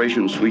project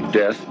Operation Sweet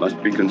Death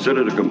must be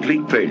considered a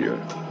complete failure.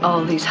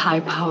 All these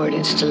high-powered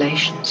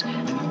installations,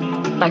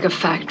 like a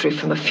factory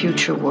from a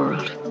future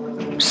world,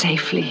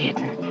 safely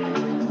hidden.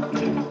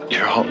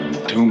 You're all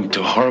doomed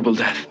to a horrible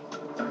death.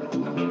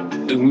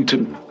 Doomed to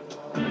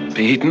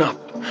be eaten up.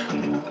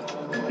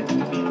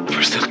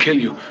 First they'll kill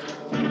you.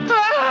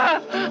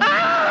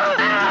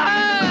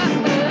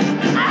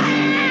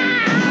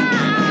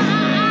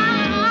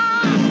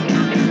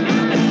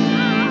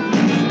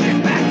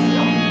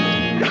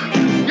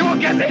 You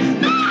won't get me!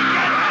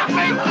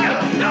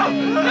 No!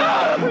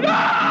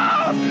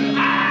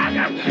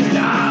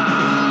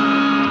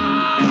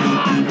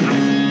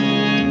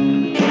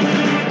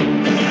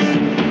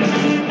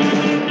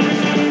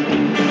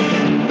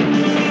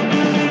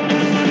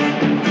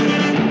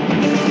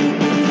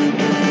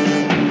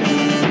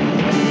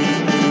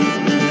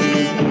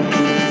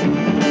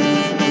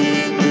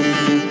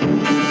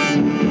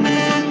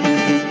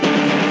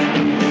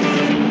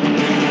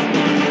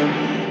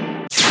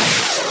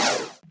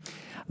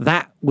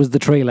 That was the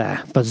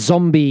trailer for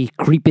Zombie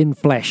Creeping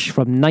Flesh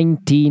from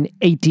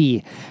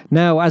 1980.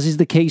 Now, as is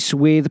the case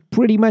with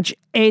pretty much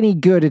any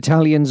good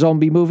Italian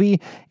zombie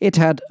movie, it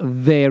had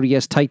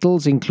various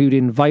titles,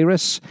 including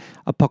Virus,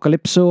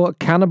 Apocalypso,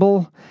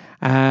 Cannibal,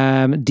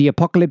 The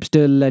Apocalypse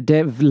de la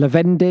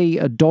Vende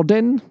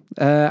Doden.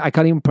 I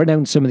can't even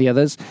pronounce some of the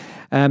others.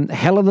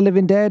 Hell of the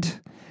Living Dead,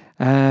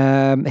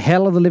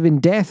 Hell of the Living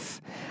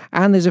Death,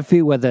 and there's a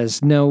few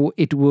others. Now,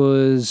 it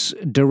was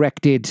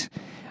directed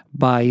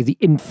by the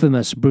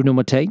infamous Bruno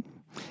Mattei,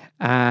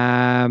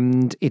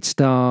 and it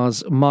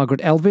stars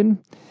Margaret Elvin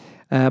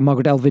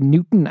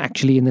Newton,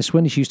 actually, in this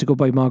one. She used to go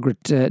by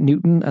Margaret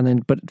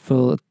Newton, but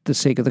for the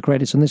sake of the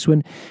credits on this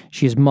one,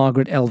 she is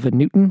Margaret Elvin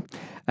Newton.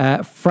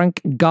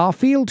 Frank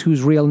Garfield,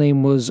 whose real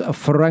name was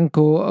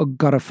Franco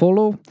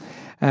Garofalo,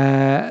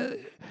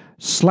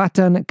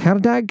 Zlatan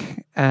Kardag,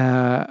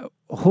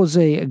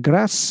 Jose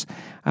Gras,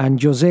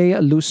 and Jose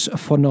Luz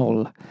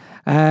Fonol.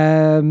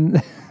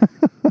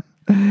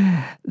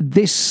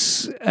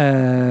 This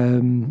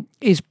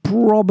is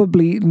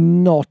probably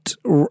not.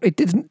 It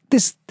didn't.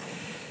 This,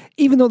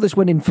 even though this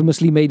one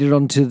infamously made it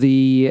onto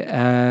the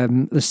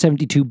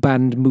 72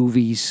 banned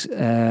movies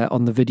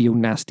on the Video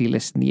Nasty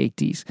list in the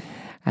 80s.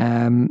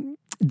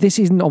 This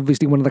isn't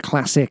obviously one of the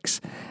classics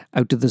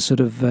out of the sort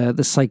of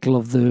the cycle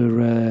of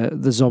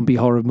the zombie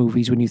horror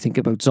movies when you think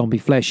about Zombie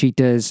Flesh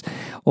Eaters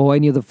or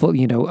any of the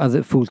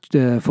other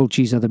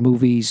Fulci's other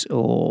movies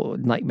or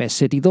Nightmare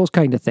City, those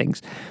kind of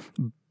things.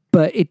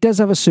 But it does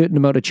have a certain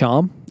amount of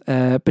charm,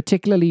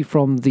 particularly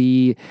from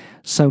the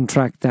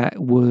soundtrack that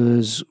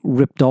was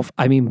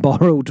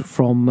borrowed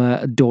from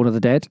Dawn of the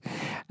Dead.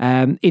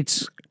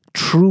 It's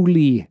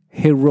truly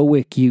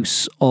heroic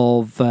use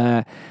of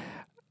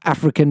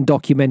African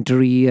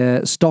documentary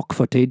stock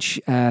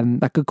footage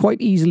that could quite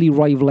easily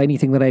rival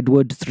anything that Ed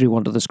Wood threw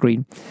onto the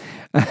screen.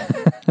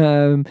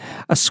 A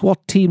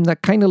SWAT team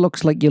that kind of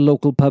looks like your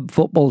local pub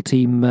football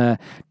team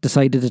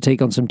decided to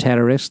take on some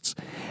terrorists.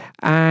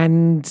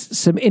 And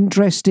some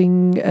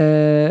interesting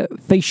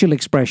facial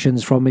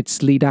expressions from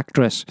its lead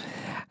actress.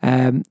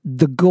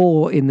 The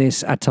gore in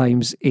this at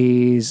times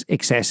is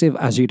excessive,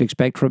 as you'd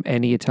expect from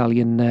any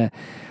Italian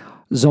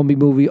zombie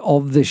movie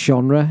of this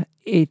genre.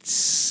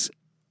 It's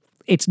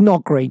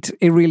not great.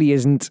 It really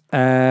isn't.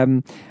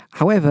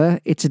 However,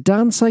 it's a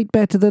darn sight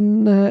better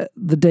than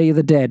the Day of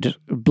the Dead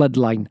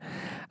Bloodline.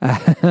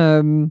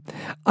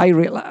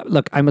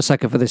 Look, I'm a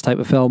sucker for this type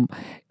of film.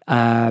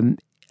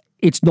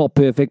 It's not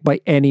perfect by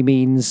any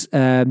means.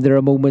 There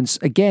are moments,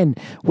 again,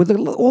 with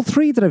all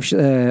three that I've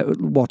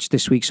watched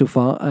this week so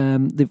far,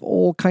 they've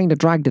all kind of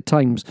dragged at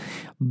times.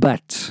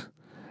 But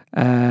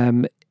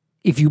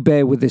if you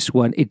bear with this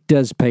one, it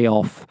does pay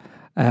off.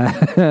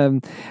 Most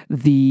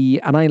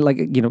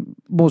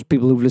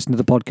people who've listened to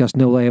the podcast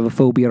know I have a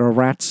phobia of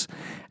rats.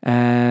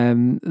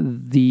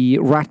 The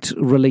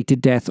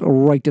rat-related death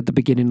right at the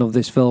beginning of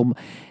this film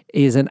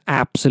is an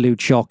absolute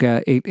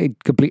shocker.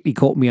 It completely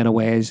caught me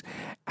unawares.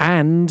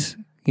 And,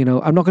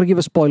 I'm not going to give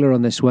a spoiler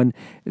on this one.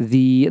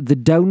 The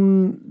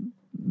downbeat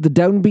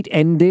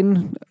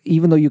ending,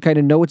 even though you kind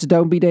of know it's a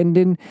downbeat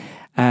ending,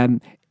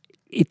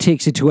 it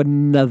takes it to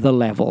another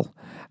level.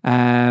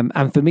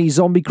 And for me,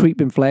 Zombie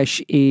Creeping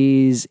Flesh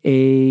is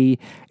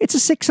it's a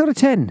 6 out of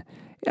 10.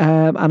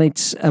 And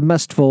it's a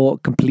must for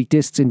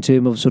completists in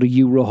terms of sort of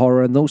Euro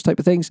horror and those type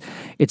of things.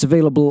 It's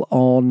available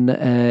on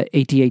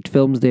 88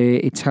 Films, the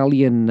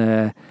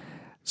Italian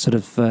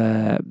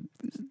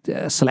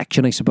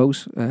selection, I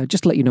suppose.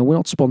 Just to let you know, we're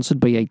not sponsored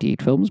by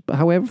 88 Films, but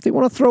however, if they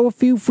want to throw a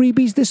few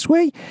freebies this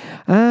way,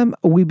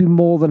 we'd be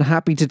more than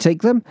happy to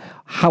take them.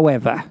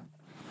 However,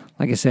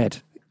 like I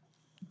said,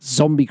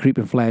 Zombie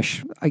Creeping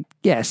Flesh,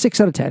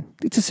 6 out of 10.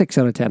 It's a 6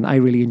 out of 10. I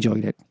really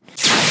enjoyed it.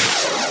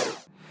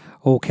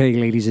 Okay,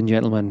 ladies and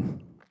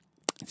gentlemen,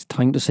 it's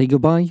time to say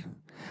goodbye.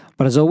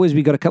 But as always,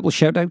 we got a couple of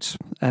shout-outs.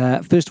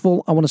 First of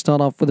all, I want to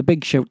start off with a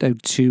big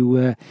shout-out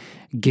to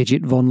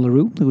Gidget Von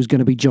LaRue, who's going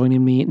to be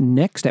joining me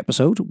next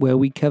episode, where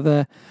we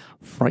cover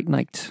Fright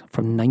Night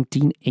from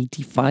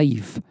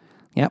 1985.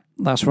 Yep,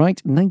 that's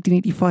right,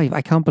 1985.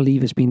 I can't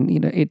believe it's been,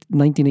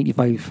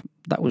 1985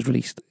 that was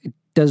released. It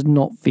does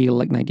not feel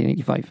like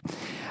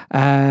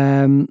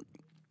 1985.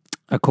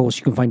 Of course,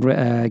 you can find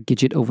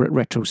Gidget over at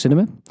Retro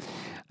Cinema.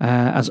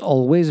 As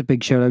always, a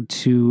big shout out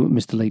to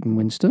Mr. Leighton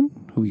Winston,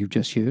 who you've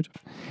just heard.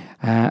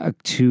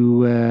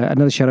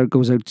 Another shout out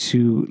goes out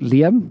to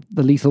Liam,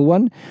 the Lethal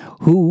One,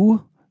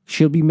 who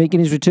shall be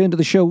making his return to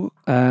the show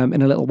in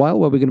a little while,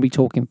 where we're going to be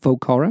talking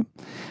folk horror.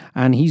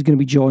 And he's going to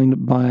be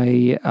joined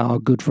by our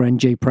good friend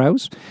Jay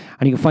Prowse.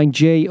 And you can find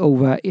Jay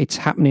over It's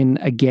Happening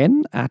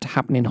Again at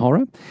Happening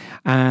Horror.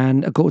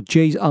 And of course,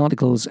 Jay's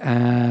articles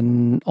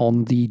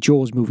on the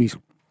Jaws movies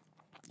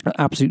are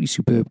absolutely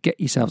superb. Get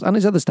yourselves, and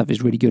his other stuff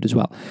is really good as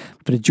well,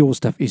 but the Jaws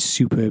stuff is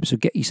superb, so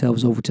get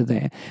yourselves over to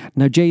there.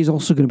 Now, Jay is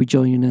also going to be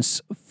joining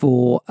us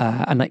for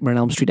a Nightmare on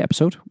Elm Street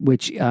episode,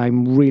 which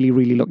I'm really,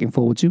 really looking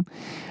forward to.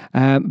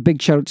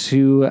 Big shout out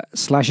to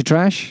Slasher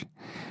Trash,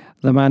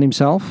 the man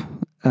himself,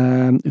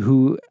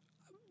 who,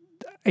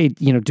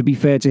 to be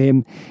fair to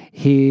him,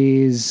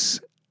 his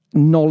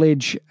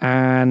knowledge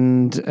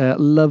and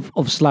love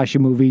of slasher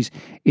movies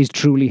is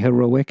truly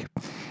heroic.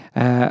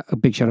 A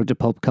big shout out to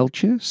Pulp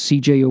Culture,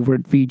 CJ over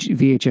at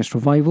VHS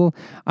Revival,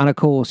 and of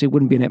course, it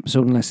wouldn't be an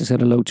episode unless I said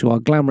hello to our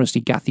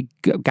glamorously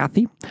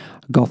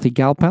gothy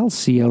gal pal,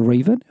 CL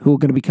Raven, who are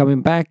going to be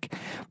coming back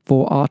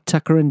for our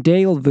Tucker and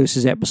Dale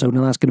versus episode,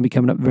 and that's going to be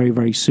coming up very,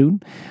 very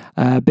soon.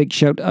 Big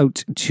shout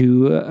out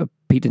to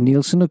Peter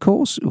Nielsen, of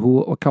course,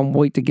 who I can't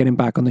wait to get him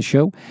back on the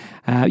show.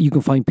 You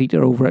can find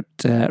Peter over at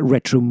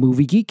Retro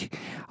Movie Geek,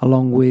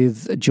 along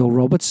with Joel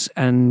Roberts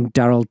and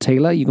Daryl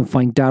Taylor. You can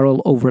find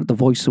Daryl over at The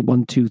Voice of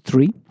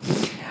 123.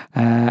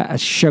 A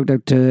shout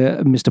out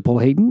to Mr. Paul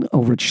Hayden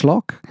over at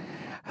Schlock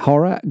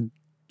Horror.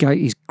 Guy,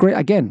 he's great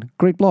again.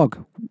 Great blog,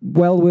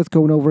 well worth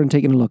going over and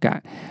taking a look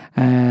at.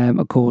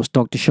 Of course,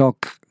 Dr.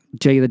 Shock,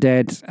 Jay the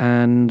Dead,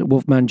 and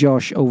Wolfman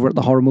Josh over at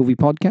the Horror Movie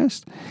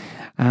Podcast.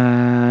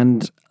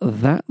 And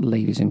that,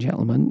 ladies and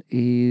gentlemen,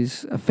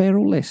 is a fair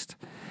old list.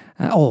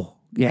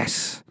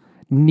 Yes,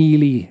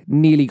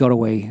 nearly got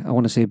away. I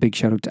want to say a big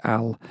shout out to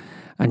Al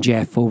and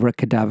Jeff over at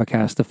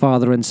Cadavercast, the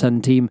father and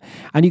son team.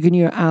 And you can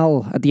hear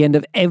Al at the end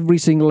of every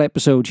single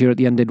episode here at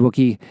the Undead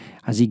Wookiee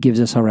as he gives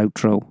us our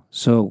outro.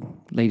 So,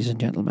 ladies and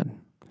gentlemen,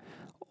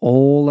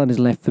 all that is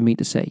left for me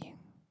to say,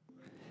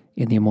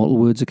 in the immortal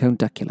words of Count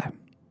Duckula,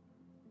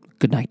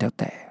 good night out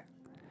there,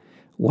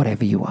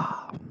 whatever you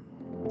are.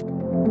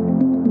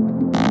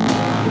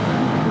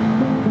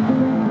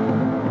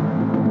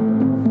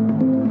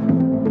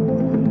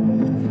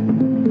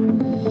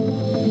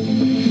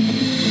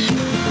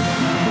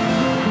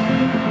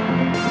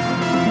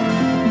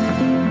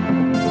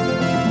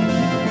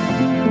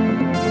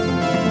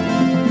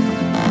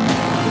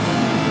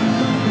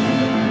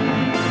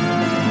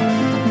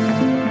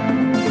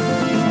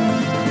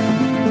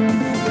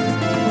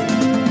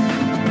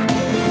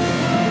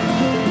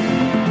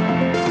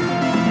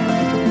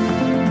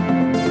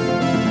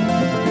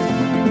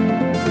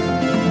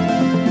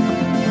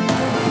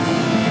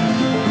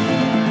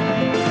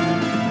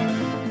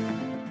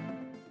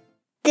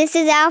 This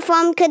is Al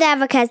from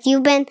Cadavercast.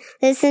 You've been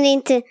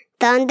listening to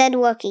The Undead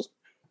Wookiee.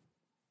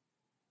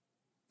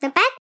 The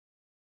back